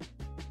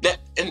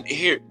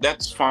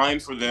 That's fine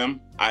for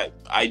them.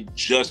 I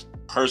just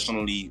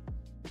personally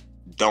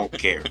don't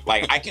care.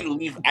 Like I can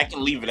leave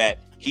it at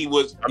he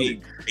was a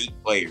great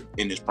player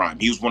in his prime.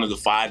 He was one of the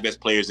 5 best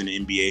players in the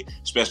NBA,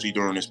 especially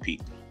during his peak.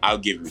 I'll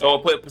give you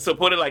that. So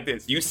put it like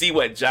this. You see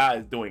what Ja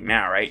is doing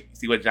now, right? You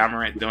see what Ja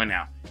Morant's doing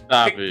now.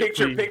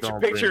 Picture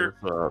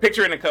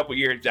in a couple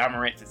years, Ja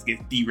Morant just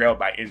gets derailed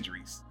by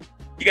injuries.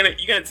 You're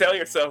gonna tell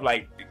yourself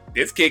like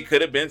this kid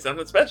could have been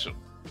something special.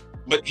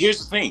 But here's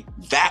the thing,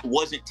 that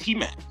wasn't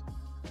T-Mac.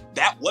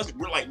 That wasn't.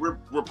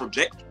 We're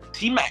projecting.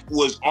 T-Mac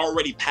was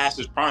already past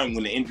his prime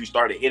when the injury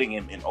started hitting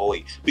him in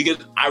 08. Because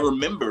I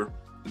remember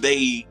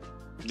they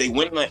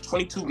went on that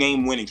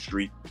 22-game winning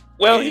streak.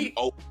 Well, he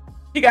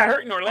got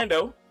hurt in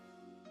Orlando.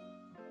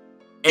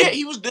 Yeah,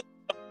 he was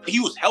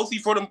healthy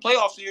for them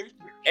playoff series.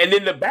 And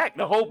then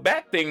the whole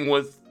back thing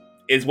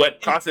is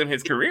what cost him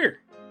his career.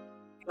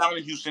 Down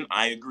in Houston,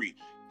 I agree.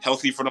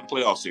 Healthy for the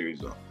playoff series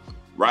though,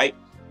 right?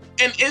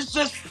 And it's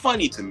just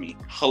funny to me,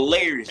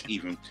 hilarious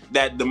even,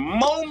 that the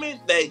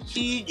moment that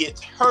he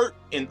gets hurt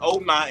in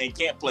 09 and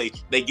can't play,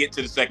 they get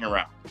to the second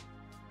round.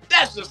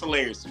 That's just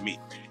hilarious to me.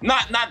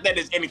 Not that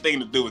it's anything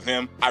to do with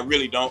him. I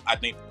really don't. I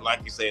think,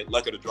 like you said,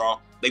 luck of the draw.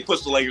 They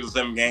pushed the Lakers to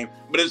 7 game,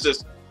 but it's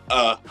just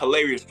a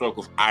hilarious stroke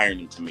of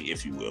irony to me,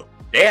 if you will.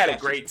 They had a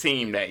great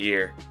team that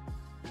year.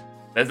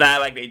 That's not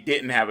like they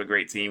didn't have a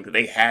great team, because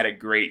they had a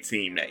great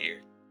team that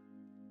year.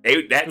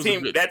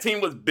 That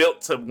team was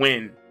built to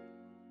win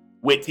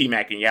with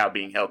T-Mac and Yao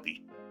being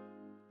healthy.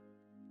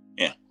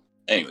 Yeah.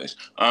 Anyways,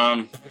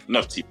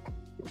 enough T.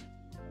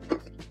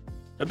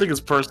 I think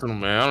it's personal,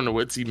 man. I don't know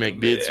what T-Mac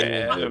did to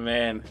him. Yeah,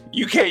 man.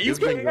 You can't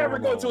ever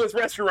go to his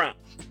restaurant.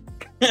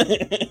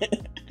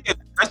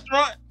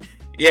 Restaurant?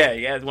 Yeah,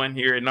 he has one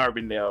here in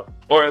Arbondale.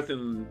 Or else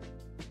in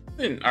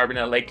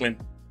Arbondale, Lakeland,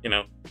 you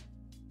know.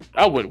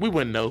 We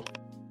wouldn't know.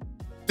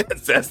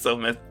 That's so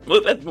messed.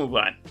 Well, let's move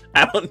on.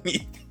 I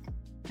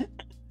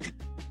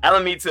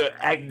don't need to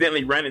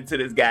accidentally run into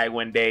this guy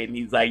one day and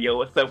he's like, yo,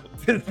 what's up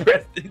with this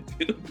Preston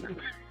dude?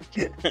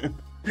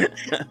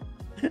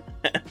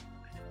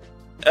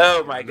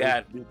 Oh my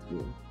God.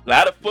 A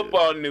lot of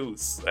football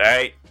news, all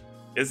right?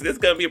 It's going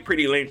to be a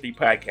pretty lengthy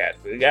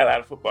podcast. We got a lot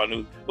of football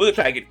news. We're going to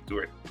try to get through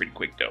it pretty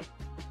quick, though.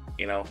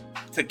 You know,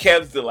 to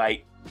Kev's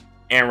delight,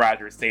 Aaron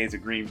Rodgers stays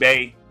at Green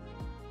Bay.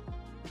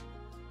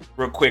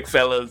 Real quick,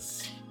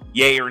 fellas,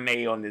 Yay or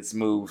nay on this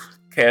move?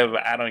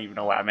 Kev, I don't even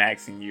know why I'm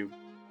asking you.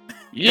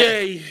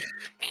 Yay!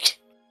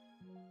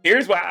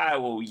 Here's why I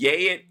will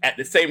yay it, at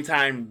the same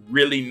time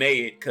really nay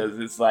it, because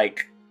it's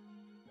like,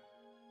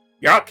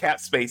 y'all cap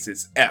space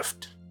is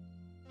effed.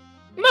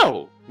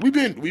 No, we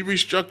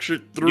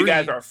restructured 3. You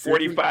guys are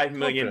 $45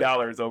 million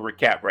over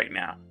cap right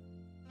now.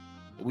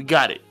 We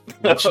got it.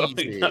 No,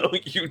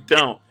 you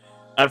don't.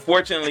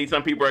 Unfortunately,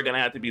 some people are gonna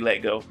have to be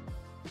let go.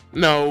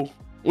 No,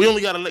 we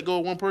only got to let go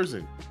of one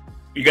person.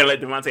 You gotta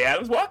let Devontae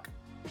Adams walk?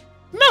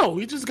 No,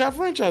 he just got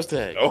franchise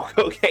tag. Oh,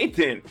 okay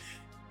then.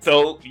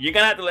 So you're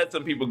gonna have to let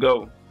some people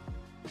go.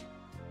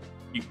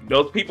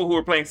 Those people who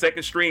were playing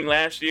second string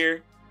last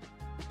year,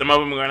 some of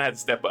them are gonna have to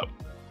step up.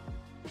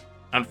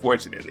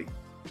 Unfortunately,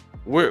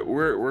 we're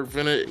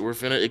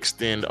finna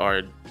extend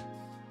our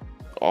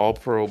All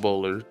Pro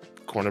bowler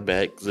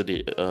cornerback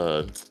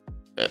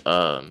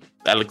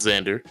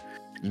Alexander.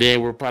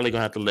 Then we're probably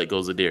gonna have to let go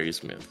of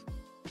Zadarius Smith.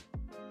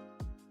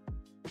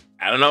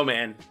 I don't know,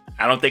 man.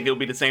 I don't think it'll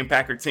be the same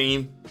Packer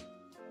team.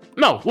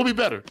 No, we'll be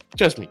better.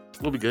 Trust me,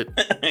 we'll be good.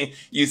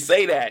 You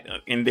say that,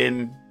 and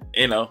then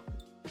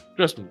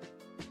trust me.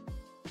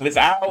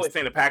 Listen, I always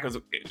say the Packers.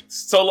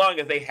 So long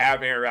as they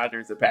have Aaron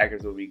Rodgers, the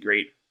Packers will be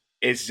great.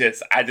 It's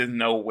just I just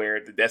know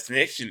where the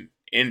destination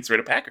ends for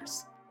the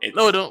Packers.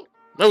 No, we don't.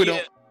 No, we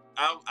don't.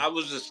 I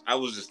was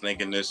just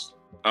thinking this.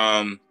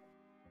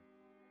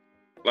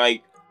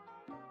 Like,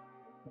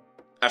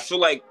 I feel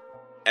like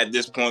at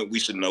this point we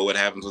should know what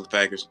happens with the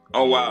Packers.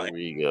 Oh wow, here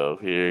we go.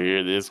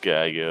 Here this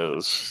guy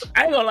goes.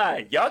 I ain't gonna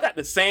lie, y'all got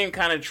the same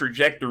kind of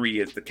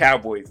trajectory as the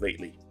Cowboys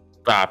lately.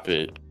 Stop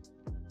it.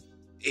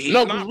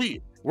 No,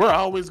 we're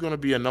always gonna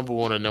be a number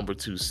 1 or number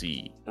 2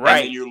 seed.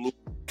 Right. You're losing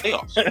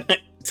playoffs.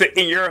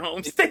 In your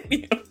home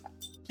stadium.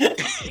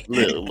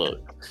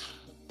 Look.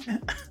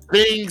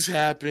 Things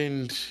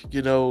happened,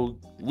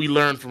 we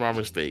learned from our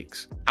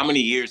mistakes. How many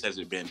years has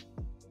it been?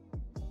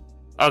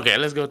 Okay,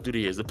 let's go through the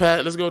years.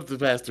 Let's go through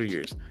the past 3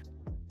 years.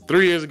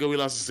 3 years ago, we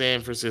lost to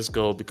San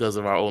Francisco because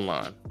of our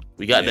O-line.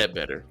 We got that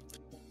better.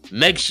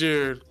 Next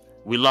year,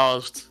 we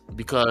lost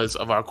because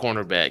of our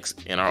cornerbacks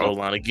and our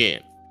O-line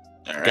again.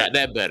 Right. Got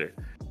that better.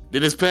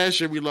 Then this past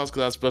year, we lost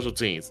because of our special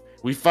teams.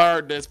 We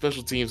fired that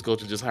special teams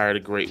coach and just hired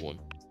a great one.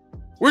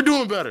 We're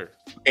doing better.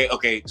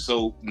 Okay.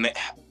 So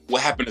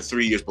what happened to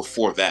 3 years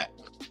before that?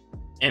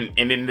 And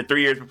then the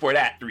 3 years before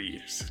that, 3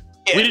 years.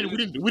 Yeah. We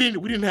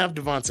didn't have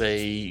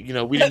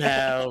Devontae. We didn't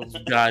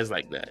have guys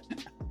like that.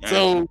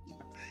 So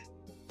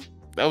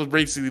that was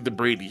basically the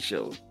Brady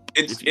show.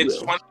 It's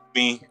funny to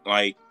me,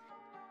 like,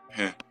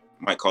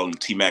 might call him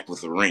T-Mac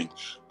with a ring.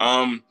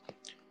 Don't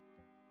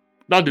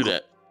do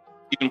that.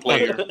 Season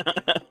player,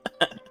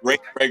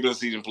 regular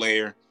season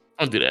player.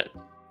 Don't do that.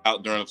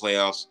 Out during the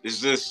playoffs. It's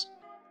just,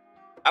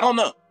 I don't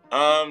know.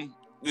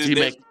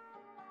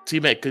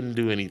 T-Mac couldn't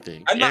do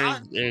anything.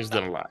 Aaron's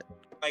done a lot.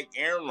 Like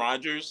Aaron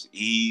Rodgers,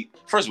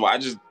 first of all,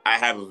 I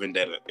have a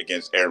vendetta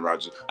against Aaron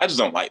Rodgers. I just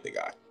don't like the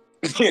guy.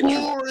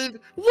 Boring.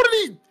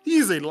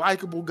 He's a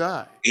likable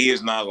guy. He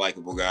is not a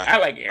likable guy. I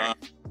like Aaron.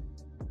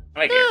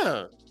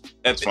 Aaron.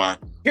 That's fine.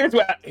 Here's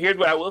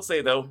what I will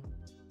say though.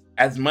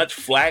 As much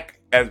flack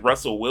as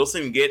Russell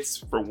Wilson gets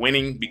for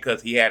winning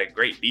because he had a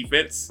great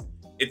defense,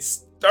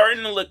 it's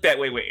starting to look that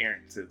way with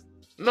Aaron too.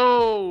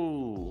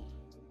 No.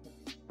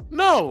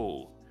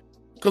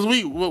 Because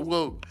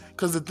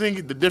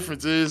the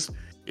difference is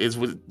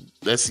with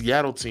that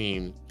Seattle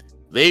team,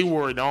 they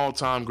were an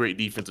all-time great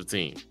defensive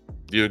team.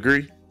 Do you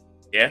agree?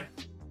 Yeah.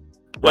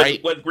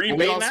 Right. Was Green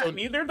Bay not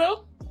neither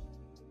though?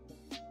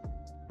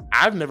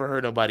 I've never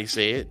heard nobody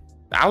say it.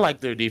 I like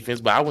their defense,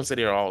 but I wouldn't say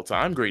they're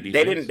all-time great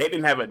defense. They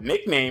didn't have a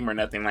nickname or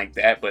nothing like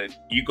that, but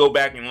you go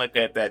back and look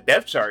at that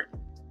depth chart,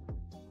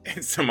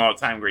 and some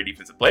all-time great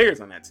defensive players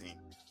on that team.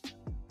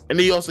 And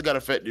then you also got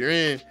to factor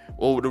in,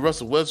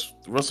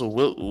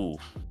 the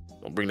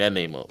don't bring that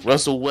name up.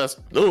 Russell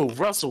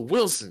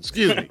Wilson,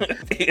 excuse me.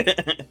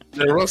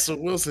 The Russell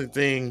Wilson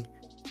thing,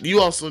 you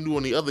also knew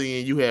on the other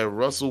end, you had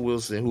Russell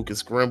Wilson who could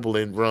scramble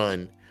and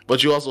run,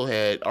 but you also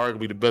had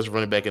arguably the best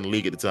running back in the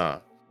league at the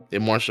time,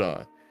 in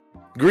Marshawn.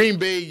 Green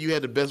Bay, you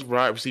had the best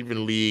wide receiver in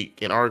the league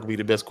and arguably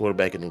the best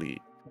quarterback in the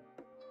league.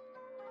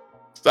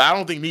 So I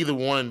don't think neither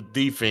one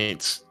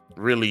defense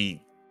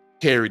really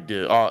carried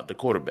the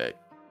quarterback.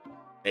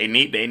 They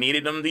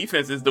needed them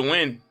defenses to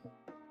win.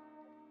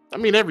 I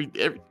mean, every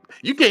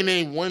you can't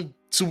name one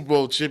Super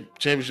Bowl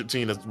championship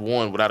team that's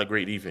won without a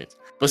great defense.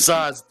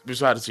 Besides the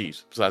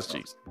Chiefs.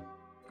 Exactly.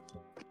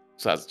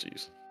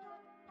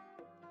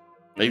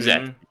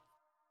 Mm-hmm.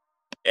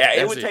 Yeah,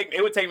 it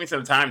would take me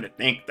some time to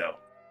think though.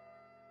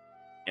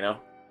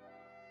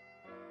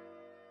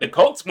 The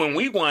Colts, when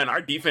we won,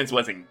 our defense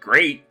wasn't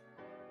great.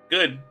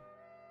 Good.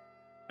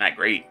 Not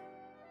great.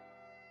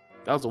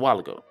 That was a while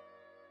ago.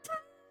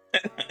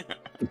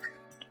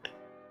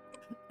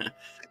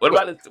 What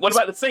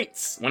about the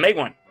Saints when they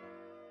won?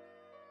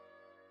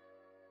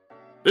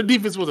 The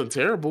defense wasn't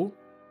terrible.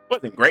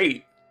 Wasn't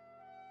great.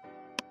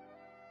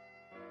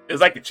 It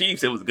was like the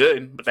Chiefs. It was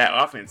good, but that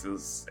offense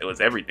was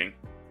everything.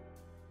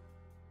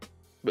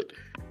 But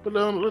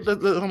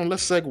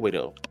let's segue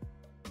though.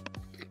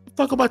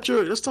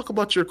 talk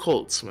about your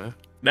Colts, man.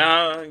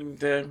 No,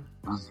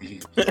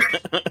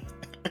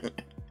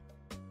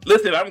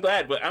 listen, I'm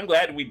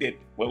glad we did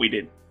what we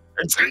did.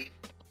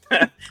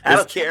 I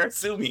don't care.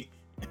 Sue me.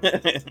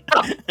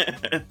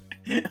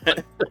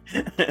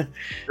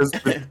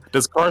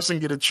 Does Carson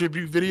get a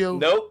tribute video?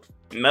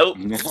 Nope.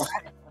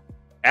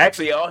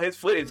 Actually, all his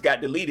footage got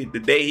deleted the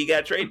day he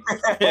got traded.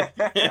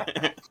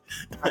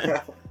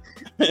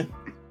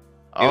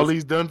 All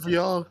he's done for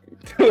y'all?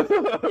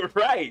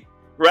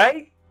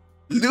 Right.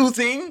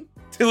 Losing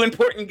 2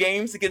 important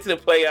games to get to the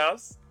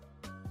playoffs.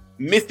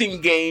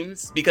 Missing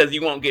games because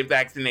you won't get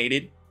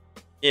vaccinated.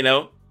 You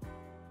know?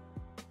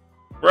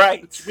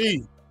 Right.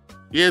 He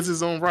has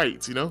his own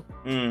rights, you know?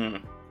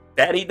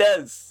 That he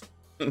does.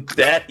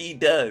 That he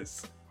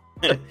does.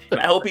 And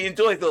I hope he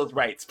enjoys those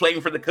rights,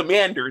 playing for the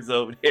Commanders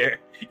over there.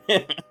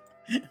 They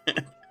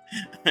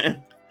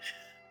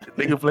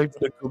can play for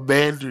the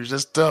Commanders.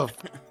 That's tough.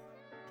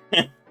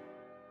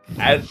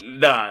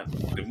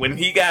 When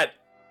he got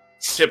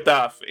shipped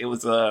off, it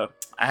was I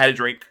had a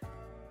drink.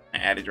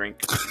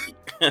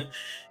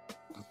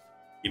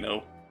 You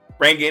know,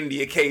 bring in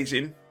the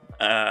occasion.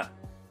 I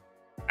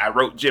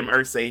wrote Jim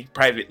Irsay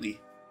privately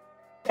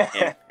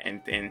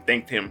and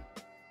thanked him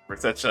for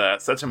such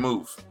a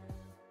move.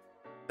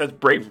 Such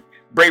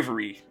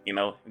bravery, you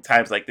know, in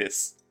times like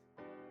this.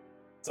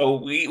 So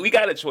we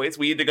got a choice.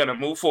 We either gonna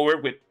move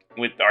forward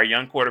with our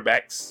young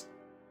quarterbacks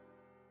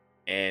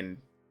and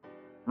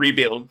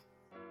rebuild,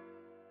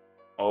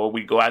 or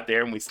we go out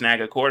there and we snag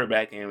a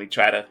quarterback and we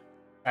try to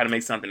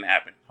make something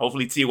happen.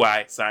 Hopefully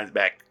Ty signs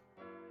back.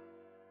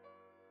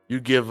 You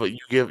give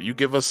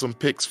us some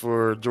picks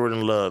for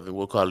Jordan Love and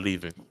we'll call it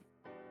even.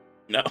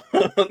 No,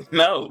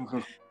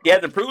 no, he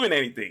hasn't proven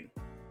anything.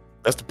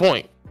 That's the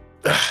point.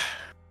 You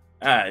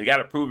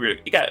gotta prove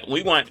it.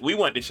 We want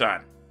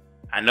Deshaun.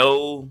 I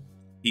know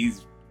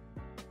he's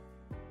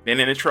been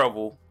in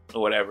trouble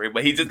or whatever,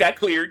 but he just got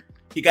cleared.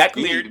 He got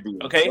cleared.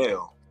 Okay.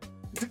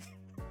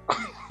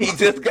 He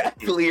just got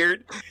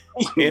cleared.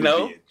 You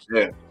know.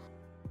 Yeah.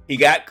 He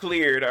got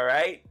cleared. All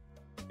right.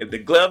 If the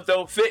gloves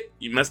don't fit,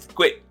 you must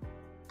quit.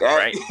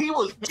 Right. He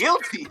was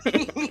guilty.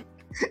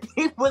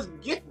 He was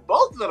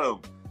both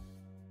of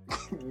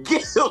them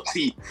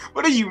guilty.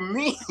 What do you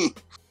mean?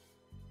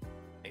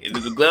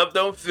 If the glove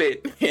don't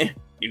fit,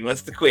 you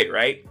must quit,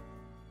 right?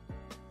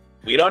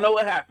 We don't know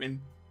what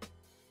happened.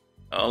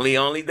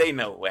 Only they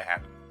know what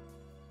happened.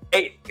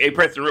 Hey,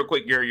 Preston, real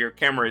quick, your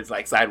camera is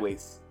like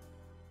sideways.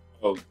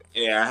 Oh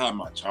yeah, I have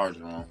my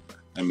charger on.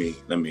 Let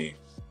me.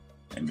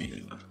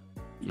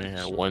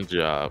 Man, one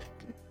job.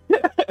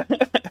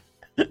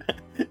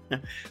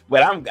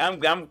 But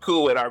I'm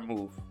cool with our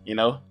move, you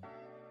know.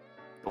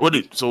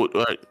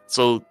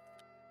 So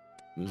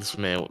this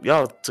man,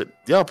 y'all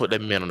put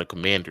that man on the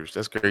Commanders.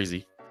 That's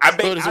crazy. I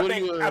banked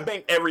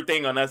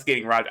everything on us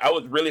getting Rodgers. I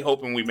was really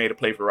hoping we made a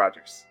play for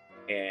Rodgers,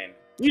 and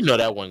you know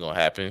that wasn't gonna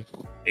happen.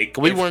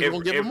 We weren't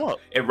gonna give him up.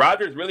 If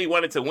Rodgers really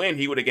wanted to win,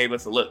 he would have gave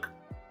us a look.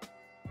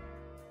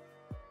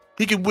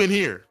 He could win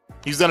here.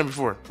 He's done it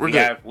before.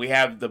 We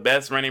have the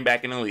best running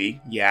back in the league.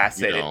 Yeah, I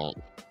said it.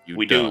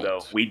 We do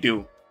though. We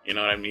do. You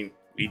know what I mean?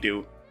 We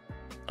do.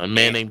 A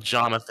man named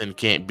Jonathan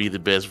can't be the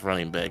best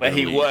running back. But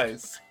he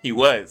was. He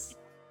was.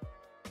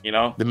 You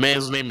know? The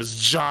man's name is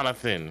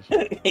Jonathan.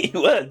 He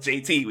was.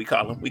 JT, we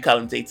call him. We call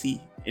him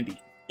JT Indy.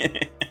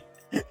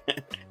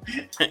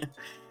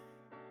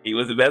 He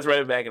was the best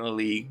running back in the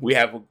league. We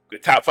have a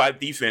top 5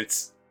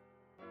 defense.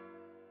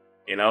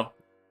 You know?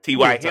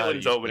 T.Y.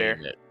 Hilton's over there.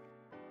 That.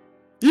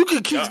 You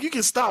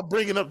can stop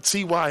bringing up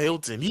T.Y.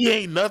 Hilton. He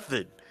ain't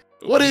nothing.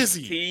 What is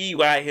he?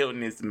 T.Y.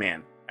 Hilton is the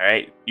man. All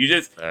right? You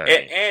just... All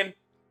right. And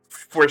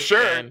for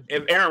sure,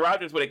 if Aaron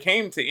Rodgers would have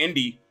came to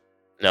Indy,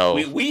 no,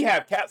 we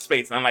have cap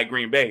space, unlike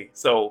Green Bay.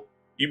 So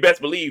you best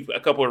believe a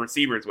couple of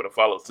receivers would have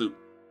followed suit.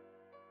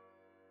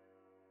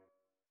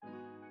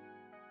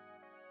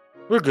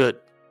 We're good.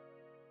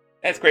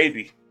 That's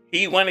crazy.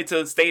 He wanted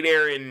to stay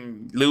there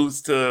and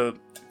lose to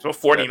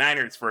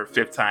 49ers for a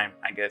 5th time,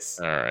 I guess.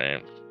 All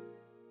right.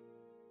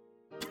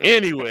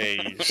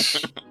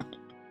 Anyways,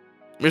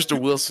 Mr.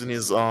 Wilson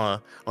is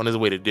on his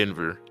way to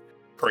Denver.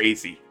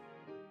 Crazy.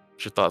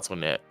 What's your thoughts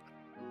on that?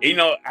 You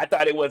know, I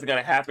thought it wasn't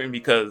going to happen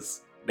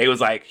because they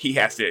was like, he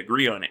has to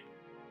agree on it.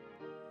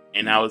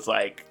 And I was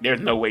like, there's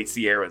no way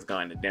Sierra's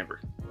going to Denver.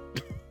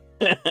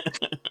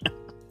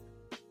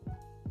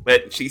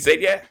 But she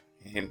said, yeah.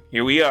 And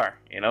here we are,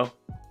 you know?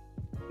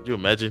 Could you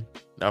imagine?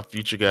 Now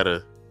Future got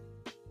to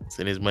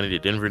send his money to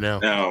Denver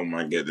now. Oh,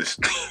 my goodness.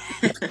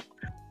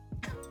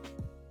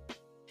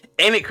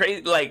 Ain't it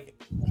crazy?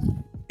 Like,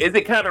 is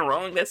it kind of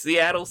wrong that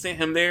Seattle sent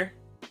him there?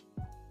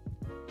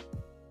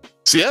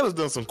 Seattle's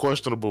done some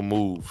questionable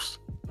moves.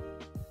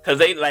 Because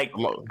they, like,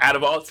 out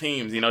of all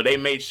teams, you know, they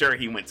made sure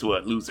he went to a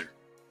loser.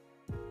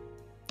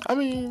 I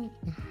mean,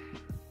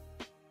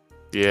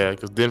 yeah,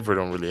 because Denver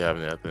don't really have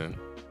nothing.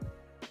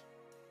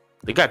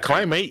 They got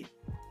Climate.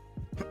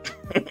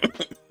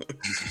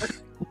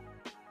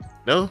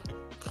 No?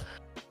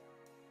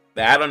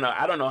 I don't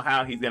know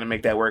how he's going to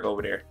make that work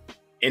over there.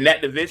 In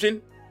that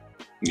division,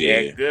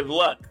 yeah, good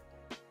luck.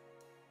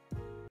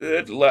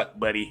 Good luck,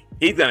 buddy.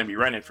 He's gonna be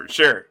running for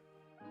sure.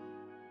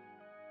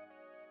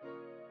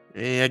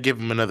 Yeah, I give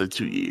him another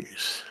 2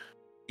 years.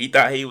 He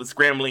thought he was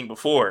scrambling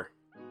before.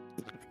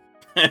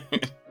 Because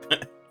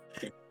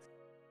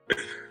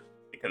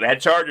that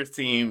Chargers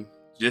team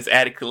just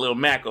added Khalil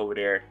Mack over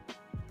there.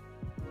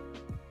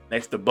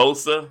 Next to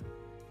Bosa.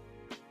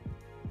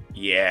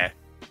 Yeah.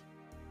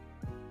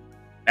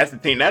 That's the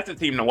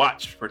team to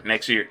watch for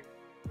next year.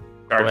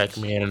 Chargers.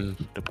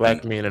 The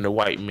black man and the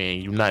white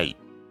man unite.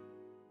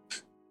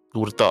 Who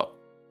would have thought?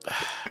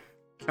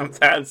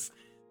 Sometimes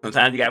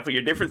you gotta put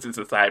your differences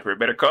aside for a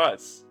better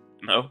cause.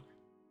 You know?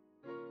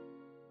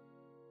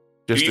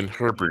 Justin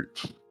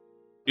Herbert.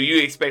 Do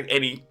you expect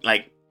any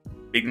like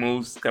big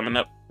moves coming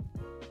up?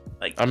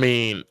 Like, I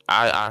mean,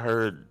 I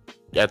heard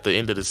at the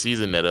end of the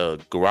season that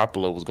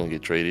Garoppolo was gonna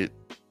get traded.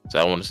 So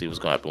I want to see what's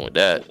gonna happen with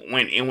that.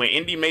 When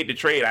Indy made the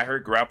trade, I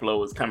heard Garoppolo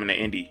was coming to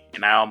Indy,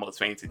 and I almost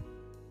fainted.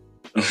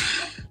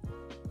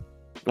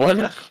 Why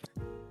not?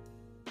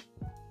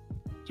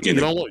 You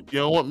don't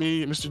want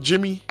me, Mr.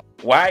 Jimmy?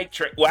 Why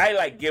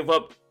like give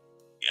up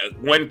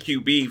one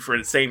QB for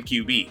the same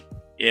QB?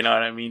 You know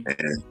what I mean?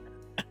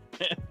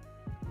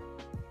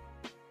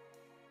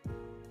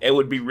 It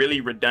would be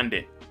really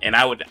redundant, and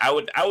I would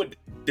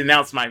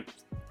denounce my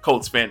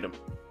Colts fandom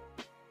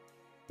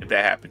if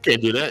that happened.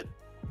 Can't do that.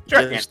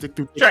 Sure can. Stick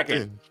through. Sure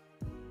can.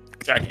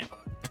 Sure can.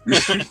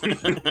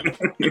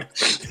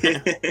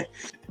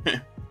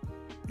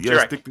 You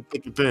gotta stick through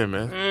thick and thin,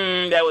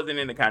 man. That wasn't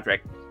in the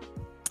contract.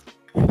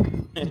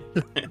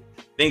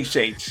 Things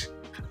change,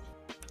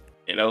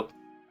 you know.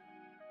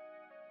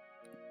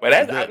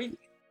 But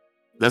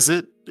that's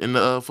it in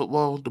the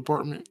football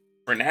department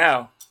for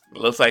now.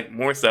 It looks like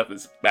more stuff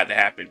is about to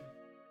happen.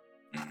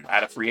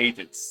 Out of free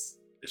agents,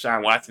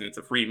 Deshaun Watson is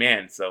a free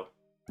man, so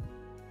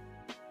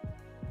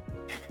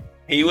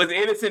he was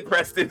innocent.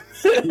 Preston,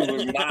 he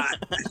was not.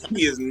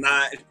 He is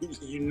not.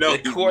 You know,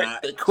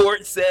 the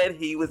court said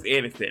he was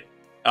innocent.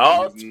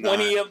 All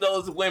 20 of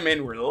those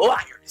women were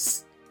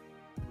liars.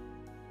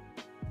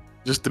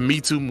 Just the Me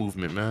Too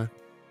movement, man.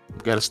 We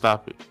gotta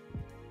stop it.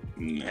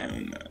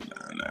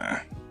 Nah.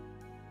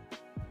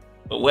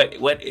 But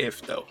what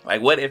if though?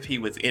 Like, what if he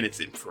was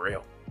innocent for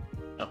real?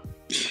 No.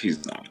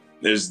 He's not.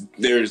 There's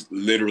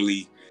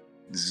literally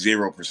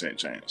 0%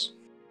 chance.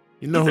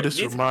 You know who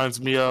this reminds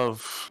me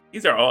of?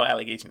 These are all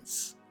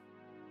allegations.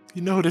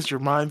 You know who this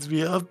reminds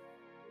me of?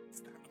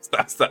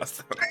 Stop.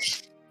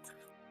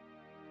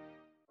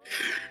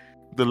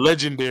 The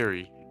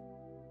legendary,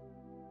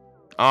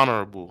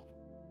 honorable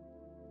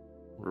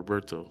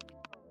Roberto.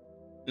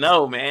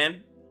 No,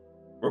 man.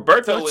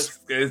 Roberto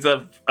is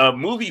a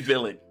movie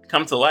villain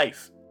come to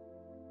life.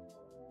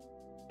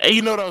 Hey,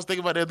 you know what I was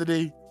thinking about the other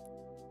day?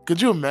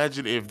 Could you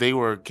imagine if they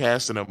were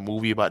casting a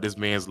movie about this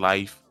man's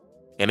life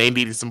and they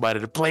needed somebody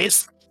to play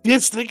it?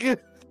 Yes, nigga.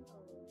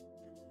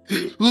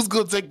 Who's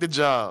gonna take the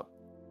job?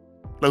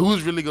 Like,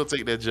 who's really gonna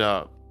take that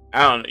job?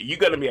 I don't know. You're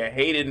gonna be a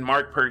hated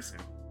marked person.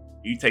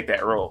 You take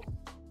that role.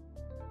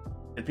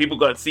 And people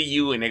gonna see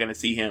you and they're gonna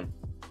see him.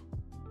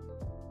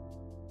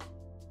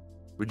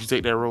 Would you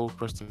take that role,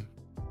 Preston?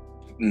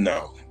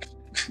 No.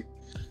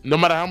 No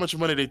matter how much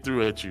money they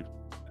threw at you.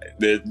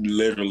 There's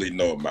literally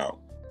no amount.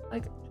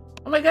 Like,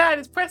 oh my God,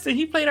 it's Preston.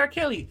 He played R.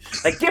 Kelly.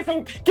 Like, give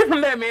him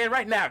that man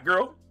right now,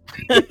 girl.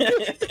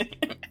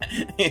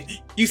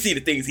 You see the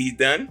things he's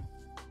done.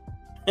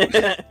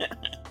 The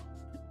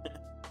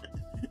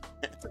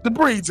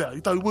braids out.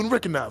 You thought you wouldn't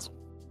recognize him.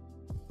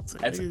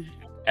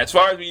 As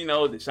far as we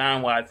know,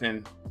 Deshaun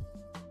Watson,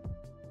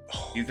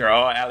 these are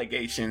all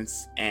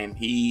allegations, and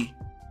he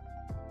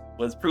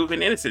was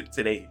proven innocent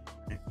today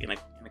in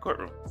the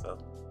courtroom. So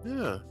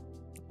yeah,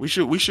 we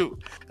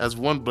should, as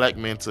one black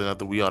man to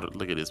another, we ought to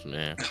look at this,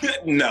 man.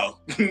 No,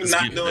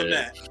 not doing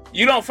that.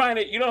 You don't find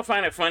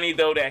it funny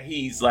though that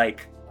he's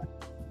like,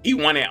 he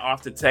won it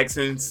off the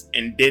Texans,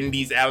 and then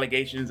these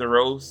allegations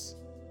arose.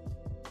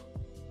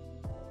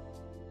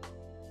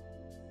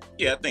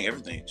 Yeah, I think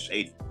everything's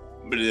shady,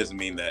 but it doesn't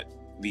mean that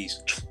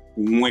these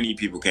 20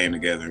 people came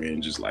together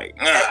and just like,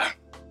 ah.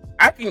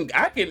 I can.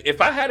 If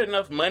I had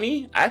enough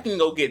money, I can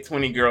go get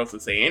 20 girls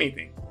to say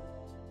anything.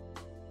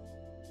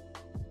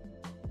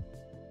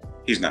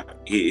 He's not.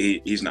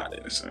 He's not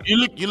innocent. You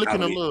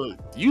looking a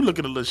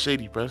little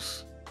shady,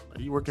 Press.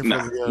 Are you working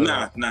nah, for the?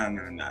 Nah.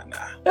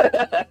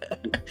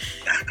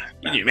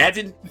 Can you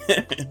imagine?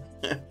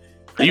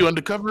 Are you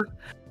undercover?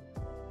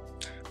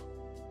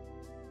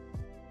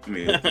 I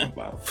mean,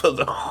 about For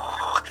the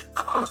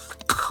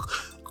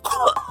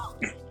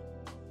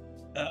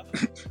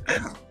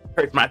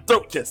hurts my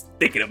throat just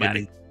thinking about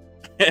it.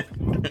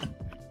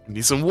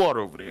 Need some water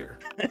over there.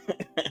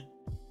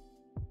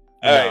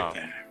 All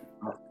right.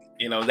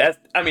 You know, that's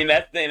the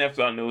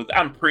NFL news.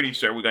 I'm pretty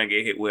sure we're gonna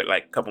get hit with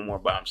like a couple more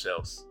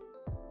bombshells.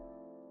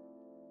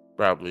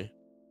 Probably.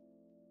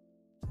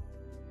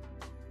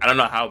 I don't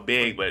know how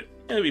big, but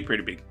it'll be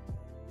pretty big.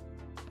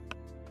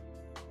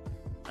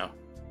 No,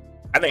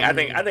 I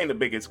think the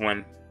biggest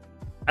one.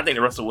 I think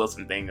the Russell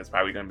Wilson thing is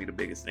probably gonna be the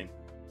biggest thing.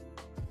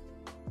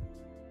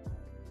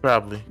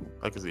 Probably,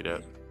 I can see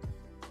that.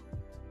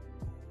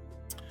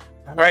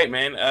 All right,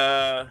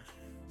 man.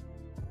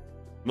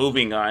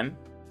 Moving on.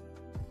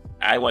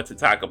 I want to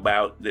talk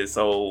about this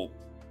whole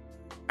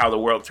how the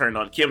world turned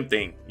on Kim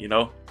thing, you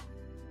know?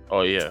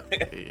 Oh yeah.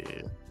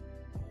 Yeah.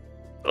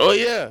 Oh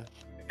yeah.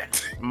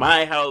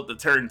 My how the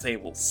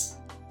turntables,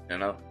 you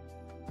know?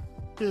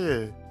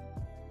 Yeah.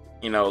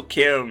 You know,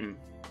 Kim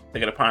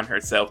took it upon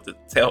herself to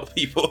tell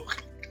people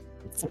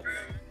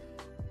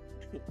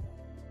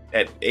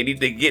that they need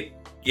to get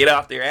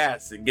off their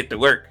ass and get to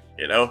work,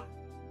 you know?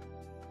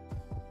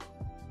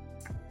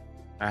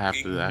 I have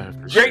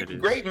to share this.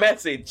 Great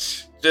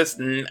message. Just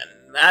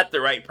not the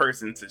right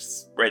person to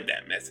spread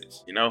that message,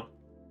 you know?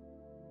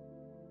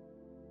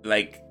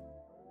 Like,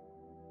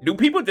 do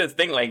people just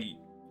think like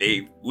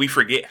we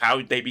forget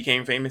how they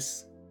became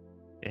famous?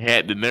 They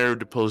had the nerve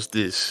to post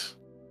this.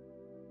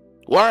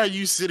 Why are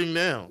you sitting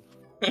down?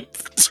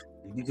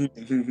 You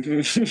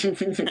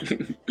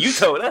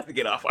told us to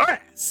get off our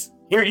ass.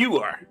 Here you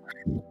are.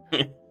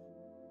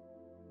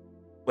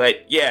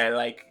 But yeah,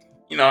 like,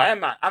 you know, I'm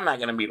not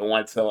gonna be the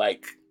one to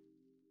like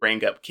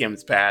bring up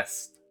Kim's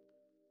past.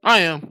 I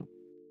am.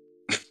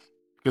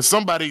 Because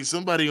somebody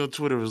on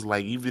Twitter was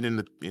like, even in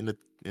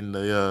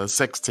the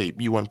sex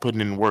tape, you weren't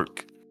putting in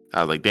work.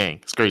 I was like, dang,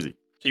 it's crazy.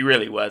 She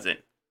really wasn't.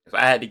 If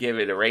I had to give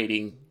it a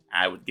rating,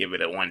 I would give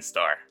it a 1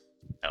 star.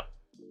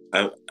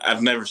 No.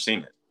 I've never seen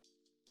it.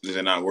 Is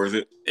it not worth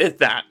it? It's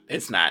not.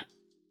 It's not.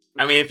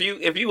 I mean, if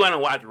you want to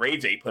watch Ray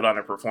J put on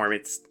a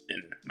performance,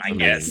 then I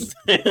guess.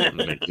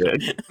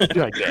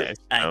 I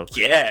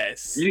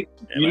guess. You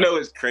know,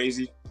 it's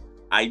crazy.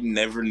 I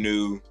never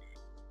knew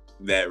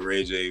that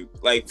Ray J,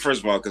 like,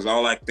 first of all, because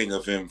all I think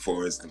of him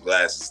for is the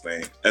glasses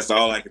thing. That's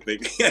all I can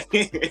think.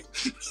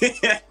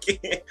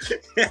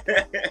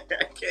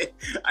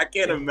 I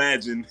can't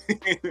imagine.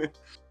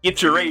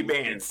 Get your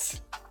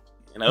Ray-Bans.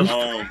 You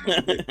know.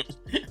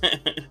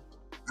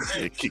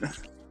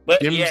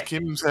 But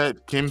Kim's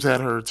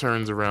had her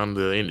turns around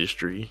the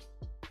industry.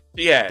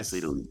 Yes. To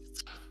say the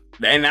least.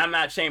 And I'm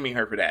not shaming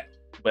her for that,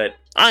 but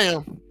I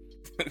am.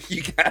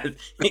 you guys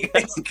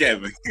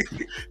Kevin.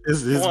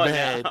 It's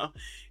bad. Now.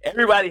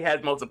 Everybody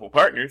has multiple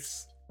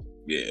partners.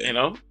 Yeah. You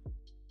know?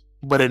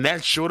 But in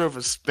that short of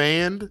a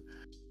span,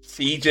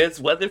 she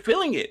just wasn't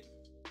feeling it.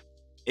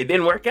 It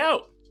didn't work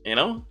out. You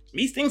know?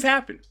 These things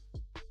happen.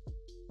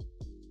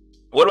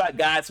 What about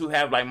guys who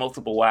have like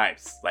multiple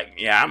wives? Like,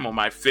 yeah, I'm on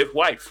my 5th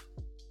wife.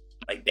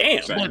 Like,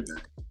 damn.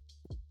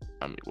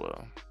 I mean,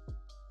 well,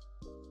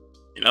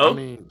 you know, I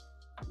mean,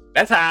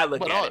 that's how I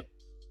look at it.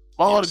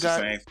 All the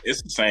guys,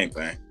 it's the same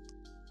thing.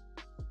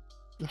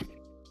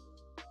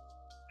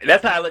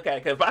 That's how I look at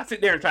it. Because if I sit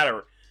there and try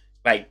to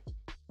like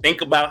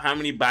think about how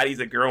many bodies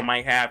a girl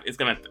might have, it's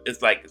gonna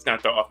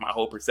throw off my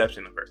whole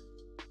perception of her. You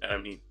know what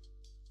I mean?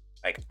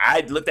 Like,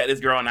 I looked at this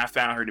girl and I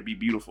found her to be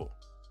beautiful.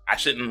 I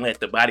shouldn't let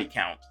the body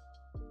count.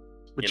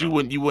 But you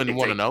wouldn't want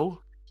to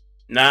know?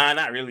 Nah,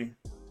 not really.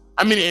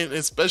 I mean, and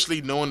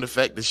especially knowing the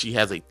fact that she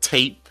has a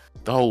tape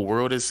the whole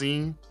world has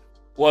seen.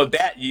 Well,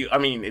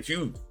 if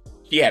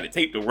she had a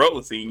tape the world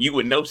has seen, you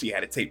would know she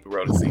had a tape the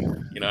world has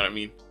seen. You know what I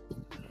mean?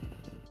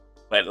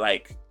 But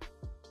like,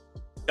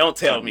 don't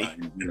tell me.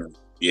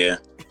 Yeah.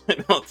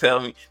 Don't tell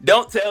me.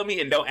 Don't tell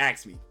me and don't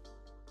ask me.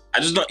 I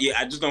just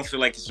don't feel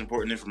like it's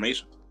important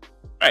information.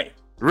 Right.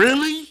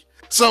 Really?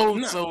 So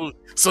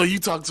you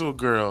talk to a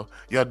girl,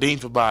 y'all dating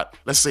for about,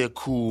 let's say, a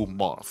cool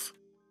month.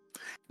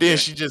 Then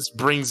she just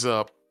brings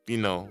up,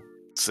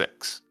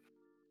 sex.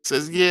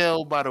 Says, yeah,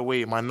 oh, by the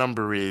way, my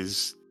number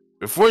is...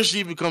 Before she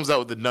even comes out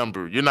with the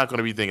number, you're not going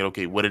to be thinking,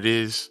 okay, what it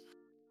is?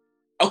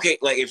 Okay,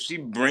 like, if she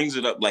brings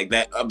it up like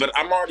that, but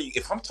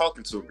if I'm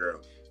talking to a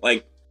girl,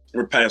 like,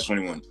 we're past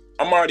 21,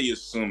 I'm already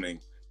assuming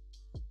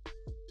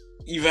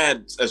you've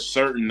had a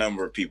certain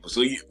number of people.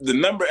 So the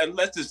number,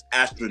 unless it's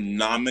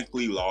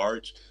astronomically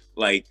large,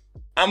 like,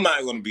 I'm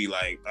not going to be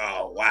like,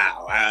 oh,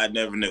 wow, I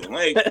never knew.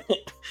 Like,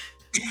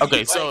 okay,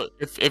 like, so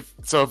if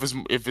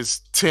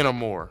it's 10 or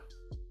more,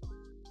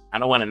 I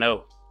don't want to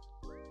know.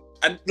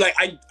 I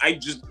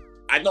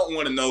don't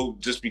want to know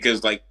just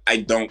because, like, I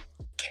don't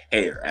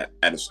care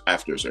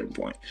after a certain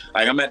point.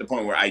 Like, I'm at the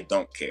point where I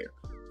don't care.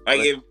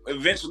 Like, if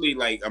eventually,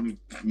 like, I'm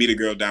meet a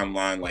girl down the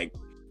line, like,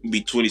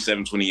 be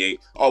 27, 28.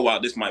 Oh, wow,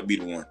 this might be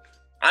the one.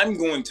 I'm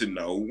going to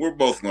know. We're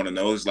both going to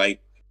know. It's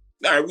like,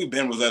 all right, we've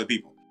been with other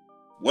people.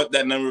 What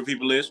that number of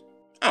people is,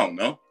 I don't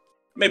know.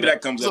 Maybe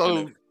that comes up.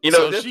 So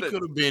she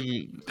could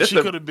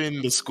have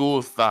been the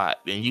school thought,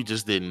 and you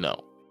just didn't know.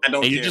 I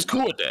don't. And care you're just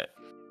cool with that.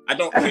 I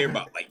don't care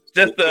about, like,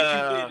 just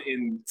to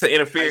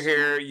interfere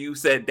here. You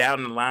said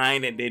down the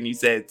line, and then you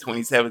said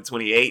 27,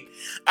 28.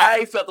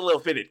 I felt a little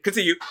fitted.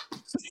 Continue.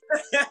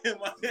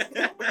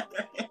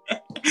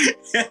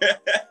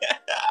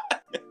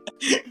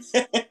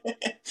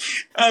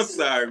 I'm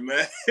sorry,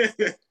 man.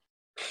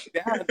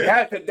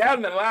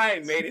 Down the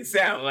line made it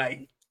sound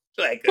like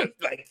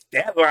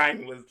that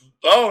line was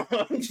long,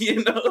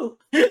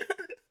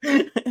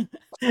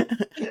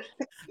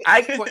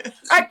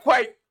 I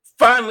quite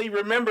fondly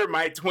remember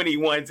my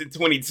 21s and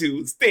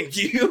 22s. Thank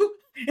you.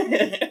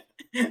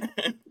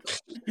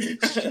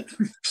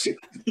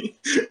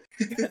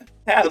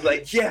 I was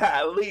like,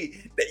 yeah,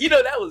 Lee.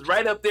 That was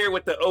right up there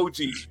with the OG.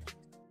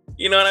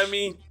 You know what I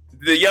mean?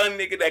 The young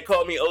nigga that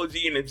called me OG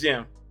in the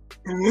gym.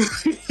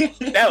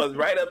 That was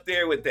right up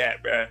there with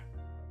that, bro.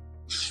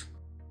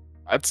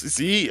 I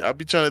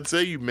be trying to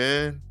tell you,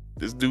 man.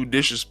 This dude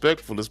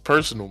disrespectful. It's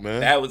personal,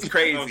 man. That was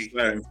crazy.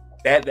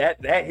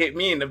 That hit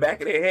me in the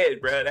back of the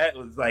head, bro. That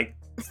was like.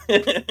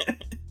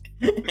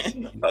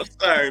 I'm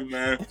sorry,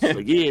 man.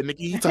 Like, yeah, nigga,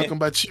 he talking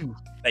about you.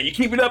 Like, you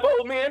keep it up,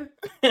 old man.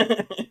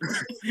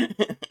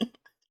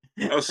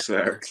 I'm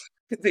sorry.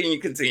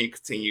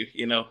 Continue.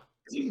 Yeah,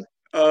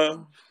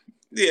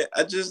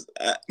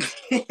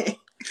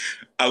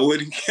 I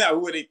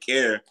wouldn't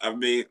care. I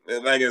mean,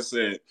 like I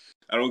said,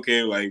 I don't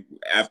care. Like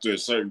after a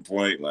certain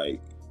point,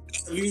 like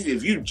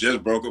if you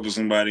just broke up with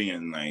somebody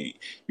and like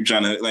you're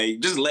trying to like,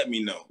 just let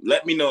me know.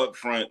 Let me know up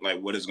front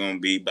like what it's gonna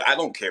be. But I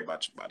don't care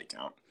about your body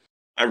count.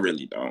 I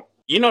really don't.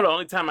 The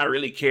only time I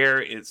really care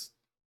is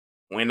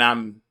when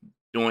I'm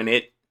doing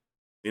it.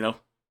 And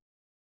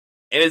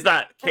it's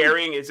not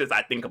caring. It's just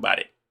I think about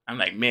it. I'm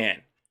like,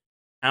 man,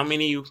 how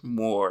many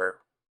more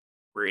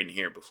were in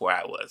here before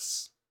I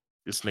was?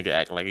 This nigga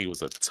act like he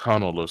was a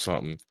tunnel or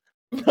something.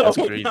 No,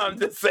 I'm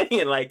just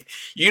saying, like,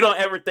 you don't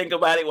ever think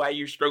about it while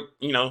you stroke,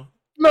 No,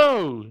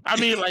 I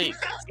mean, like,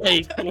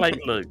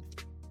 look,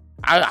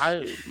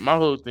 I my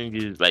whole thing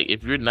is like,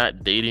 if you're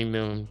not dating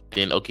them,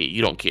 then okay,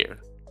 you don't care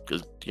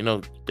because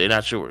they're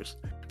not yours.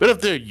 But if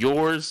they're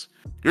yours,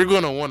 you're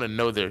gonna want to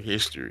know their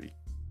history.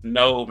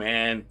 No,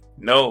 man,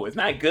 no, it's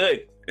not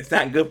good. It's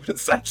not good for the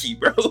psyche,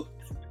 bro.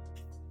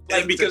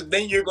 Like, because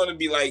then you're gonna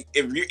be like,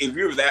 if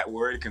you're that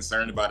worried,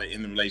 concerned about it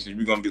in the relationship,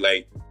 you're gonna be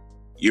like,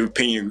 your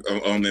opinion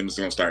on them is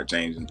gonna start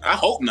changing. I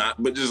hope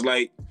not, but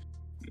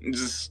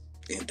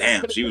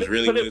damn, she was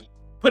really good.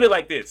 Put it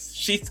like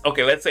this: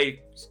 okay. Let's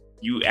say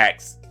you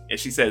ask, and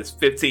she says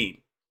 15.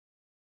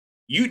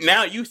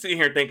 You sitting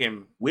here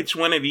thinking, which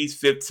one of these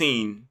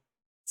 15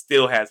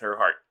 still has her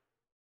heart?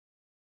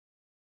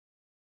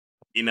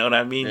 You know what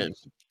I mean? Man,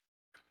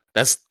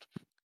 that's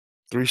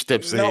 3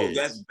 steps ahead. No,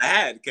 that's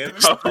bad, Kevin.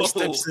 3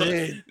 steps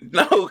ahead.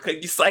 No, because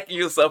you're psyching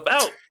yourself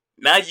out.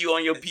 Now you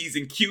on your P's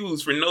and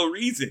Q's for no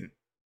reason.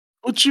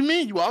 What you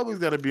mean? You always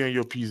got to be on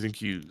your P's and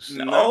Q's.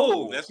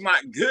 No, that's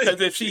not good.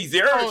 Because if she's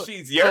yours,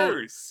 she's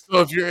yours.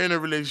 So if you're in a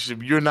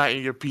relationship, you're not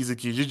in your P's and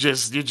Q's.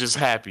 You're just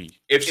happy.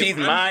 If she's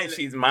mine,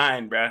 she's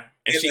mine, bruh.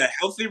 In a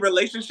healthy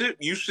relationship,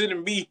 you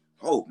shouldn't be.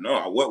 Oh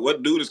no!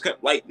 What dude is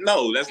cut? Like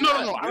no, that's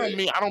not. No. I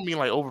don't mean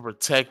like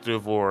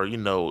overprotective or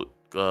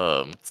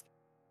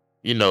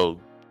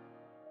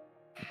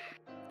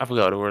I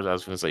forgot the words I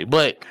was gonna say,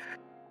 but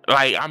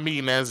like I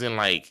mean as in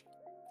like,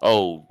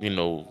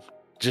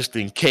 just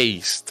in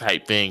case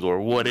type thing or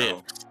what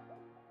if.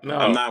 No,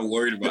 I'm not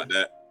worried about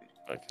that.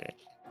 Okay.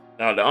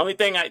 No, the only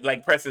thing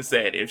like Preston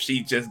said, if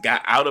she just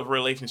got out of a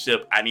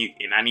relationship, I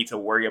need to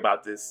worry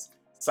about this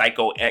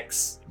psycho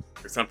X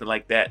or something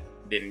like that,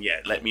 then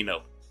yeah, let me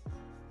know.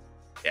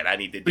 And I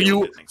need to deal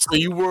with it. So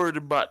you worried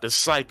about the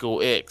psycho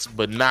X,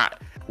 but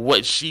not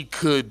what she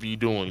could be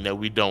doing that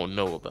we don't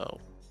know about.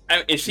 I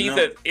mean,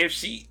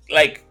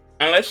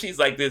 unless she's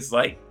like this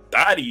like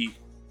thotty,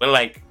 but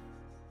like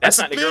that's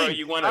not the girl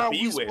you want to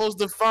be with. How are we supposed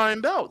to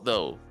find out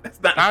though? That's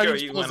not the girl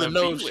you want to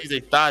know be if with. She's a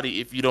thotty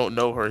if you don't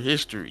know her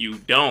history. You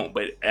don't,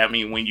 but I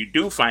mean, when you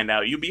do find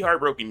out, you'll be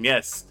heartbroken.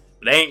 Yes,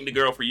 but that ain't the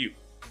girl for you.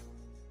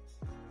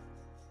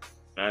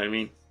 Know what I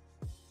mean?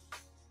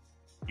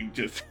 You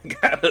just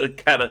gotta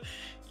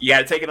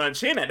take it on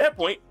chin at that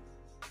point.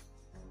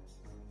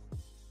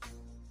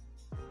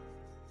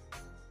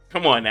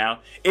 Come on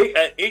now.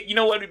 You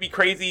know what would be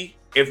crazy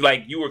if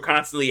like you were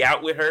constantly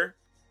out with her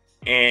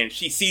and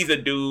she sees a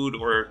dude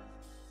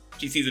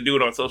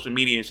on social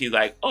media and she's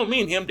like, oh,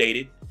 me and him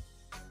dated,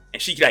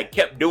 and she like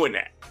kept doing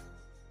that.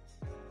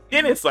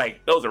 Then it's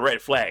like those are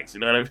red flags.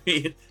 You know what I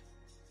mean?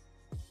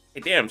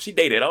 Hey, damn, she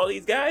dated all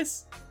these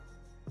guys.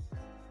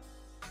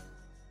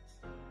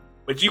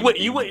 But you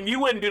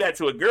wouldn't do that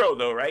to a girl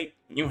though, right?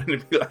 You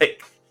wouldn't be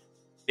like,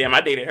 damn,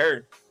 I dated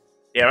her.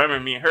 Yeah, I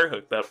remember me and her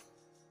hooked up.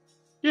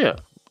 Yeah.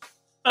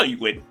 No, you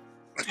wouldn't.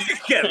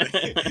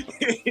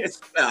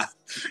 Stop.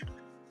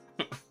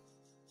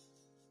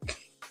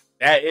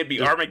 It'd be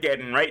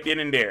Armageddon right then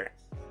and there.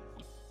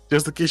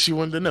 Just in case you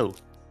wanted to know.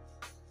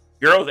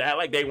 Girls act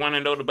like they want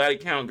to know the body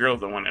count.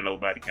 Girls don't want to know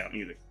body count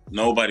either.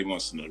 Nobody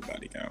wants to know the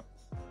body count.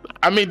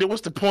 I mean,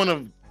 what's the point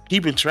of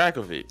keeping track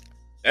of it?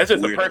 That's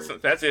just a person.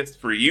 That's just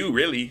for you,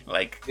 really.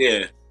 Like,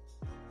 yeah.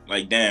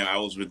 Like, damn, I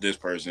was with this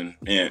person.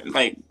 Yeah,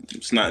 like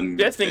it's not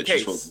just in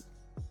case.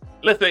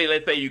 Let's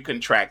say you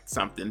contract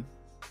something.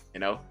 You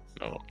know,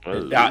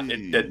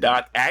 the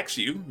doc asks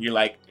you. You're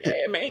like,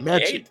 hey man,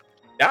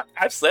 doc,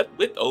 I've slept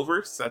with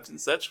over such and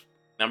such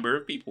number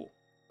of people,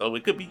 so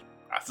it could be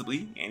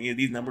possibly any of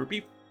these number of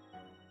people.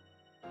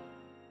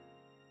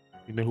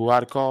 You know who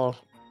I'd call?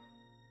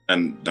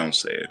 And don't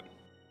say it.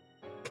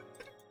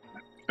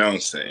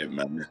 Don't say it,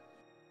 man.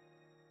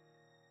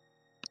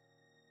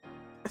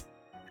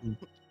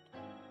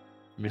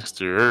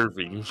 Mr.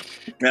 Irving.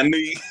 I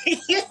knew you.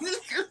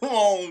 Come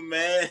on,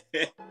 man.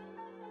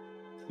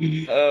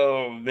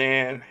 Oh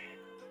man.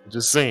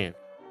 Just saying.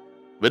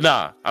 But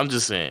nah, I'm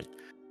just saying.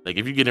 Like,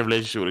 if you get in a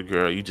relationship with a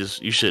girl,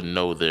 you should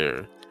know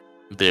their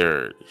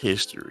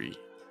history,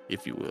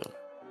 if you will.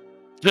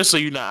 Just so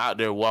you're not out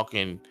there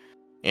walking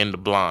in the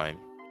blind.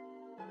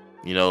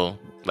 You know,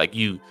 like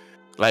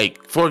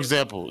for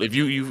example, if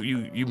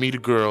you meet a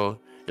girl,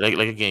 like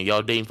again,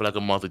 y'all dating for like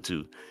a month or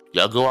two,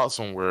 y'all go out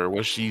somewhere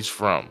where she's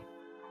from.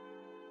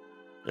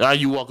 Now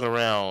you walking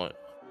around,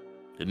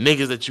 the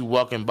niggas that you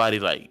walking by,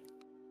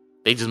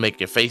 they just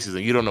making faces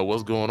and you don't know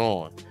what's going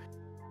on.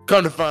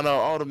 Come to find out,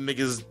 all them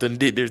niggas done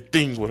did their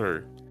thing with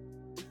her.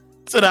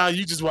 So now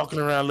you just walking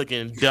around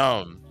looking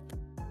dumb.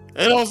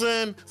 You know what I'm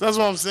saying? So that's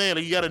what I'm saying.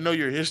 Like, you got to know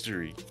your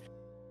history.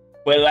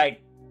 But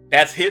like,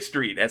 that's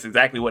history. That's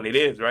exactly what it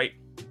is, right?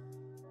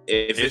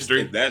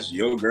 If that's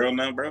your girl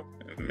now, bro,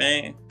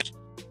 man.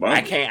 Well,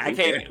 I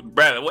can't,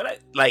 brother.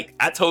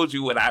 I told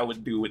you what I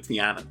would do with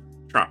Tiana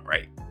Trump,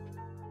 right?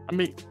 I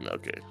mean,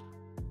 okay.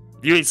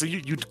 So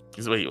you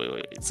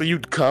wait. So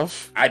you'd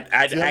cuff? I'd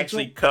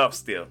actually cuff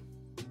still.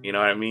 You know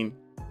what I mean?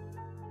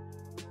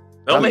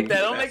 Don't make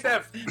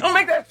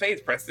that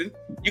face, Preston.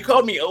 You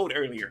called me old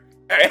earlier.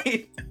 All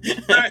right?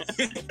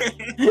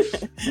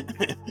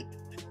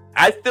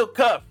 I still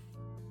cuff.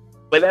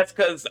 But that's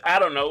because, I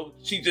don't know,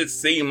 she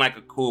just seemed like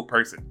a cool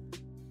person.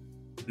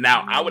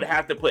 Now, I would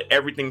have to put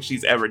everything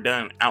she's ever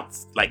done out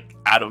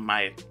of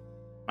my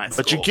skull.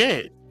 But you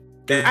can't.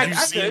 I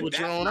see it could. with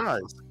your own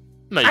eyes.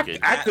 No, you can't.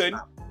 I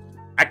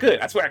could.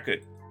 I swear I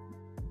could.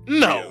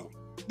 No.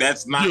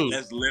 That's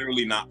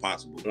literally not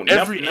possible.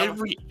 Every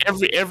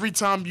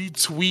time you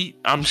tweet,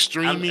 I'm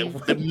streaming.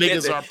 The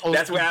niggas are posting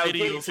that's where I was videos.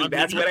 getting to.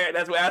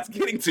 That's where I was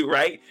getting to.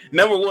 Right.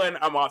 Number one,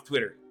 I'm off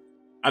Twitter.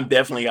 I'm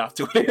definitely off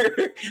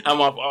Twitter. I'm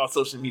off all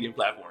social media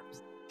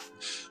platforms.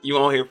 You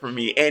won't hear from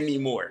me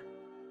anymore.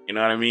 You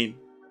know what I mean?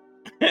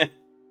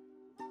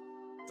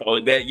 So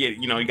that,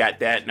 you got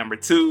that. Number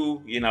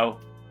two,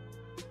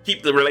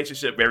 keep the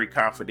relationship very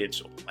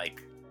confidential.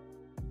 Like,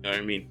 you know what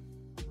I mean?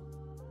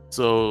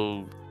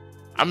 So,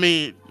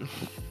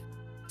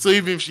 so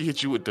even if she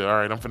hit you with the, all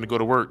right, I'm finna go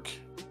to work.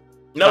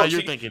 No,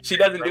 you're thinking she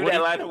doesn't do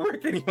that line of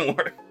work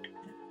anymore.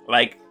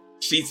 Like,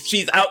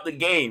 she's out the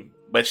game,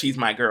 but she's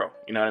my girl.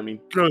 You know what I mean?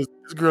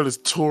 This girl is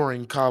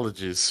touring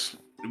colleges.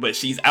 But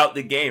she's out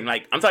the game.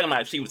 Like, I'm talking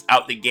about she was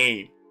out the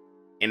game,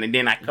 and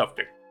then I cuffed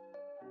her.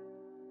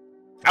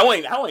 I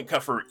wouldn't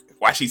cuff her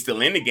while she's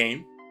still in the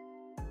game.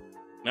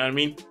 You know what I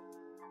mean?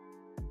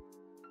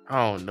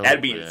 I don't know.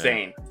 That'd be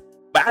insane.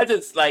 But I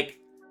just, like,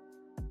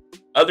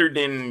 other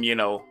than,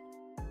 the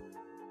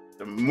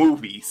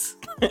movies,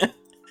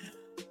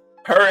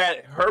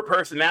 her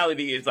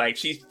personality is like,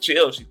 she's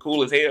chill, she's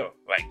cool as hell.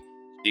 Like,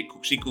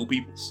 she cool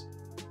peoples.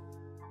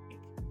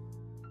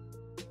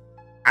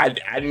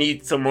 I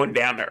need someone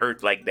down to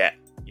earth like that.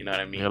 You know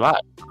what I mean? A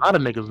lot of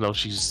niggas know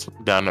she's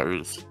down to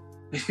earth.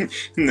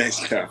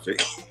 Nice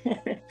topic.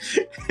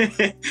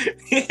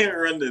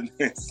 Run to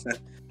this.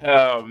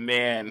 Oh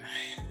man.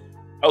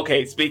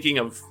 Okay, speaking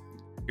of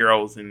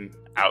girls and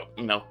out,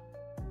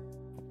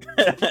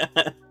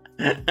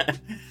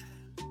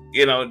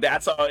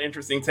 that's all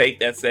interesting take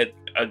that said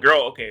a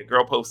girl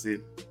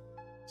posted.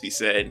 She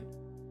said,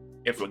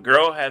 if a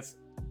girl has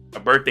a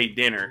birthday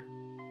dinner,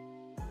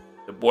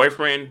 the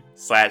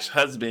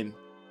boyfriend/husband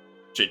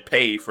should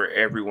pay for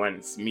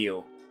everyone's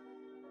meal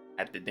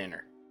at the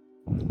dinner.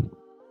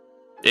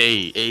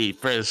 Hey,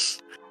 fresh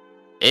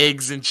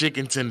eggs and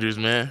chicken tenders,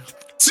 man.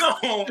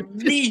 So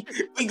we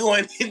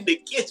going in the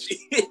kitchen.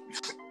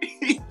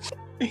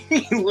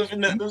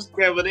 Whipping up those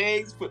scrambled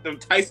eggs, put them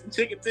Tyson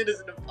chicken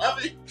tenders in the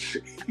oven.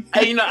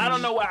 Hey, I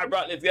don't know why I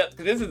brought this up,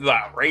 because this is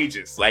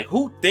outrageous. Like,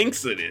 who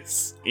thinks of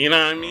this? You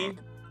know what I mean?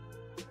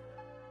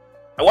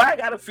 Why I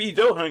gotta feed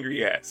your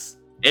hungry ass?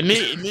 And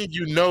then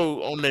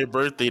on their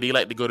birthday, they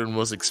like to go to the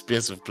most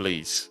expensive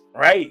place.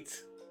 Right.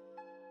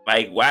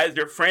 Like, why does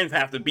your friends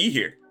have to be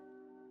here?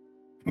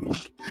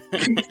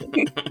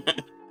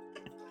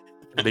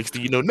 Next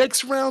thing you know,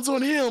 next round's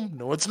on him.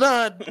 No, it's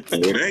not.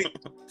 It ain't.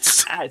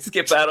 I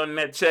skip out on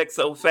that check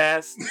so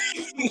fast.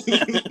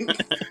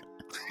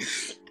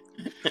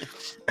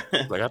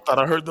 Like, I thought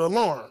I heard the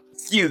alarm.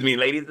 Excuse me,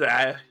 ladies.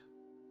 I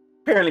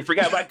apparently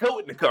forgot my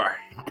coat in the car.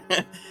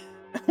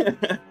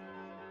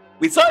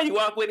 We saw you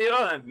walk with it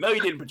on. No,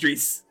 you didn't,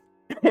 Patrice.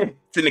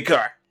 It's in the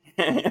car.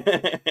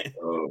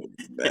 Oh,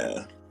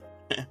 man.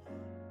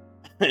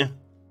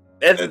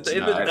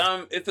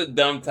 It's a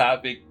dumb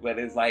topic, but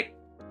it's like,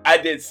 I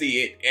did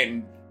see it,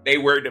 and they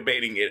were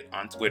debating it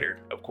on Twitter,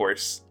 of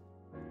course.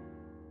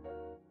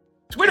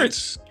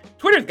 Twitter's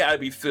got to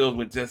be filled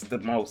with just the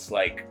most,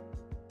 like,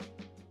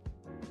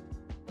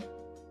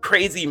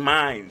 crazy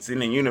minds in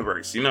the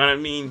universe. You know what I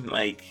mean?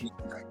 Like,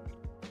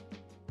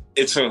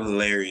 it's a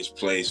hilarious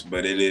place,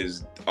 but it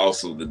is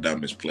also the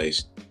dumbest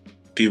place.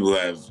 People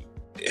have,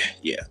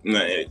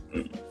 nah.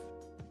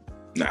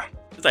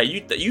 It's like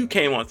you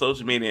came on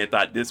social media and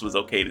thought this was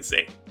okay to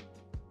say.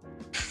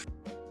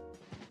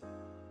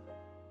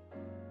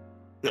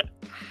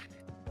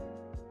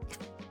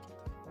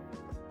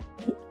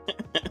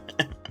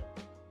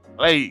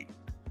 Like,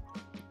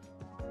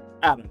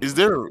 is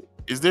there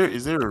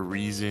is there a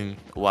reason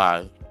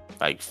why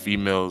like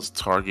females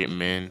target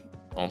men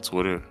on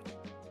Twitter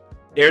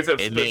There's a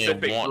and then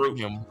specific want group.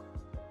 him?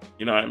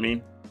 You know what I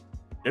mean?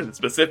 There's a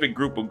specific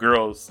group of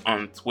girls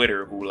on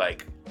Twitter who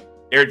like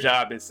their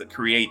job is to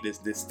create this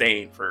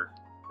disdain for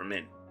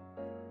men.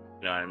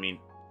 You know what I mean?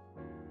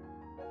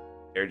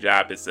 Their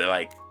job is to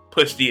like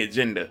push the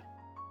agenda.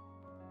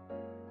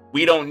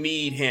 We don't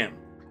need him,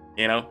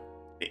 you know?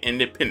 The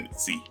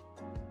independency.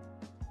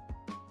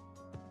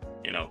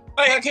 You know?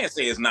 Like, I can't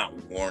say it's not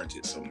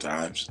warranted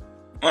sometimes.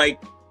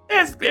 Like,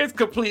 There's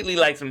completely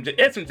like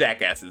there's some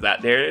jackasses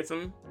out there. There's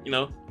some, you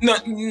know. no,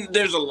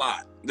 there's a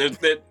lot. Let's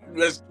keep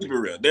it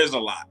real. There's a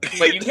lot.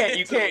 But you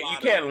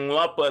can't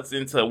lump us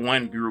into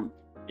one group.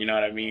 You know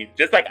what I mean?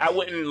 Just like I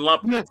wouldn't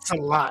lump. That's a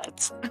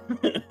lot.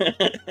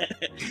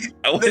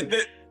 I wouldn't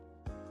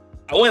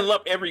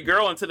lump every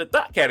girl into the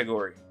thought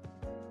category.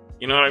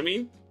 You know what I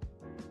mean?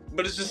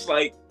 But it's just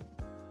like,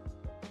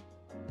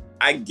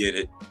 I get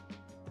it.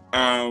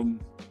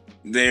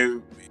 There,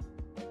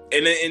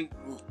 and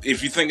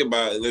if you think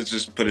about it, let's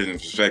just put it in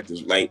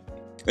perspective. Like,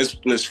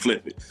 let's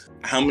flip it.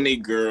 How many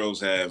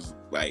girls have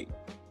like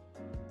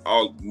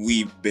all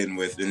we've been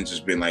with and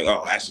just been like,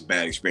 oh, that's a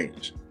bad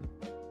experience?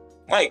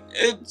 Like,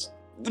 it's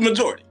the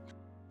majority.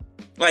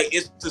 Like,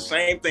 it's the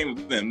same thing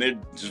with them. They're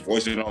just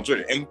voicing it on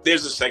Twitter. And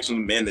there's a section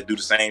of men that do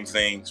the same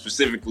thing,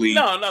 specifically.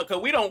 No,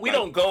 because we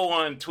don't go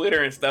on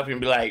Twitter and stuff and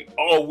be like,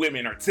 all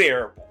women are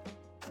terrible.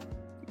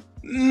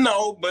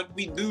 No, but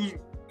we do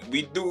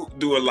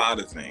a lot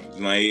of things.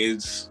 Like,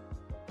 it's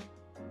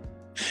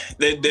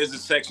there's a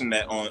section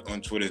that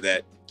on Twitter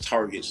that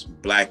targets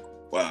black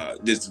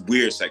this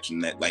weird section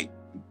that like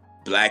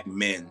black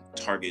men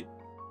target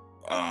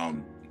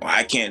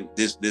I can't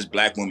this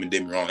black woman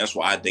did me wrong, that's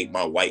why I date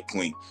my white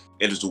queen.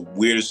 It is the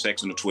weirdest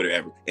section of Twitter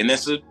ever, and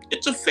it's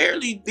a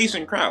fairly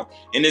decent crowd,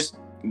 and it's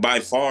by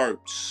far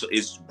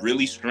it's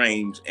really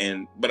strange,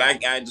 but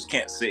I just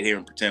can't sit here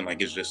and pretend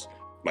like it's just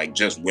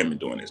women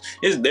doing this.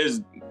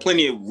 There's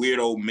plenty of weird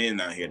old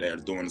men out here that are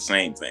doing the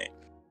same thing.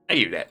 I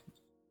hear that.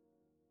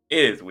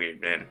 It is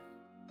weird, man.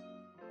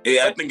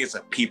 Yeah, I think it's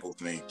a people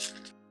thing.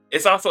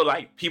 It's also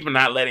like people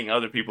not letting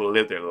other people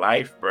live their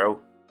life, bro.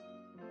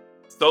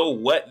 So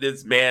what?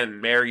 This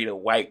man married a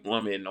white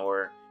woman,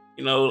 or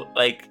you know,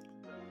 like,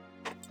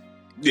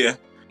 yeah,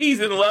 he's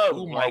in love.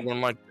 Who might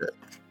one like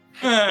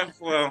that?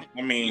 Well,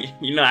 I mean,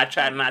 you know, I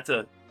try not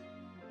to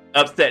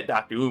upset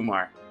Dr.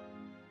 Umar.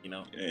 You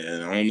know.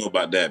 Yeah, I don't know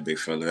about that, big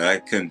fella. I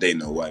couldn't date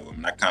no white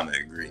woman. I kind of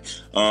agree.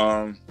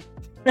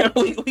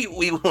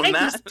 we will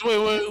not.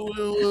 Wait.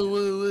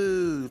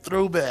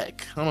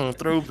 Throwback. Hold on,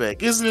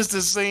 throwback. Isn't this the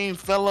same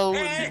fellow?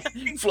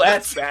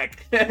 Flashback.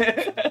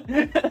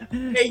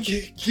 Hey,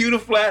 cue the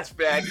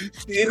flashback.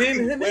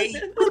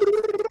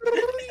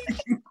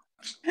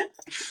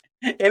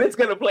 And it's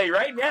gonna play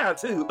right now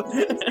too.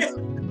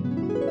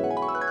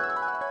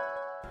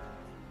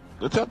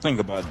 What y'all think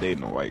about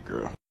dating a white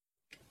girl?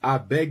 I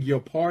beg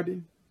your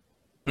pardon?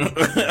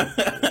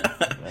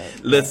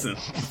 Listen.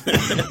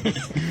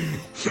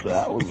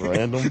 That was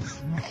random.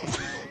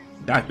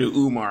 Dr.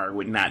 Umar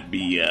would not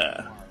be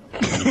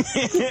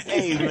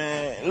Hey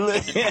man,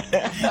 look.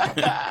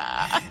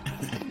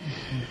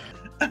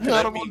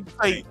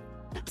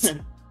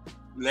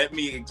 Let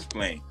me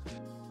explain.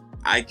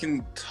 I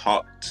can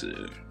talk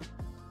to,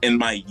 in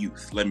my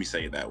youth, let me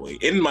say it that way.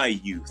 In my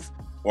youth,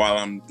 while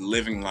I'm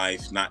living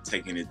life, not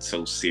taking it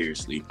so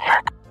seriously,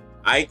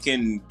 I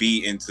can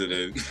be into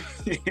the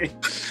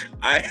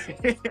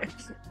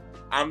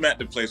I'm at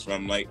the place where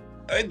I'm like,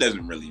 it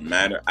doesn't really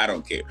matter. I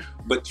don't care.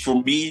 But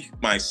for me,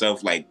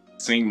 myself, like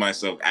seeing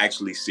myself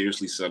actually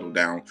seriously settle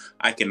down,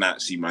 I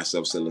cannot see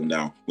myself settling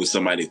down with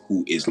somebody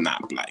who is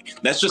not black.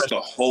 That's just a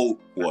whole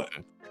what?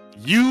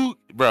 You,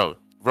 bro,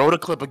 roll the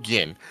clip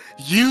again.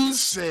 You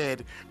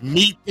said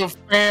meet the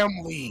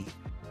family.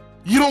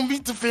 You don't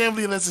meet the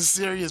family unless it's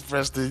serious,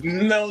 Preston.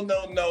 No.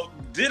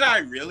 Did I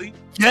really?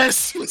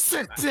 Yes, you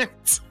said that.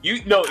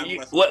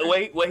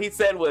 What he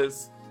said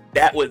was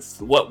that was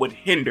what would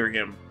hinder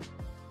him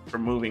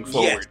from moving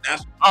forward.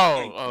 Yes,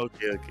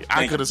 okay.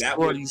 I could have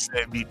sworn you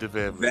said meet the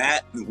family.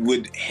 That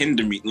would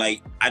hinder me.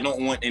 Like, I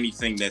don't want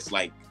anything that's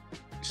like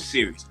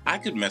serious. I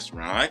could mess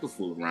around. I could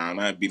fool around.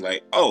 I'd be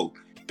like, oh,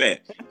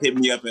 bet. Hit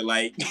me up at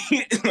like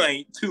 2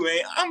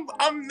 a.m.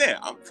 I'm there.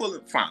 I'm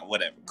pulling fine,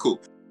 whatever, cool.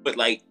 But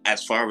like,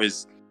 as far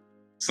as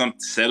some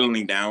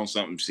settling down,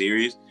 something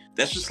serious,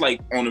 that's just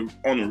like on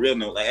a real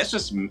note. Like, that's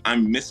just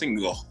I'm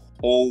missing a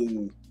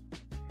whole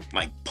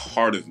like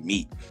part of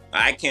me.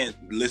 I can't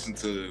listen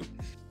to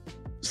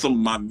some of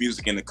my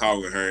music in the car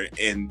with her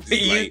and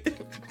like,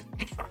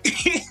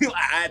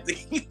 I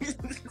think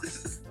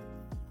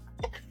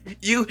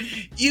you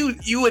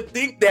would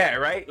think that,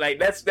 right? Like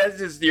that's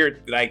just your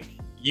like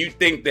you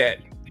think that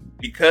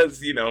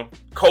because you know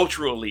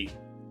culturally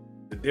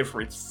the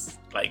difference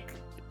like.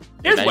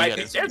 There's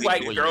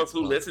white girls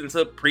who listen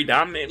to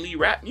predominantly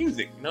rap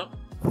music, you know?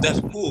 That's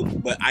cool,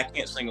 but I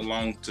can't sing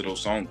along to those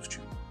songs with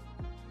you.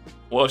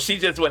 Well, she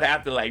just would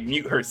have to like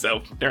mute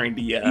herself during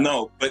the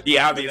no, but the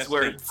obvious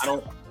words. I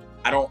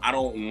don't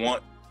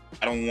want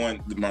I don't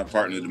want my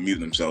partner to mute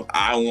themselves.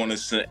 I want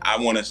us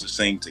to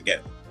sing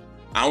together.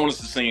 I want us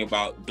to sing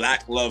about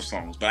black love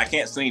songs, but I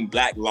can't sing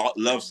black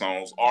love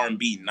songs,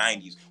 R&B,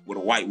 90s with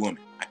a white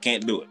woman. I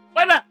can't do it.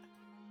 Why not?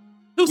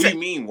 What do you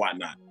mean, why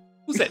not?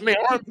 Who said? Man,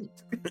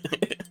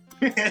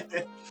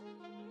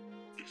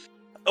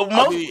 But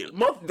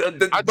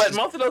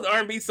most of those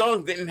R&B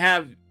songs didn't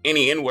have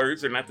any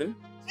N-words or nothing.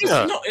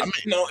 yeah,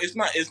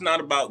 It's not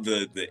about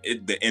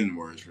the N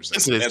words per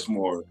se. That's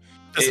more.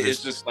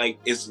 It's just like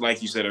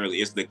you said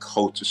earlier. It's the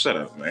culture. Shut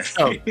up, man.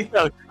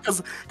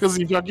 Because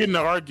if y'all get in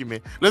an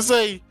argument, let's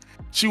say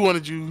she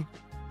wanted you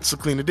to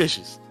clean the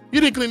dishes.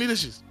 You didn't clean the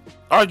dishes.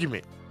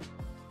 Argument.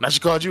 Now she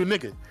called you a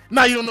nigga.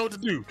 Now you don't know what to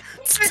do.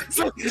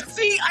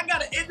 See, I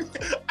gotta end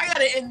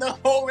the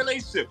whole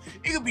relationship.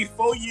 It could be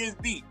 4 years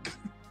deep.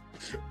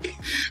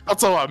 I'm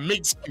talking about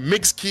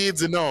mixed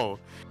kids and all.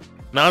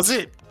 Now that's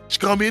it. She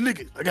called me a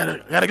nigga. I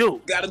gotta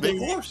go. Got a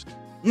divorce.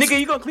 Nigga,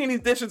 you gonna clean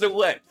these dishes or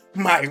what?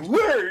 My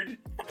word.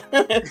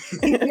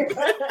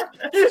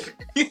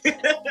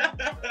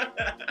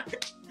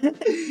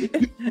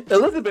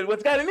 Elizabeth,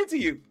 what's gotten into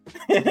you?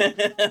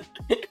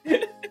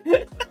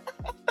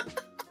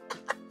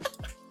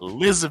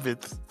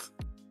 Elizabeth.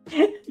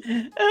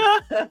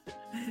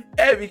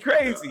 That'd be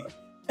crazy.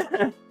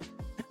 I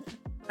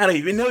don't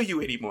even know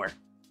you anymore.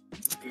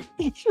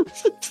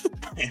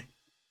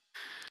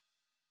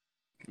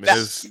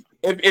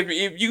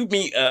 If you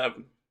meet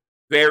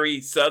very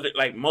southern,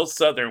 like most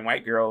southern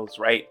white girls,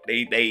 right?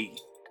 They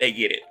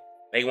get it.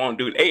 They ain't gonna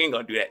do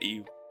that to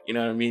you. You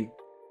know what I mean?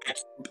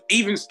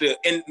 Even still,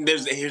 and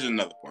here's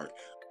another part.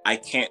 I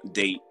can't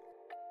be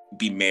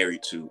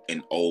married to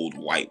an old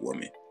white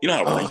woman. You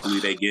know how wrinkly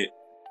they get?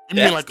 You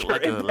mean like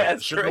a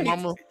sugar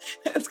mama?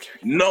 That's crazy.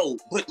 No,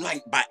 but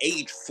like by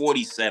age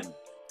 47,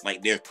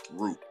 like they're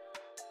through.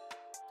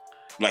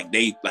 Like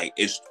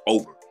it's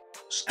over.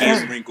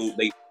 Skin wrinkled.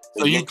 They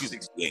look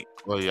 68.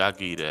 Well, yeah, I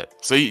give you that.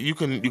 So you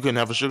can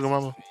have a sugar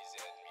mama?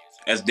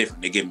 That's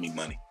different. They give me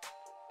money.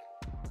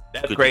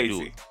 That's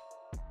crazy.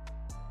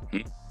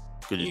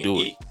 Could you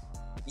do it?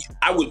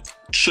 I would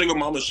sugar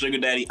mama, sugar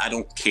daddy. I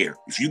don't care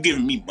if you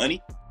giving me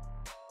money.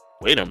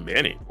 Wait a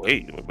minute.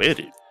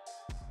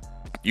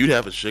 You'd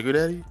have a sugar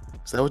daddy?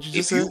 Is that what you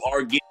just said? If you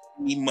are giving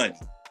me money,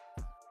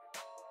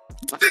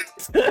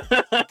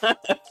 I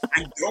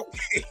don't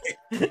care.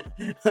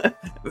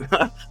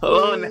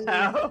 Hello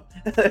now.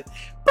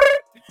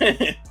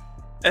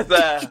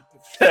 Let's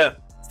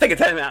take a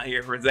time out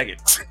here for a second.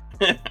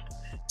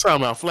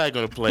 Time out, flag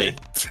on the play.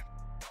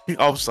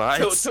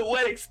 Offside. So to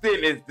what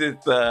extent is this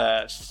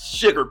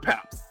sugar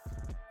pops?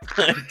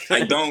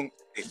 I don't.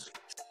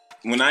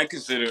 When I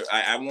consider,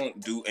 I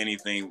won't do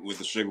anything with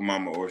a sugar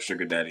mama or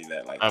sugar daddy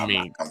that I'm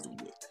not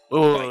comfortable with.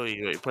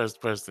 Wait,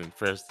 Preston.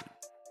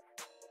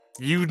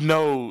 You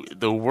know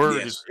the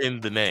word is in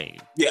the name.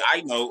 Yeah,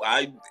 I know.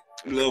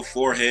 Little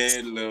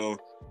forehead, little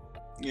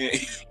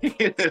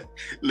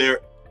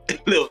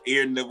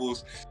ear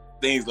nibbles,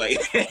 things like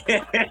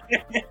that.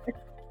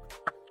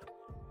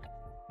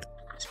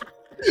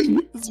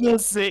 It's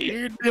just say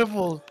ear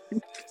nibble.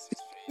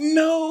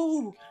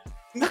 No,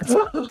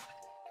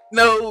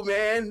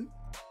 man.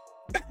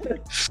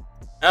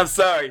 I'm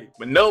sorry,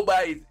 but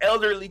nobody's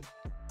elderly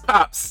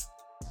pops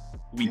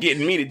be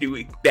getting me to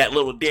do that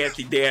little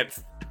dancey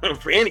dance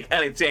for any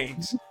kind of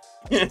change.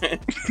 You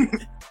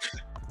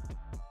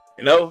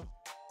know,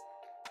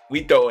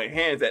 we throwing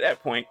hands at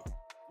that point.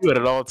 You at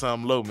an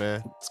all-time low,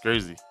 man. It's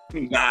crazy.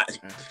 Not.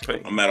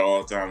 I'm at an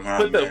all-time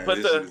high.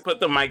 Put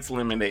the Mike's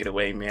lemonade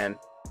away, man.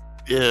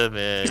 Yeah,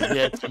 man. He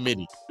had too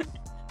many.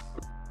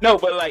 No,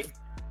 but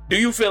do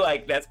you feel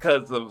like that's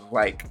because of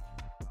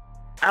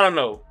I don't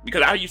know,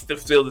 because I used to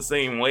feel the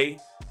same way,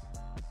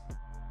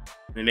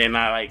 and then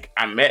I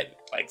met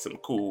some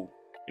cool,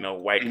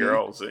 white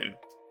girls and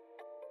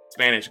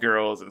Spanish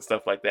girls and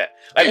stuff like that.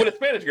 With a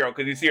Spanish girl,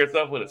 could you see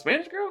yourself with a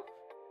Spanish girl?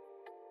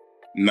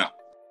 No.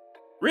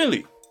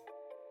 Really?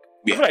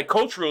 Yeah. I feel like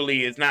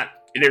culturally, it's not.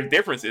 There's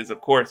differences,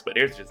 of course, but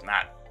there's just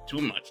not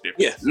too much difference.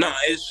 Yeah, no,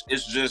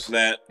 it's just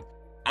that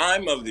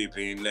I'm of the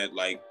opinion that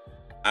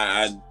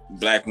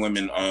black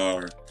women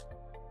are.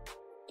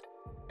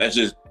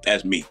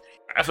 That's me.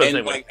 I feel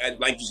and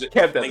like you said,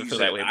 Kev doesn't feel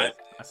that way, but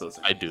I feel the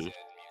same. I do.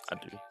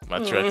 My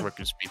track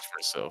record speaks for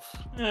itself.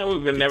 Yeah,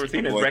 we've never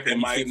seen his record.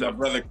 My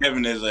brother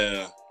Kevin is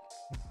right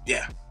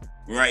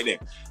there.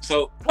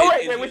 So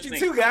right there with you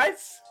too,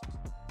 guys.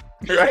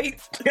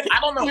 Right? I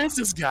don't know. Who's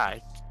this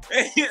guy?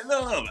 I don't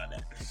know about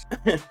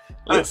that.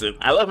 Listen,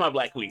 I love my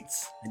black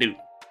queens. I do.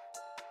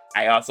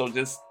 I also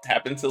just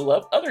happen to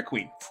love other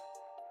queens.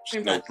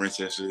 No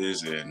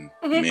princesses and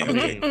men.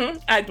 Okay.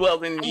 I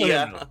dwelled in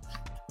the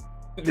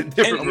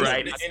different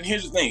varieties. And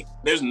here's the thing: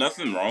 there's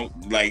nothing wrong.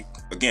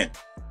 Again,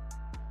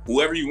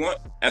 whoever you want,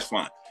 that's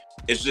fine.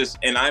 It's just,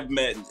 and I've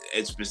met,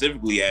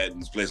 specifically at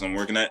this place I'm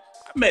working at,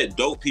 I met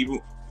dope people,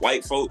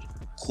 white folks,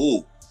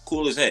 cool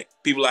as heck.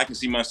 People I can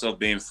see myself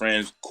being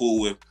friends,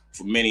 cool with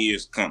for many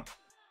years to come.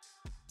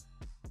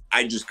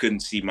 I just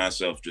couldn't see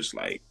myself just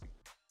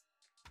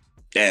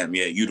damn,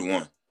 yeah, you the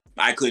one.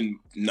 I couldn't,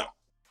 no.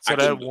 So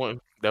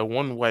that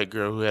one white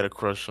girl who had a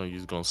crush on you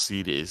is gonna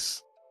see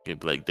this and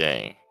be like,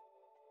 "Dang,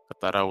 I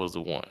thought I was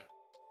the one."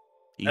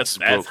 He That's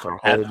just broke her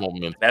whole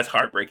momentum. That's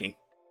heartbreaking.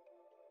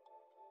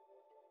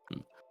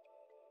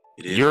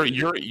 It is.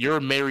 Your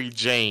Mary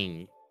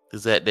Jane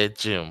is at that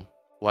gym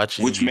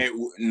watching Which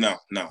you. no.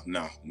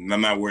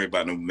 I'm not worried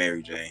about no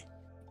Mary Jane.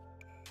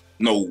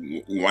 No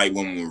white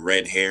woman with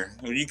red hair.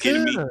 Are you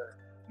kidding me?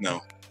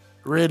 No.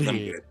 Red I'm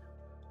hair.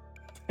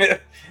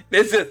 good.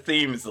 This just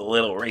seems a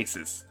little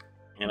racist,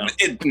 you know.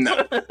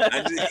 No.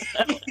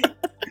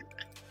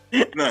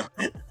 No.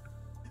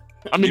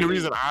 I mean, the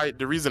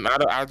reason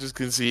I just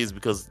couldn't see is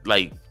because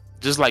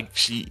just like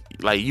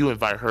you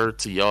invite her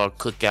to y'all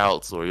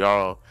cookouts or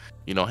y'all,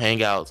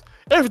 hangouts,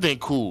 everything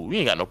cool. We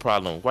ain't got no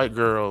problem. White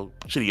girl,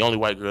 she the only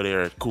white girl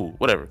there, cool,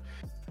 whatever.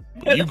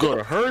 But you go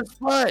to her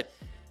spot.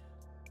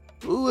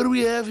 Ooh, what do we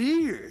have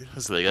here?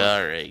 It's like,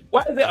 all right.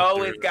 Why is it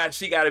always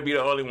she got to be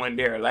the only one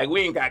there? Like,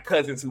 we ain't got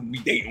cousins who be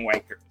dating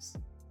white girls.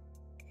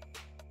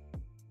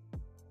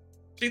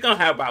 She's gonna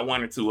have about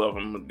one or two of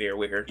them there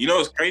with her. You know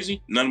what's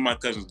crazy? None of my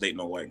cousins date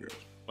no white girls.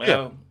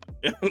 Well,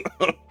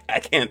 I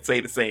can't say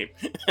the same.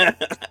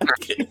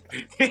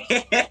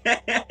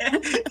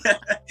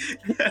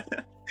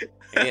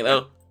 You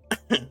know,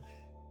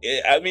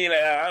 I mean,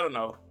 I don't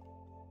know.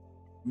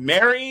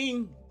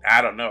 Marrying,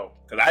 I don't know,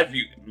 because I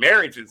view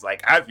marriage as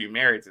like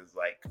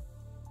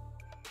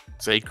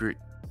sacred.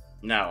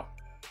 No,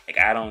 like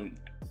I don't.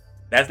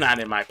 That's not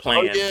in my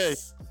plans. Oh yeah,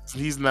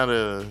 he's not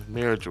a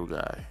marital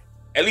guy.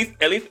 At least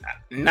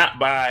not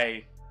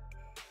by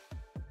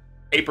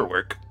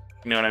paperwork.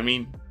 You know what I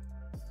mean?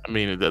 I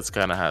mean, that's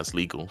kind of how it's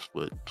legal,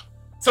 but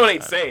so they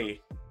say.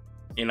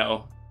 You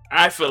know,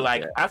 I feel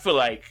like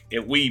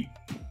if we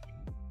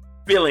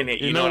feeling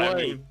it, you know what I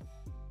mean?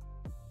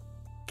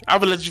 I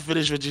will let you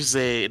finish what you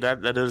said.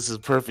 That this is a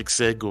perfect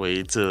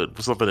segue to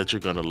something that you're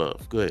gonna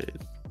love. Go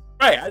ahead.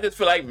 Right. I just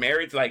feel like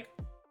marriage, like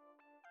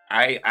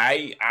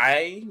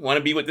I want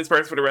to be with this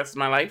person for the rest of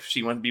my life.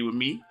 She wants to be with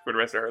me for the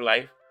rest of her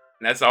life,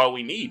 and that's all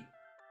we need.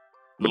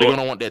 But they're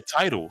gonna want that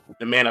title.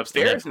 The man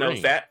upstairs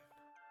knows that.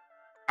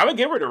 I would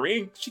give her the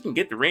ring. She can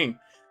get the ring.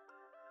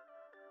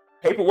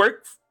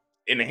 Paperwork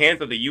in the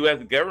hands of the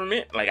U.S.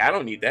 government, like I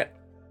don't need that.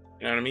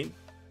 You know what I mean?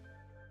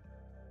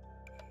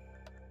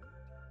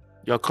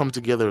 Y'all come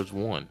together as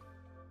one.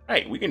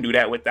 Right. We can do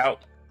that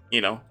without,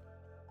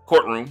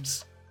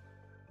 courtrooms.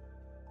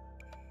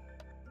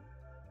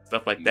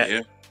 Stuff like that.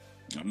 Yeah.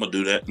 I'm going to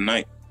do that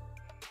tonight.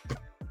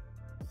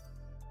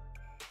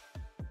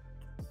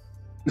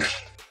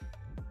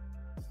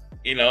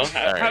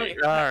 All right.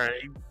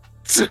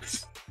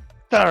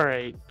 All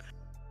right.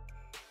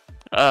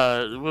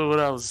 What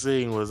I was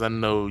saying was, I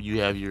know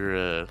you have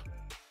your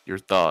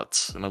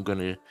thoughts, and I'm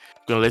gonna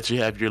let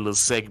you have your little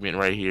segment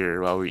right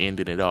here while we're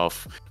ending it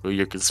off with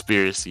your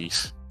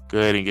conspiracies. Go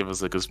ahead and give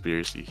us a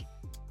conspiracy.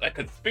 A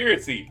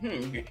conspiracy?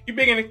 You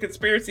big into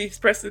conspiracies,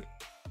 Preston?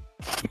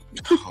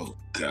 Oh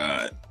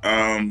God.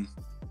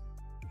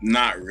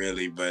 Not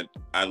really, but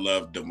I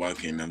love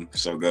debunking them.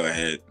 So go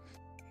ahead.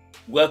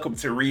 Welcome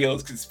to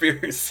Rio's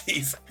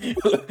Conspiracies,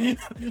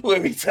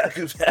 where we talk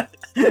about.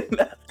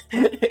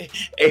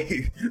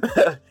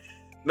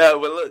 No,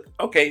 but look.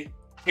 Okay,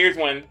 here's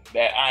one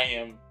that I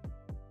am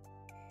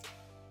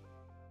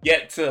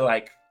yet to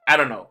like. I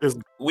don't know.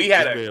 We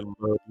had a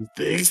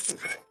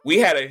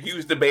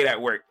huge debate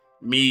at work.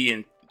 Me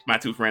and my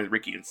two friends,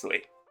 Ricky and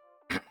Sway.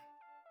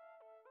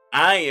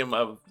 I am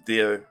of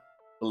the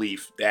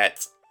belief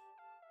that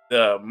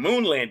the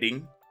moon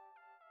landing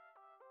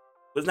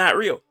was not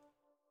real.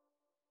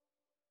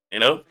 You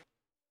know?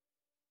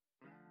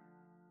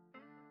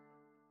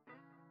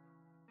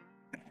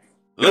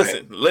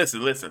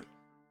 Listen.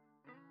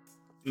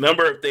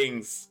 Number of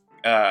things.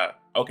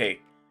 Okay.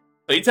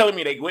 So you're telling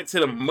me they went to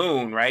the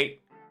moon, right?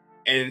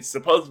 And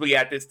supposedly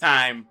at this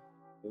time,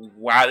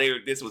 while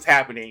this was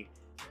happening,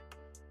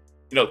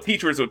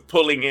 teachers were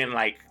pulling in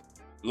like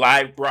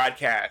live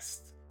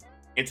broadcasts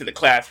into the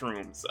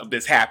classrooms of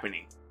this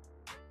happening.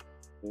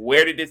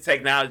 Where did this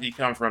technology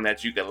come from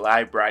that you could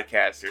live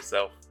broadcast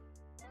yourself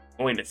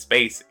going to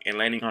space and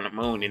landing on the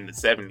moon in the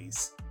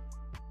 70s?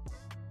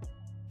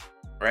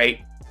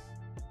 Right?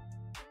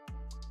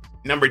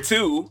 Number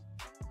two,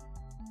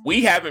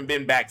 we haven't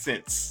been back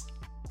since.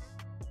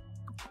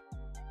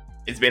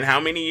 It's been how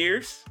many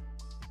years?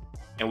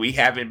 And we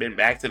haven't been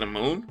back to the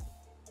moon?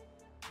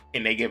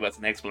 And they give us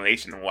an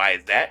explanation of why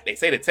is that. They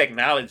say the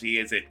technology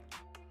isn't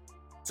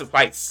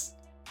suffice.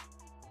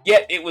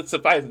 Yet it would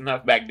suffice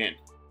enough back then.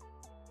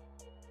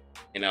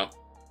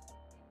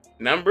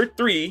 Number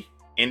three,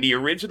 in the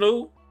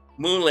original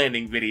moon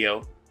landing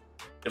video,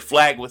 the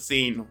flag was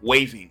seen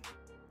waving.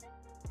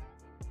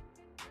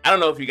 I don't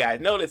know if you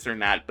guys know this or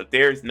not, but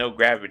there's no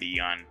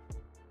gravity on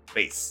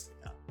space.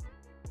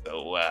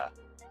 So,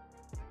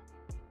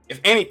 if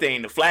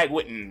anything, the flag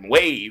wouldn't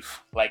wave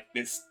like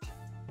this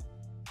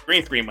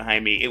green screen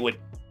behind me. It would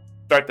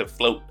start to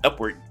float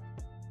upward,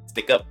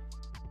 stick up.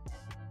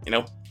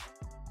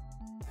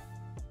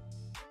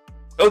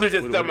 Those are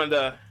just some of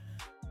the.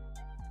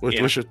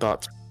 What's your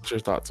thoughts? What's your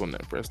thoughts on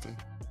that, Preston?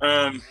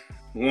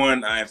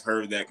 One, I've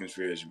heard that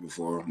conspiracy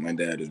before. My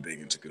dad is big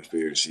into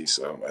conspiracy,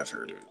 so I've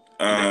heard it.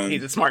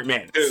 He's a smart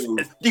man. Two,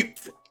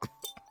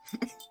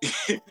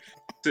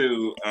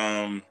 two,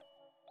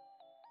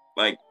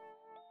 like,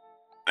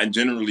 I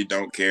generally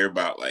don't care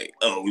about, like,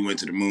 oh, we went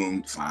to the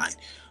moon, fine.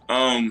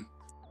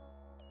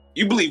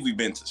 You believe we've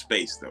been to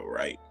space, though,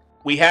 right?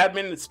 We have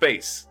been to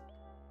space.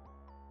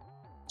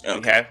 Okay.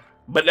 We have,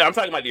 but I'm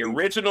talking about the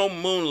original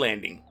moon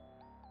landing.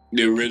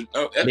 The original.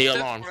 Oh,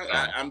 Neil Armstrong.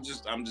 I'm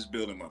just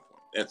building my point.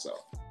 That's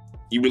all.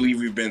 You believe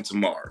we've been to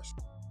Mars?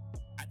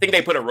 I think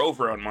they put a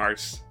rover on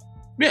Mars.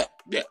 Yeah,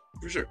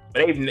 for sure.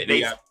 But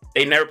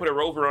they never put a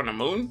rover on the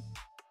moon.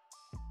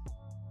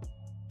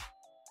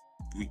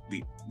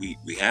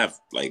 We have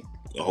like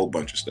a whole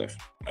bunch of stuff.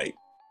 Like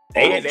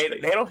they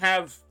don't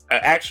have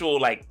actual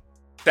like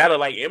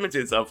satellite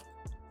images of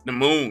the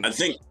moon. I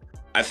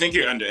think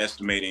you're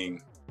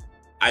underestimating.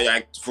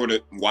 I for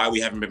the why we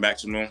haven't been back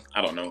to the moon.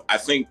 I don't know. I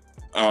think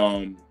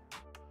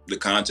the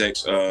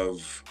context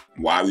of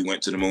why we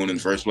went to the moon in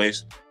the first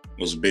place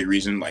was a big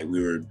reason. Like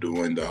we were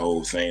doing the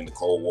whole thing, the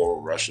Cold War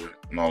with Russia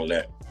and all of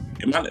that.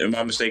 Am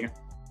I mistaken?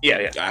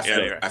 Yeah. I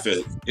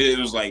feel it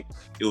was like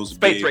it was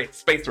space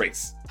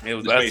race. It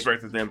was us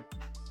versus them.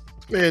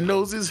 Man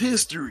knows his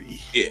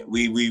history. Yeah,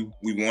 we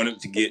wanted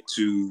to get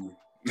to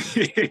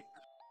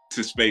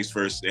to space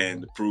first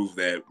and to prove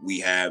that we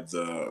have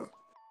the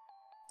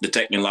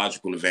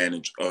technological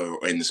advantage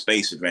and the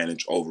space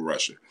advantage over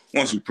Russia.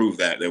 Once we proved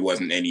that, there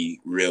wasn't any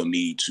real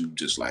need to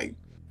just like,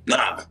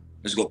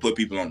 let's go put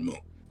people on the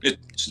moon.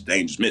 It's a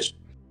dangerous mission.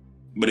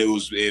 But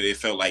it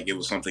felt like it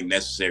was something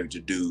necessary to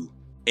do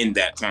in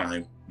that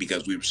time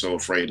because we were so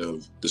afraid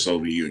of the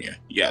Soviet Union,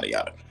 yada,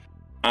 yada.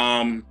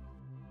 I'm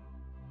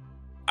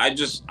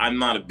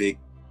not a big,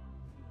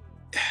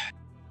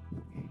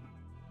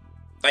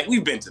 like,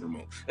 we've been to the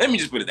moon. Let me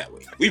just put it that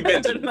way. We've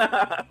been to the moon.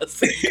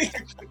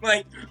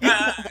 Like,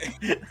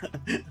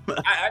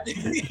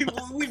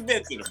 we've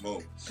been to the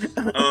moon.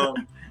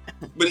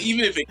 But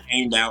even if it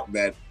came out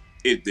that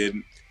it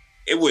didn't,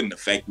 it wouldn't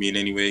affect me in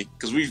any way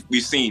because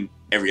we've seen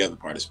every other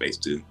part of space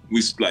too.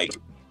 We like.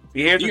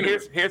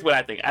 Here's what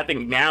I think. I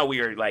think now we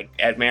are like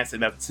advanced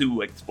enough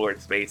to explore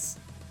space.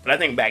 But I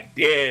think back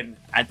then,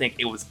 I think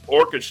it was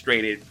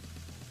orchestrated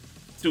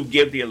to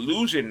give the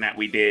illusion that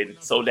we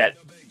did so that,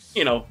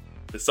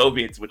 the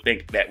Soviets would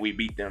think that we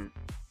beat them.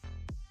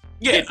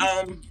 Yeah,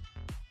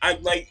 I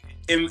like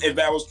if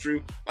that was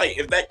true, like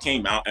if that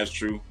came out as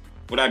true,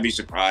 would I be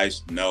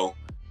surprised? No.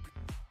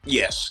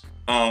 Yes.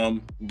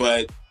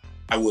 But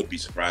I would be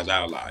surprised.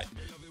 I lied.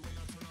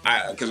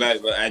 Because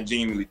I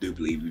genuinely do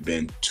believe we've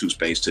been to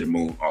space, to the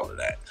moon, all of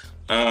that.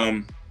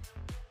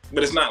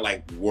 But it's not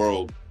like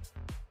world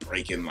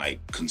breaking like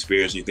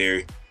conspiracy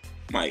theory.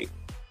 Like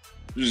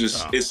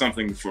it's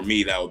something for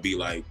me that would be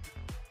like,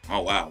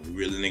 oh wow, we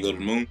really didn't go to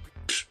the moon?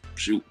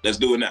 Shoot, let's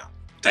do it now.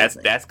 That's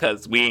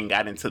because we ain't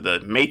got into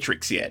the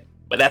Matrix yet.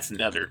 But that's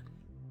another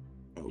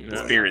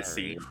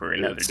conspiracy for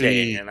another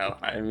day.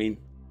 I mean.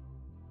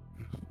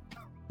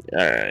 All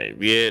right,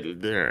 yeah, all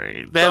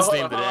right. That's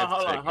so,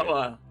 hold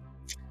on.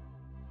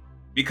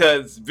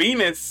 Because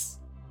Venus,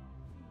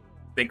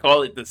 they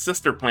call it the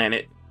sister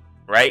planet,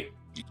 right?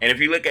 And if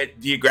you look at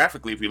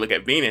geographically, if you look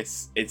at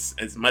Venus, it's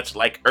much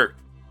like Earth.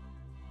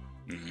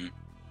 Mm-hmm.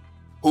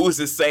 Who's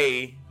to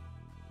say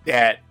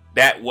that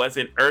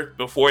wasn't Earth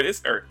before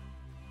this Earth?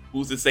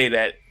 Who's to say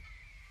that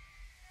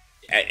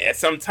at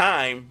some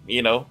time,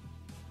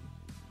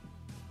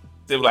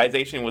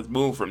 civilization was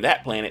moved from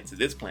that planet to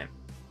this planet?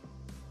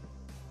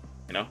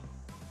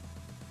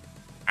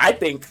 I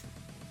think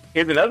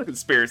here's another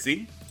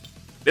conspiracy.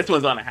 This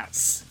one's on a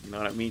house. You know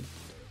what I mean?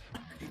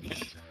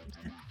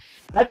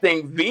 I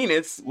think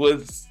Venus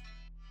was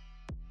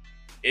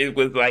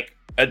like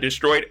a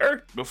destroyed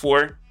Earth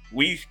before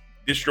we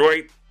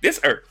destroyed this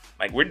Earth.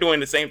 Like we're doing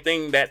the same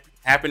thing that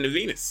happened to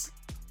Venus.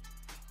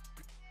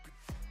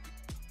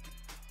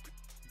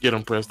 Get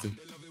him, Preston.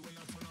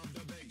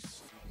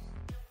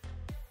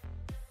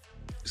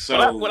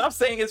 So what I'm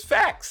saying is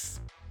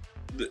facts.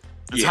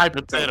 It's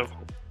hypothetical.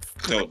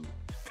 Totally.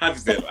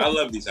 Hypothetical. I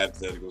love these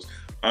hypotheticals.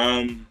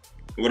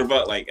 What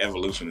about like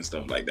evolution and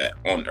stuff like that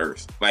on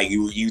Earth? Like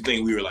you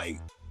think we were like,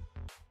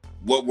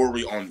 what were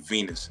we on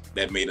Venus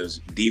that made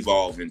us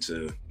devolve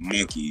into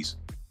monkeys?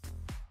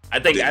 I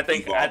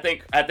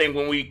think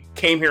when we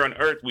came here on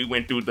Earth, we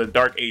went through the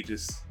Dark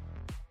Ages,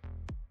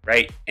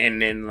 right?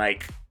 And then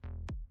like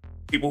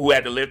people who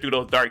had to live through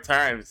those dark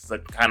times,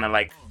 like kind of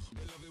like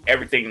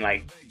everything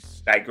like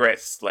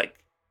digressed,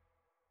 like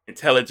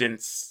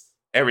intelligence,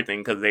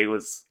 everything,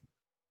 because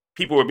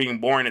people were being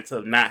born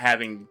into not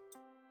having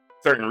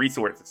certain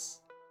resources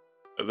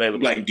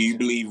available. Like, do you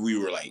believe we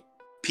were like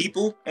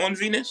people on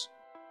Venus?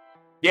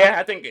 Yeah,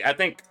 I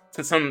think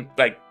to some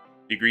like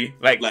degree,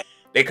 like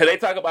they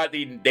talk about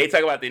the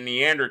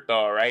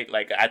Neanderthal, right?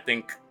 Like I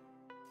think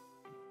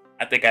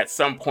at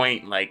some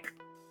point, like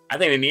I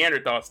think the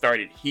Neanderthal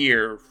started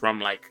here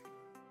from like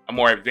a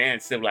more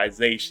advanced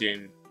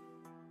civilization,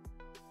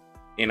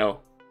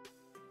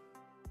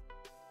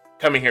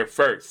 coming here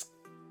first.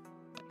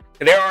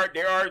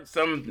 There are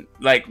some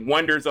like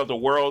wonders of the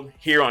world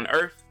here on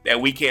Earth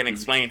that we can't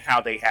explain how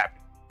they happen.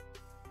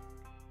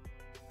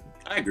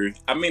 I agree.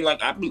 I mean,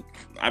 like I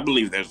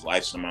believe there's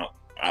life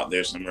out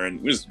there somewhere,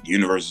 and this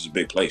universe is a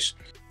big place.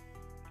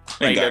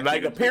 Like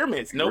the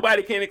pyramids.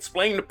 Nobody can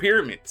explain the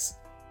pyramids.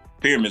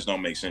 Pyramids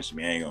don't make sense to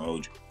me. I ain't gonna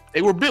hold you.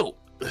 They were built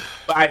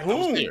By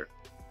whom?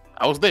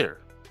 I was there.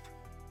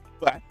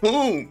 By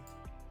whom?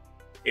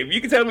 If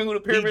you can tell me who the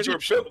pyramids were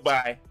built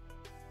by,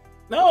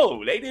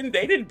 no, they didn't.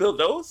 They didn't build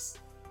those.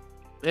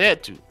 They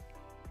had to.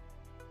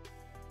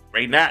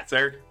 Right, not,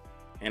 sir.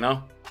 You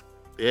know.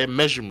 They had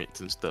measurements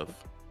and stuff.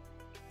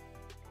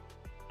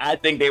 I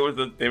think there was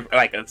a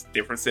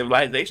different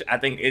civilization. I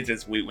think it's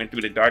just we went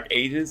through the dark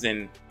ages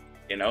and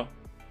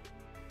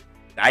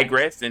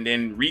digressed and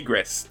then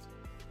regressed,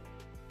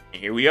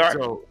 and here we are.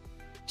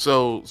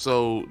 So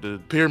the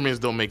pyramids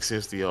don't make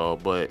sense to y'all,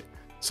 but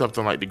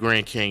something like the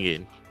Grand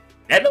Canyon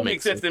that don't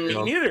make sense to me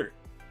neither.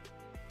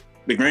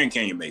 The Grand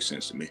Canyon makes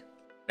sense to me.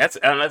 That's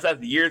unless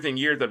that's years and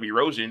years of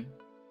erosion,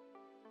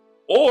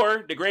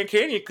 or the Grand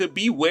Canyon could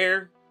be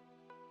where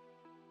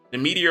the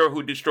meteor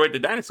who destroyed the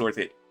dinosaurs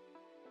hit.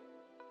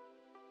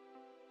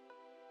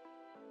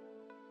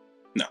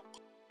 No.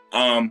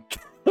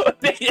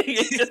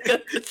 You just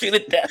got to shoot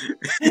it down.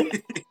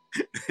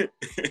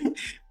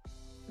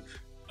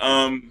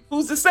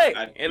 Who's to say?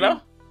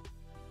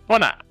 Why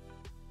not?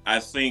 I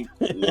think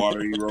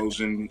water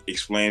erosion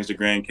explains the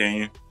Grand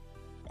Canyon.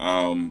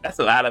 That's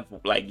a lot of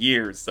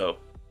years. So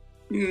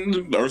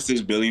the Earth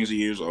is billions of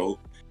years old.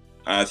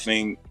 I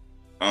think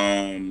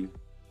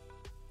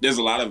there's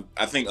a lot of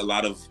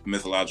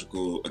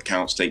mythological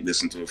accounts take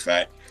this into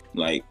effect.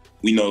 Like,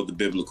 we know the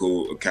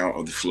biblical account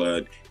of the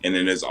flood, and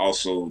then there's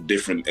also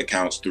different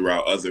accounts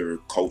throughout other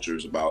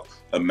cultures about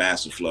a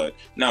massive flood.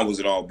 Now, was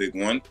it all big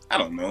one? I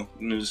don't know.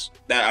 I don't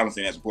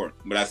think that's important.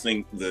 But I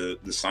think the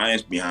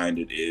science behind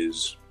it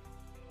is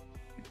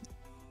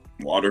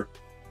water,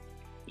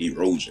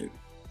 erosion,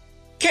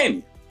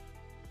 canyon.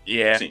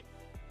 Yeah.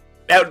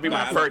 That would be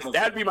my first.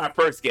 That would be my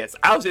first guess.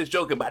 I was just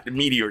joking about the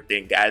meteor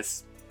thing,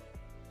 guys.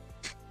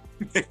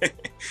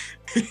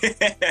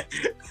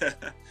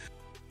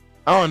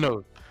 I don't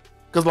know,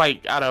 cause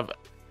out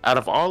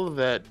of all of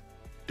that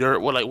dirt,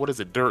 what is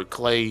it? Dirt,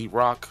 clay,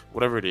 rock,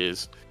 whatever it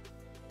is.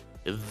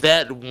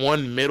 That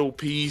one middle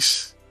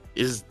piece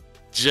it's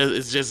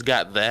just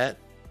got that,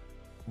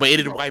 but it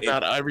didn't wipe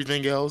out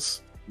everything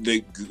else.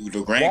 The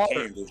Grand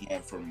Canyon goes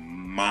on for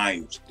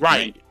miles,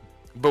 right?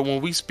 But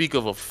when we speak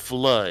of a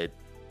flood,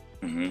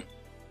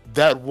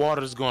 that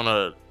water's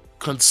gonna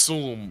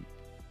consume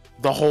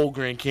the whole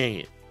Grand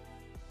Canyon.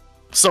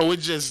 So it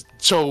just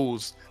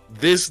chose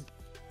this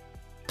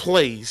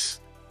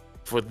place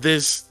for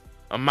this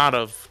amount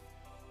of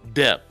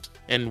depth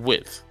and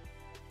width.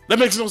 That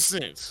makes no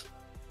sense.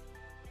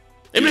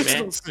 It makes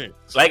no sense.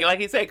 Like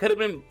he said, it could have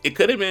been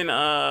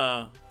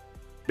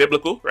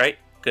biblical, right?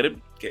 Could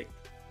have. Okay.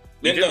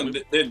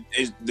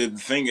 The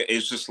thing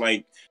is just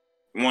like,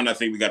 one, I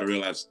think we got to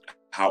realize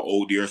how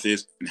old the Earth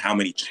is and how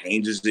many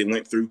changes it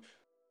went through.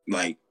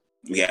 Like,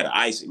 we had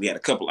a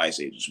couple ice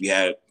ages. We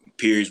had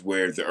periods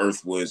where the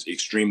Earth was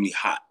extremely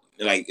hot.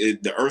 Like,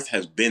 the Earth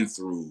has been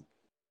through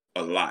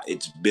a lot.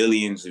 It's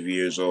billions of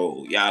years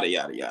old, yada,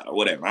 yada, yada,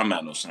 whatever. I'm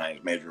not no science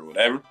major or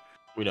whatever.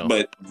 We don't.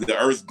 But the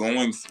Earth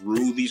going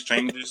through these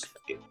changes,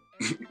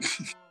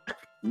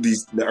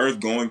 the Earth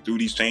going through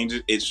these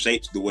changes, it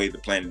shapes the way the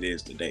planet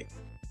is today.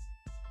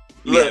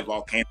 Let's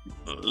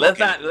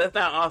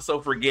not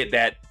also forget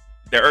that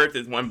the Earth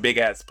is one big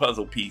ass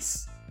puzzle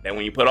piece. That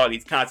when you put all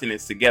these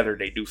continents together,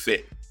 they do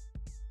fit.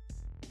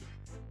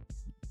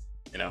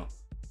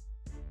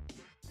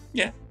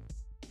 Yeah.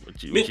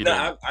 You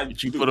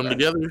put them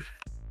together.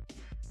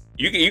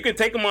 You can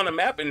take them on a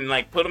map and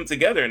put them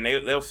together, and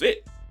they'll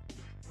fit.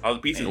 All the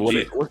pieces. And what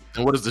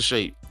is the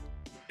shape?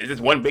 It's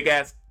just one big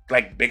ass. No,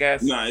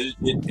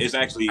 it's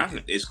actually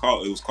it was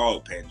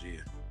called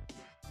Pangea.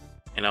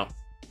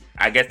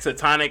 I guess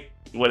tectonic.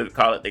 What do they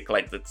call it? They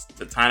the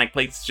tectonic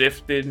plates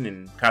shifted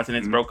and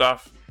continents broke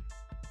off.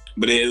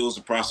 But it was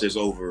a process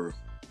over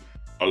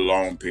a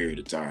long period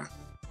of time.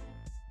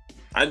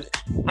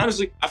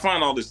 Honestly, I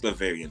find all this stuff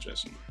very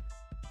interesting.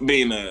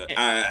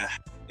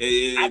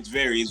 It's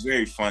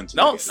very fun to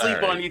don't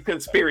sleep on these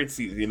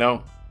conspiracies. We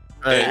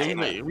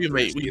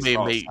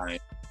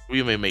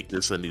may make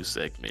this a new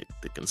segment,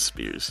 the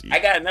conspiracy. I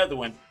got another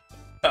one.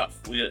 I'll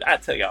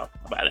tell y'all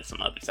about it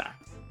some other time.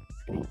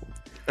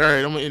 All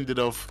right, I'm gonna end it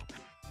off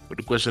with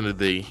the question of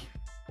the day.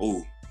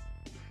 Ooh,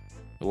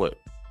 what?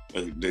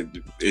 Do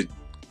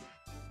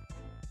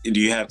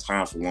you have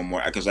time for one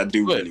more? Because I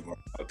do really want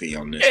to be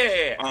on this.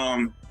 Yeah.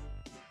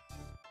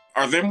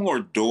 Are there more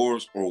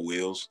doors or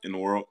wheels in the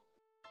world?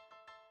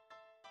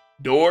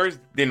 Doors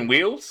than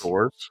wheels?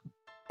 Doors.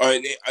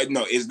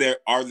 No. Do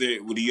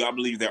y'all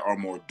believe there are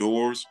more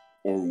doors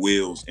or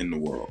wheels in the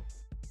world?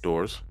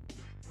 Doors.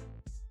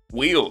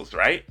 Wheels,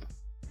 right?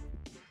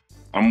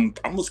 I'm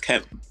with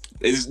Kevin.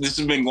 This has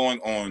been going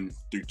on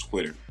through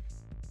Twitter.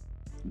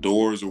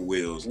 Doors or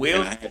wheels?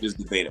 Wheels. And I had this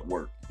debate at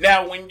work.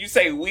 Now, when you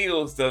say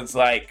wheels, does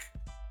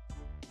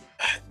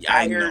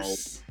I know.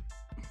 Tires.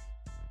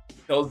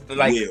 Those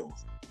like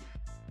Wheels.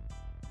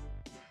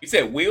 you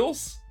said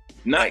wheels.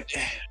 Not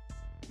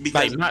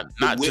because Like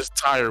not just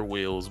tire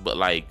wheels, but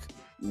like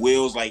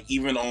wheels, like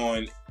even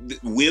on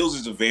wheels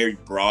is a very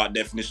broad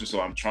definition,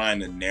 so I'm trying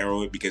to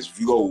narrow it because if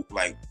you go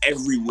like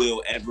every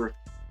wheel ever,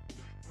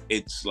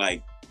 it's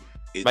like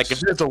if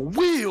there's a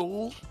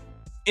wheel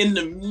in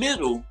the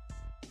middle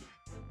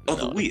of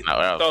the wheel.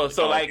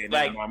 So like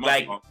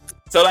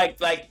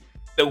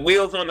the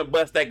wheels on the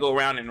bus that go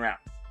round and round.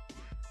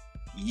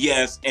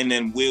 Yes, and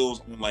then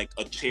wheels on like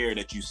a chair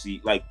that you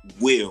see, like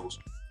wheels,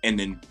 and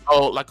then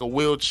like a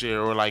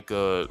wheelchair or like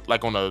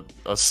on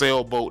a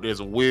sailboat. There's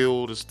a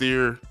wheel to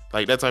steer,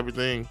 like that type of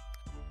thing.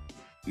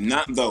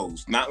 not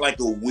those, not like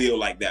a wheel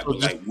like that, but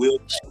like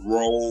wheels that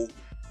roll.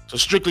 So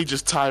strictly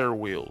just tire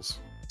wheels.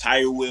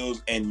 Tire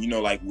wheels, and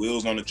like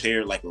wheels on a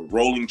chair, like a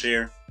rolling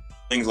chair,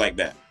 things like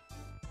that.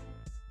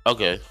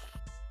 Okay.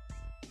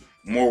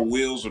 More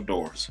wheels or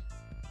doors?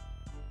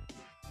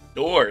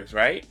 Doors,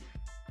 right?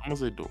 I'm gonna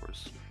say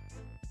doors.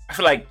 I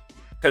feel like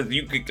because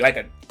you could like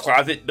a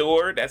closet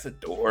door, that's a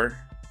door,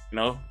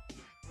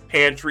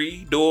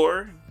 pantry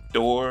door. You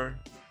know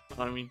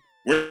what I mean?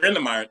 We're in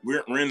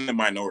the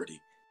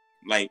minority,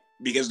 like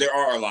because there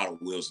are a lot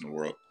of wheels in the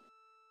world.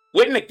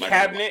 Wouldn't a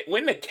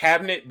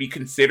cabinet be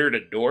considered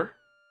a door?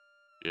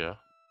 Yeah,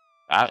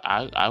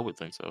 I would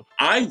think so.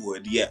 I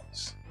would,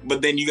 yes.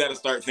 But then you got to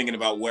start thinking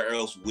about where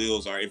else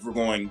wheels are. If we're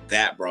going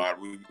that broad,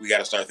 we got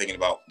to start thinking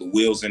about the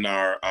wheels in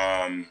our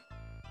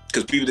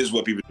because this is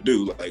what people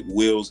do, like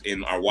wheels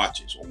in our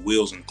watches or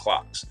wheels in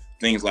clocks,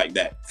 things like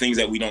that. Things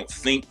that we don't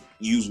think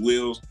use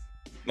wheels.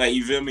 Like,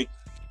 you feel me?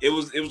 It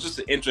was just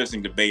an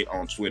interesting debate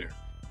on Twitter,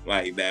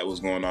 like that was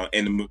going on,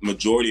 and the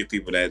majority of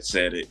people that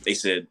said it, they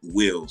said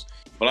wheels.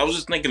 But I was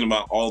just thinking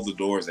about all the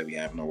doors that we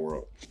have in the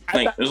world.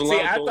 Like,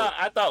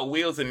 I thought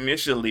wheels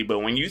initially, but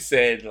when you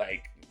said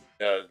like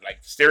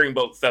steering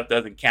boat stuff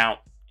doesn't count,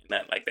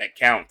 that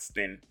counts,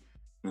 then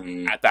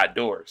I thought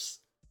doors.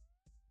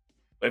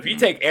 But if you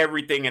take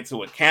everything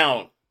into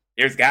account,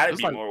 there's got to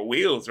be more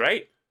wheels,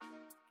 right?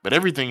 But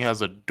everything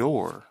has a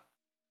door.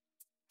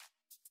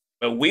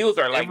 But wheels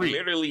are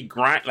literally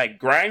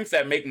grinds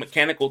that make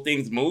mechanical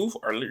things move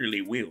are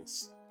literally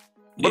wheels.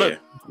 But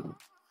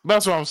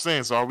that's what I'm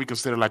saying. So are we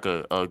considered like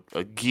a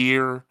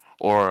gear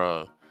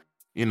or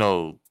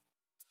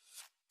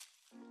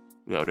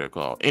what they're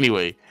called?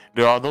 Anyway,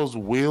 there are those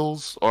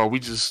wheels, or are we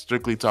just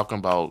strictly talking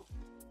about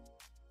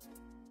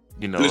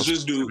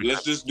let's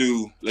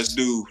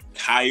do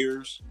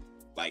tires,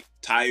 like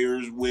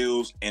tires,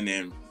 wheels, and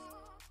then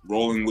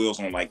rolling wheels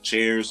on like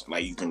chairs,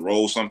 like you can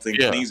roll something,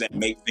 things that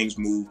make things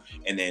move,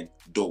 and then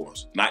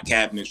doors, not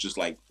cabinets, just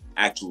like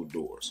actual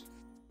doors.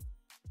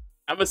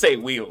 I'm gonna say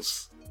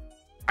wheels.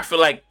 I feel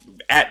like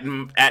at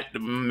the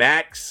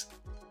max,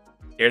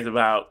 there's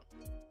about,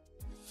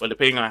 well,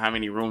 depending on how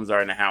many rooms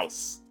are in the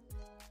house,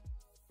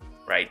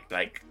 right?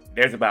 Like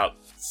there's about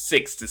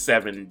 6 to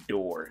 7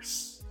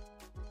 doors.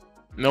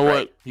 You know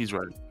what? He's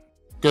right.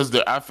 Because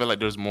I feel like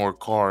there's more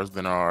cars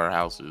than there are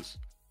houses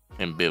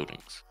and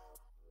buildings.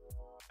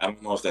 I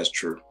don't know if that's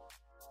true.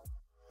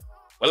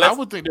 Well, I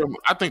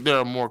think there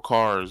are more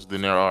cars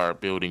than there are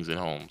buildings and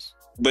homes.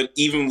 But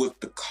even with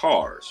the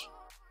cars,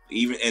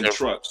 and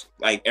trucks,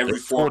 like every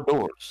 4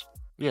 doors.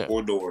 Yeah.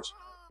 4 doors.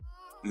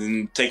 And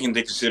then taking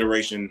into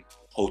consideration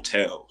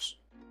hotels.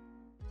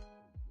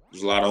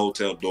 There's a lot of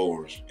hotel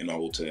doors in a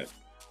hotel.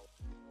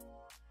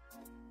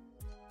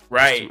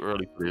 Right. It's too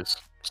early for this.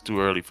 It's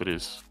too early for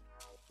this.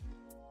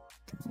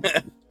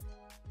 I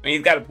mean,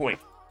 he's got a point.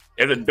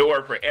 There's a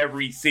door for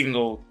every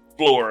single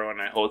floor on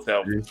that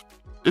hotel.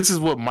 This is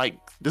what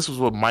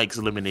Mike's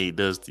Lemonade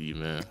does to you,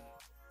 man.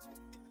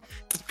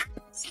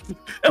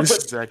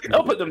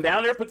 I'll put them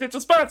down there, potential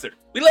sponsor.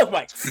 We love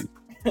Mike's.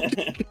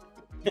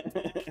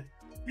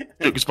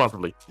 Drink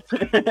responsibly.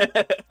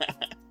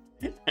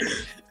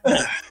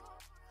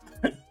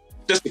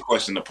 Just a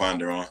question to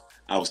ponder on.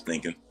 I was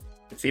thinking.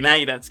 See, now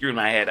you done screwed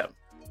my head up.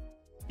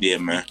 Yeah,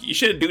 man. You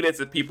shouldn't do this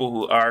to people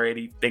who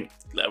already think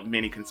of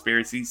many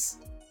conspiracies.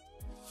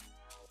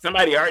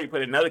 Somebody already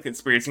put another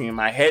conspiracy in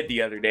my head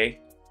the other day.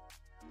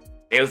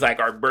 It was like,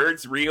 are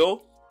birds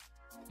real?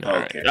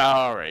 Okay.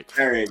 All right.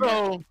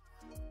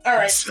 All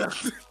right. So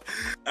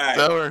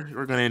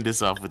we're gonna end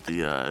this off with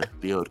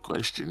the old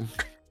question.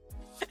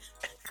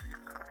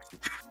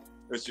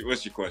 What's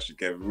your question,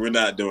 Kevin? We're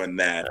not doing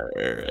that. All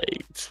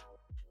right.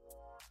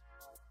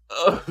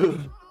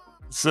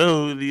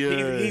 So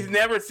I've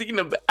never seen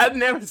a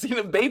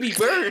baby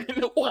bird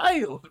in the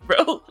wild,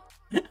 bro.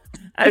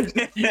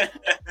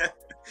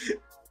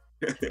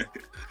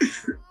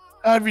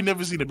 Have you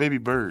never seen a baby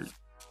bird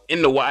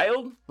in the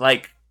wild?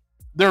 Like,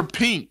 they're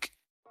pink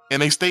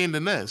and they stay in the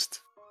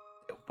nest.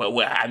 But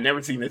I've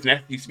never seen this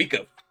nest you speak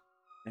of.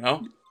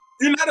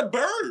 You're not a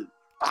bird.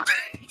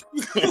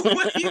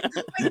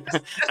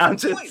 I'm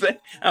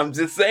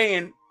just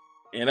saying.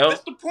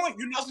 That's the point.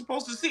 You're not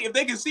supposed to see. If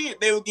they can see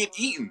it, they will get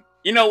eaten.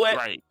 You know what?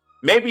 Right.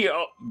 Maybe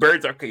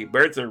birds are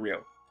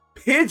real.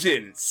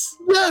 Pigeons.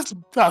 Yes,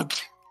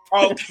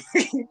 Oh,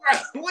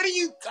 what are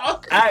you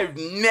talking? I've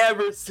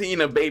never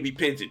seen a baby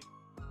pigeon.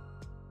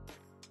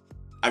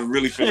 I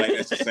really feel like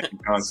that's the same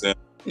concept.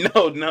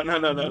 No.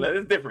 That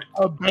is different.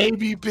 A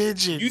baby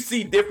pigeon. You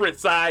see different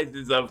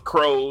sizes of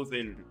crows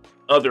and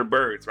other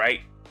birds,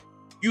 right?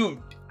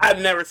 I've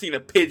never seen a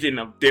pigeon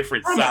of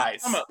different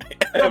size. How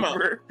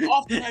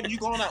often have you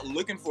gone out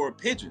looking for a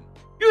pigeon?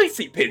 You ain't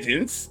see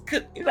pigeons.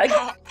 Like,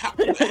 Have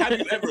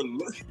you ever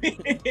looked?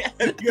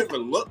 Have you ever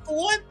looked for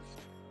one?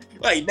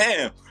 Like,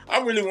 damn, I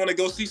really want to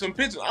go see some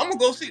pigeons. I'm gonna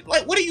go see.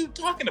 Like, what are you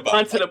talking about?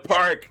 Gone to the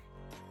park,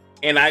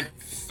 and I've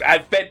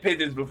fed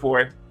pigeons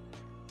before,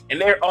 and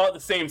they're all the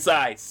same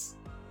size.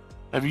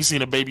 Have you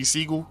seen a baby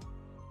seagull?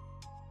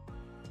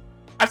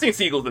 I've seen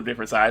seagulls of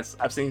different size.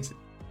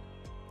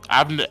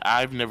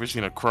 I've never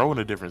seen a crow in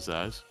a different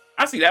size.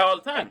 I see that all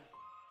the time.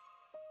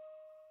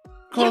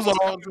 Crows are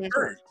all the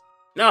same.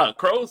 No,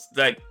 crows,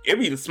 like, it'd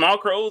be the small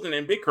crows and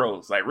then big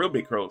crows, like real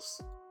big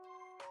crows.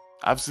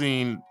 I've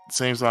seen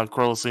same size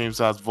crows, same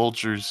size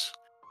vultures.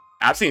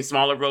 I've seen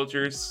smaller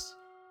vultures.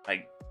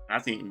 Like,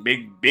 I've seen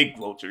big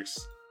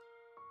vultures.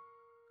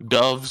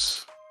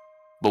 Doves.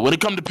 But when it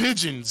comes to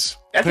pigeons,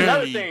 That's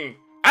another thing.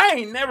 I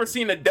ain't never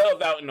seen a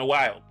dove out in the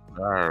wild.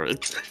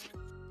 Alright.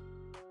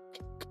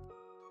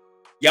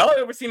 Y'all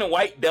ever seen a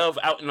white dove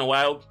out in the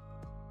wild?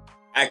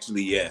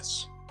 Actually,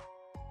 yes.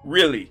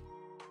 Really?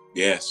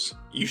 Yes.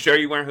 You sure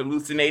you weren't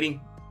hallucinating?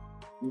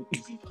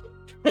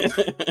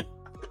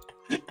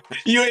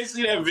 You ain't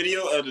see that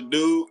video of the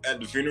dude at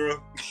the funeral?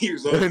 He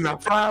was In the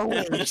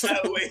fireworks.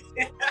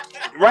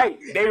 Right.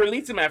 They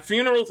release them at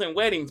funerals and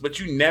weddings, but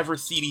you never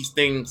see these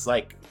things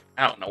like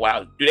out in the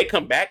wild. Do they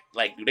come back?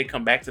 Like, do they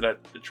come back to the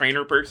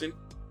trainer person?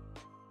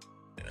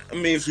 I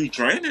mean, if you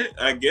train it,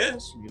 I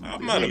guess.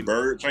 I'm not a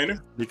bird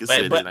trainer. You could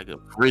say that like a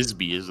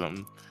frisbee or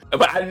something.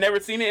 But I've never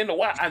seen it in the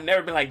wild. I've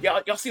never been like,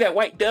 y'all see that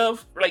white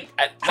dove?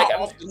 How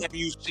often have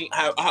you seen?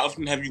 How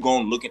often have you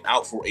gone looking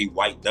out for a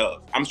white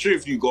dove? I'm sure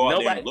if you go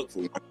out there and look for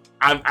one,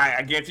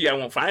 I guarantee you I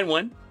won't find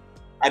one.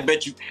 I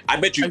bet you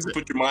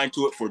put your mind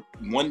to it for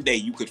one day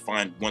you could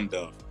find one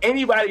dove.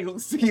 Anybody who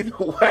sees a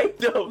white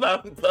dove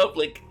out in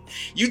public,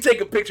 you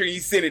take a picture and you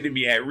send it to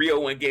me at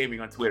Rio1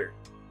 Gaming on Twitter.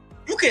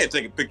 You can't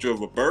take a picture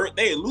of a bird.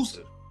 They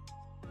elusive.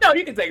 No,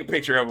 you can take a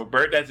picture of a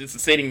bird that's just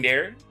sitting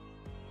there.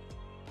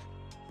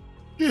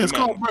 Yeah, it's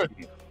called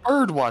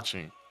bird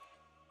watching.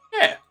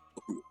 Yeah.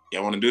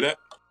 Y'all want to do that?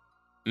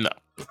 No.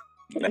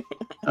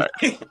 All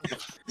right.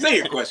 Say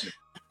your question.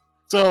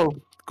 So,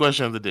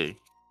 question of the day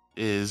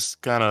is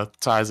kind of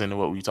ties into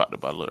what we talked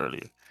about a little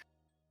earlier.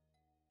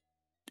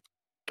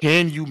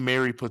 Can you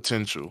marry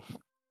potential?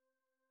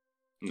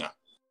 No.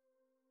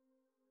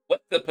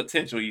 What's the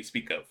potential you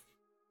speak of?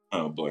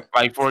 Oh boy.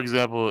 Like, for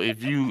example,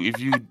 if you're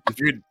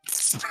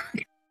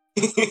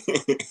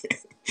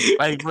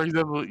like, for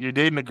example, you're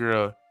dating a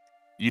girl,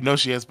 you know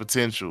she has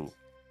potential,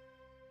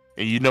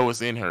 and you know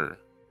it's in her.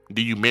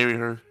 Do you marry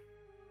her?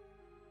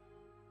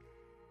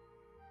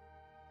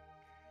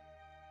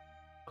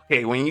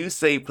 Okay, when you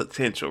say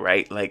potential,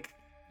 right? Like,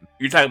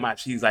 you're talking about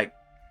she's like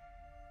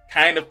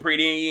kind of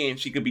pretty and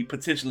she could be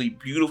potentially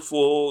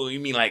beautiful. You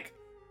mean like?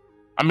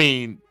 I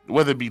mean,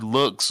 whether it be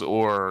looks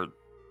or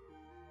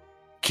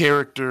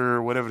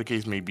character, whatever the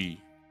case may be.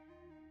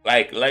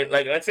 Like,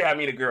 let's say I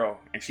meet a girl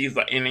and she's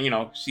like,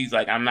 she's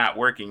like, I'm not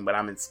working, but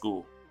I'm in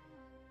school.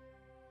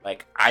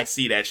 Like, I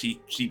see that she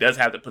does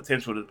have the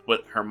potential to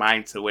put her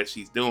mind to what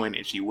she's doing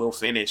and she will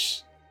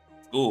finish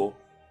school.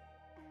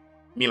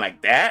 I mean,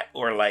 like that,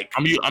 or like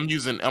I'm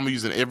using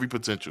every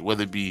potential,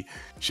 whether it be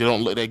she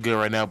don't look that good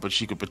right now, but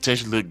she could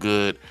potentially look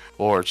good,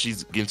 or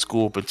she's in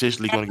school,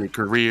 potentially going to get a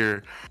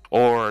career,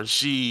 or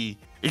she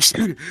is,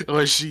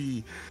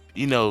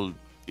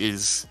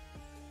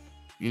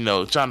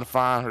 trying to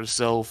find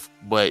herself,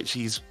 but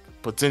she's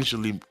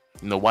potentially,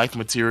 wife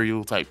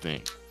material type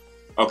thing.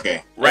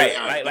 Okay.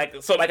 Right. Like a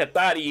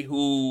thottie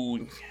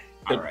who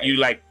you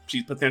like,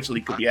 she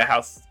potentially could be a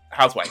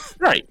housewife.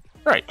 Right.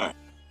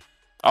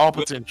 All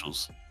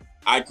potentials.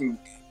 I can,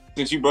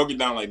 since you broke it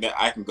down like that,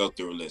 I can go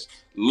through a list.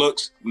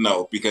 Looks,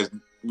 no, because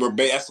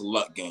that's a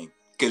luck game.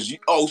 Because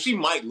she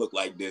might look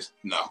like this.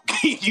 No,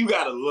 you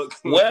gotta look.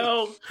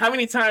 Well, how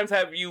many times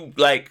have you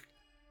like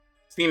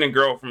seen a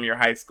girl from your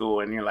high school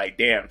and you're like,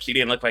 damn, she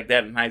didn't look like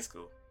that in high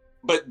school?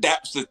 But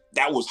that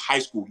was high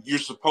school. You're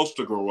supposed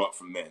to grow up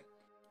from then.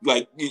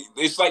 Like,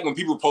 it's like when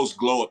people post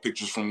glow up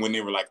pictures from when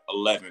they were like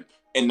 11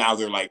 and now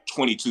they're like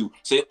 22.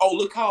 Say, oh,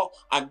 look how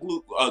I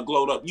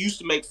glowed up. You used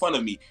to make fun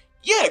of me.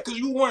 Yeah, because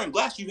you were wearing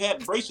glasses, you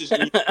had braces.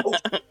 And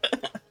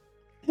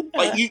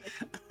like, you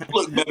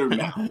look better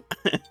now.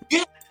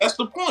 Yeah, that's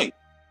the point.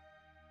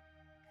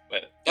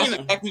 But that's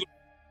exactly.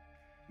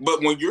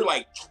 But when you're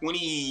like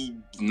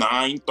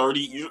 29, 30,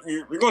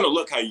 you're going to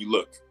look how you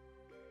look.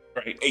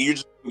 Right.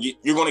 And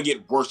you're going to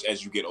get worse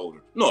as you get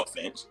older. No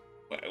offense.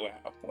 Wow.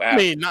 I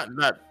mean,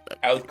 not.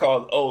 I was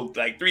called old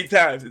like 3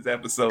 times this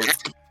episode.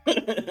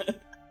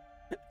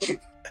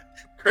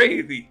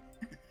 Crazy.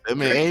 I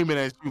mean, aiming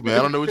at you, man.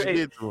 I don't know what you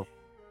did to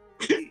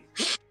him.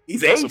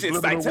 He's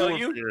ageist, I tell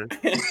you.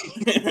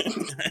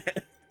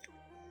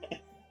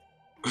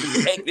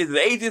 It's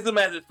ageism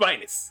at its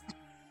finest.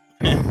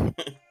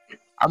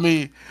 I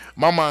mean,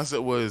 my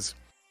mindset was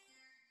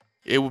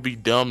it would be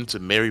dumb to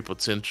marry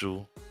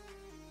potential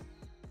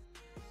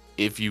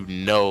if you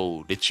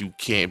know that you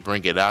can't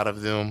bring it out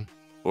of them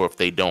or if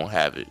they don't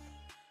have it.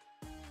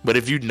 But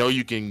if you know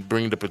you can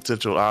bring the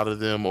potential out of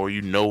them or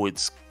you know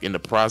it's in the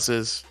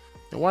process,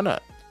 then why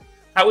not?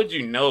 How would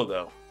you know,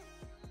 though?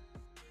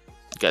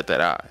 Got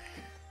that eye.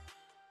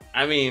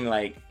 I mean,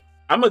 like,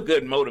 I'm a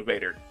good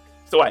motivator,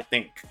 so I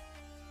think.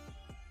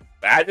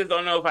 But I just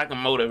don't know if I can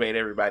motivate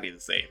everybody the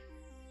same.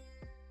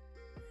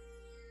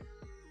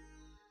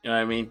 You know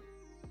what I mean?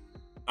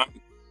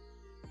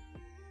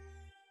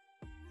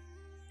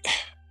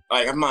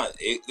 Like, I'm not.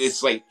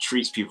 It's like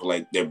treats people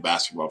like they're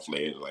basketball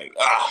players. Like,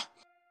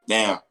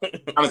 damn.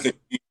 I don't think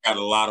you got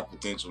a lot of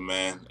potential,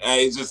 man.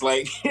 It's just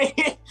like,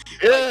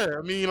 Yeah,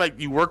 I mean, like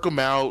you work them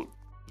out,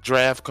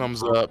 draft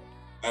comes up,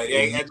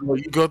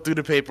 you go through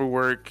the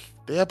paperwork.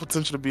 They have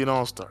potential to be an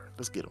all-star.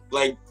 Let's get them.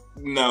 Like,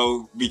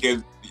 no,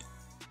 because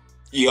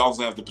you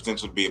also have the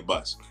potential to be a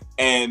bust.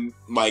 And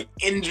like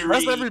injury.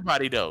 That's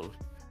everybody though.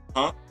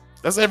 Huh?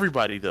 That's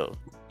everybody though.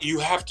 You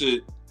have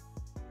to.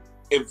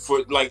 If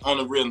for like on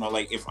the real note,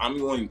 like if I'm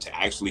going to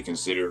actually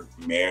consider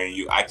marrying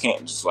you, I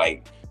can't just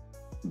like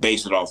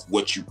base it off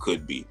what you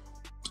could be.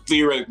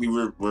 Theoretically,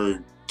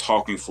 we're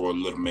talking for a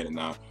little minute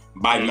now.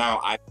 By now,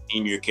 I've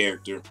seen your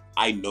character.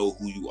 I know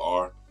who you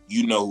are.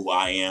 You know who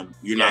I am.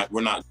 We're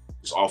not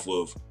just off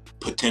of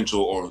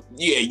potential or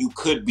you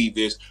could be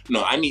this.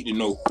 No, I need to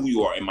know who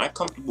you are. Am I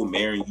comfortable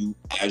marrying you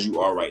as you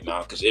are right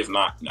now? Because if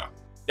not, no.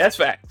 That's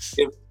facts.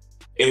 If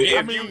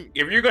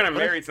you're gonna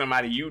marry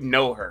somebody, you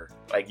know her.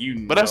 Like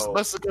But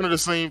that's kind of the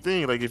same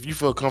thing. Like if you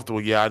feel comfortable,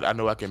 I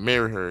know I can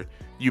marry her.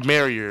 You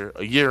marry her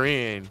a year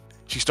in,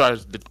 she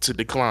starts to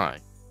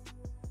decline.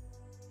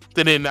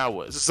 Then now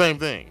what? It's the same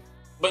thing.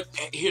 But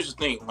here's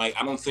the thing. Like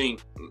I don't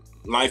think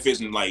life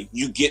isn't like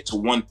you get to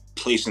one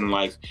place in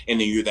life and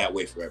then you're that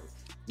way forever.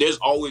 There's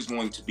always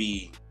going to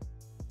be.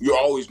 You're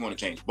always going to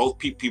change. Both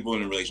people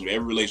in a relationship,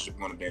 every relationship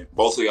you're going to be in,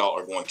 both of y'all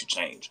are going to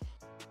change.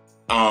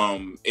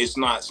 It's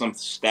not some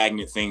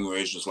stagnant thing where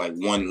it's just like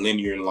one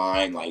linear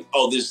line, like,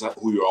 oh, this is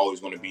who you're always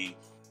going to be.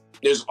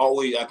 There's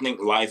always, I think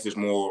life is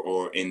more,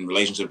 or in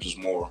relationships is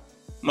more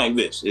like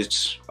this.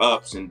 It's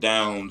ups and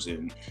downs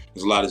and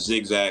there's a lot of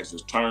zigzags,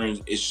 there's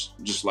turns. It's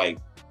just like,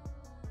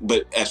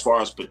 but as far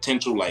as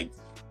potential, like,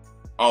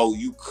 oh,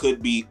 you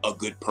could be a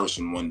good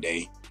person one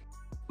day.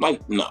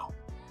 Like, no.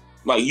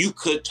 Like, you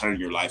could turn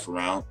your life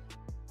around.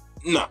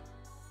 No.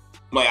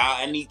 Like,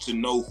 I need to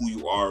know who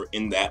you are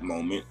in that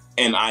moment.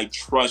 And I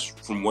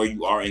trust from where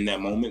you are in that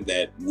moment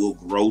that we'll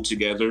grow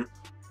together,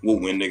 we'll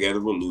win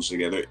together, we'll lose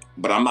together.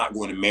 But I'm not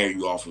going to marry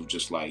you off of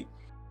just like,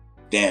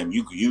 damn,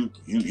 you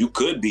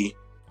could be,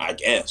 I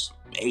guess,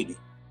 maybe.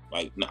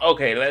 Like, no.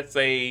 Okay, let's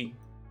say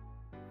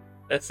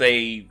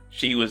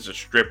she was a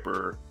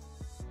stripper,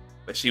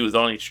 but she was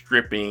only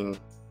stripping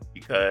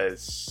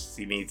because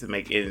she needs to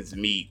make ends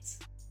meet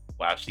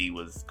while she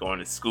was going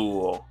to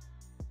school,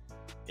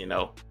 you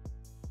know.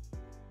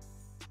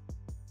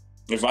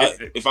 If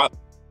I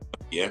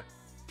yeah.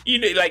 You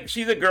know, like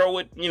she's a girl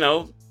with, you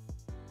know,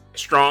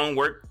 strong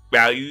work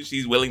values.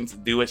 She's willing to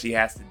do what she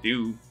has to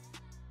do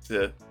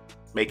to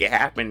make it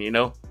happen, you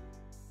know.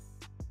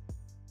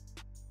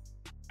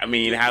 I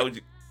mean, how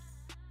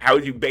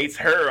would you base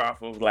her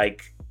off of,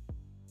 like,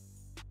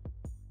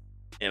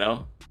 you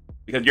know?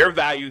 Because your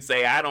values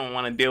say I don't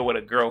want to deal with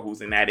a girl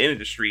who's in that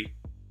industry.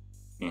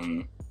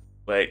 Mm-hmm.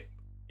 But,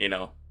 you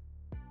know,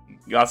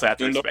 you also have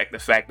to respect the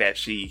fact that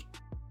she's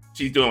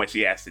doing what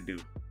she has to do.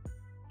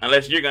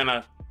 Unless you're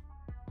gonna,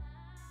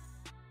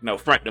 you know,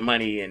 front the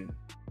money and,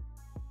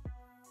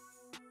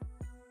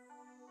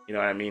 you know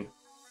what I mean?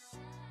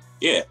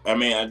 Yeah, I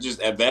mean, I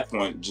just at that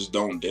point just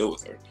don't deal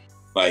with her.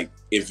 Like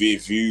if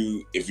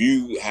you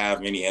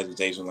have any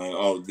hesitation, like,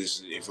 oh,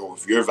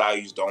 if your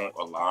values don't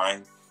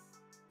align,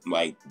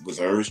 like with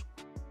hers,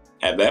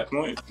 at that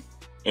point,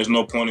 there's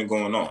no point in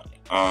going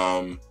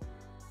on.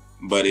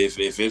 But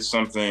if it's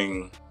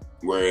something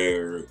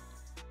where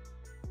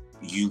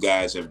you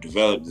guys have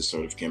developed this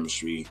sort of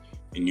chemistry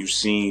and you've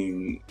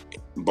seen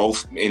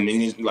both, and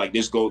it's like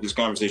this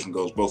conversation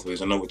goes both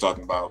ways. I know we're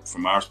talking about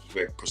from our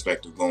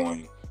perspective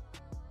going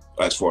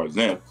as far as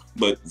them,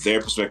 but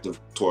their perspective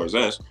towards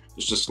us,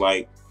 it's just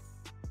like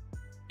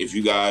if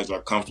you guys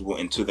are comfortable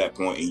and to that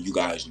point and you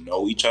guys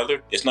know each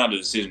other, it's not a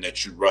decision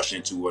that you rush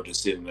into or a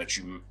decision that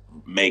you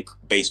make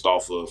based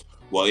off of,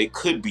 well, it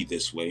could be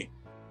this way,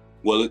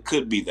 well, it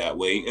could be that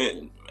way.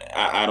 And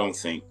I don't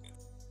think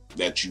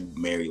that you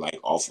marry like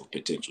off of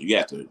potential.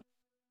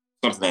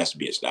 Something has to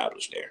be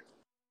established there.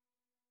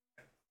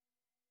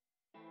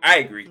 I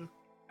agree.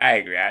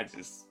 I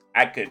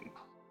couldn't.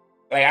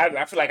 Like,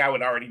 I feel like I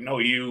would already know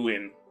you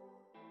and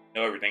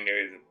know everything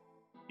there is,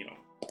 you know,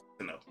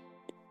 to know.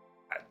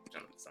 I'd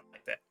jump into something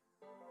like that.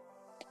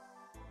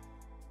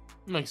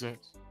 Makes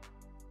sense.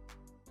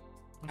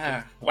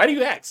 Why do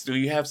you ask? Do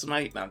you have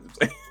somebody? No, I'm just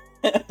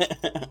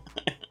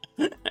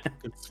saying.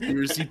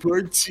 Conspiracy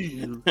part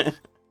 2.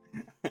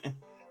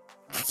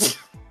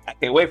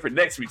 Can't wait for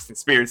next week's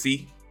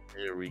conspiracy.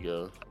 Here we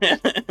go.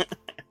 It's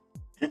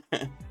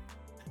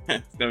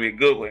gonna be a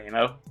good one, you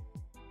know.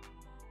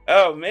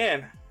 Oh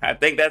man, I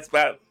think that's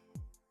about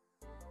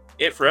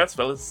it for us,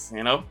 fellas.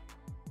 You know,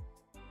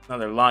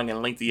 another long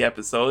and lengthy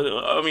episode.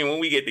 I mean, when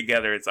we get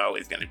together, it's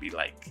always gonna be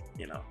like,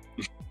 you know,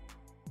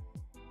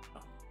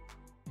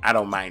 I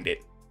don't mind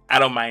it. I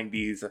don't mind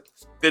these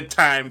good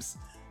times,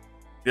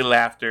 good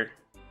laughter.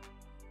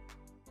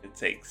 It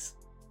takes.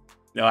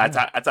 No, I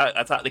talked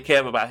to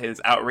Kev about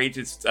his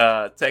outrageous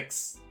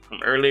text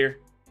from earlier.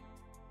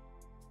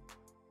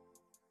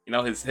 You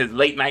know, his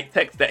late night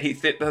text that he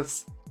sent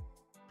us.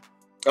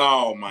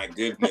 Oh my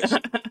goodness.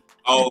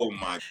 Oh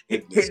my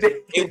goodness.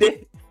 He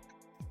did.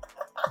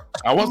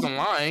 I wasn't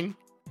lying.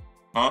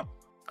 Huh?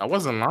 I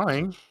wasn't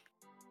lying.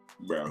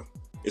 Bro,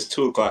 it's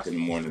 2:00 in the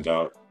morning,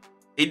 dog.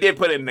 He did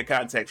put it in the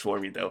context for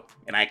me though,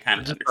 and I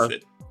kind of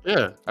understood.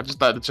 Yeah, I just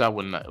thought that y'all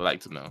would not like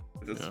to know.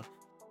 It's Yeah.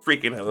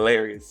 freaking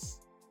hilarious.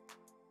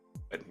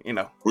 But you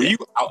know, Were you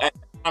out at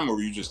the time or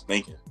were you just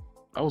thinking?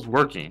 I was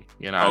working,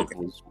 and Okay.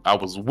 I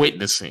was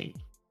witnessing.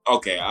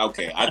 Okay.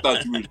 I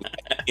thought you were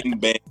in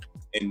bed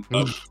and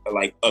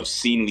like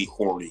obscenely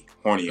horny.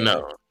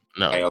 No.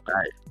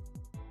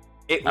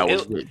 Okay. I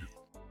was witnessing.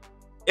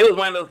 it was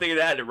one of those things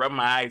I had to rub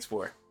my eyes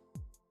for.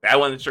 I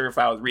wasn't sure if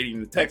I was reading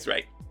the text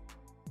right.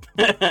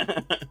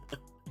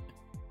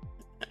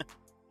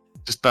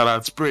 Just thought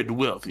I'd spread the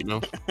wealth, you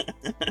know.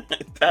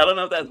 I don't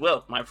know if that's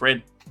wealth, my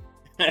friend.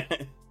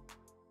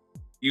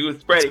 You were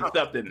spreading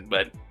something,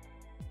 but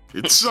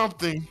It's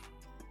something.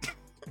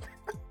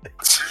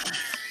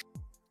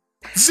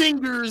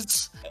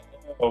 Zingers.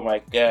 oh my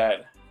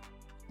god.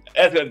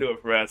 That's gonna do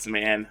it for us,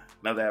 man.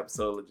 Another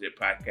episode of LeJit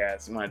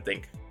Podcast. I want to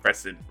thank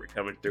Preston for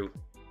coming through,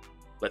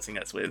 blessing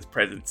us with his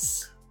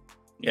presence.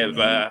 If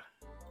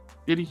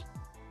Did he?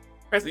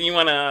 Preston, you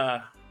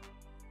wanna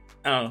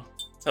tell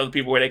the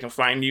people where they can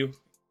find you?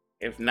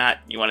 If not,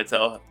 you want to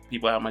tell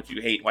people how much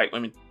you hate white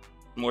women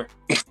more?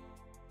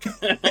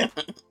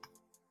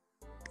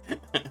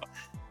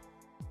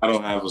 I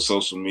don't have a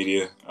social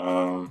media,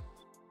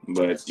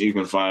 but you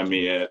can find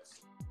me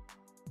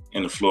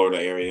in the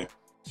Florida area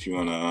if you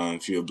wanna.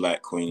 If you're a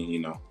black queen, you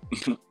know.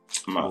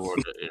 I'm out.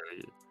 Florida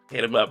area.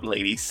 Hit them up,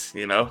 ladies.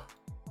 You know,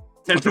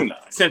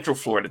 Central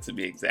Florida to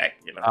be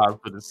exact. You know, I was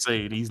gonna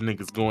say these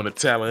niggas going to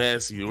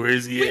Tallahassee. Where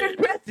is he where's at?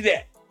 Preston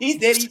at? He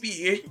said he'd be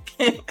here.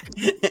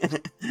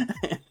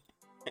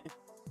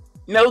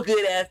 No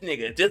good ass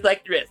nigga, just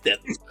like the rest of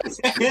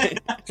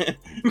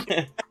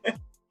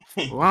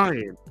them.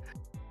 Lying.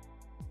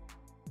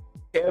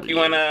 If you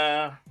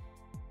wanna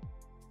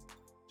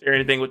share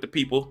anything with the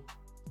people,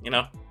 you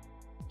know,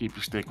 Keep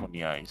your stick on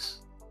the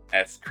ice.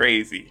 that's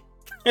crazy.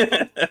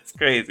 That's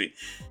crazy.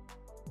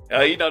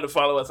 You know, to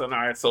follow us on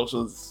our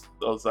socials,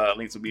 those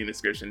links will be in the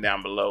description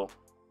down below.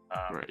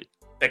 Right.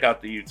 Check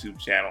out the YouTube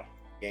channel,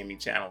 gaming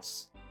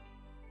channels.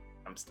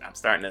 I'm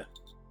starting to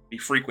be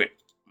frequent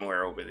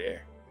more over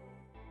there.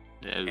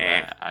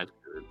 Yeah, I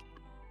should.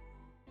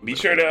 Be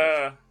sure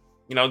to,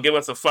 you know, give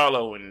us a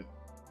follow and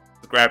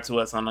subscribe to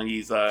us on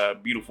these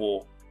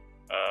beautiful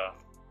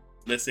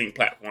listening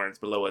platforms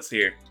below us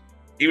here.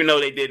 Even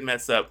though they did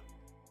mess up,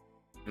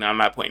 you know, I'm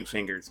not pointing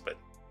fingers, but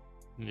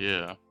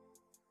Yeah.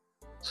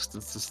 Just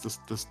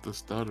the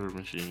stutter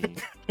machine.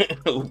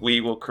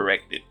 we will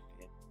correct it.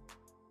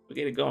 We'll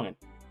get it going.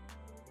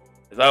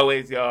 As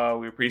always, y'all,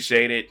 we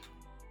appreciate it.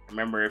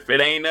 Remember, if it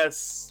ain't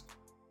us,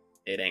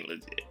 it ain't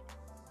legit.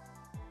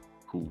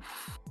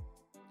 Poof.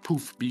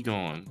 Poof, be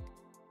gone.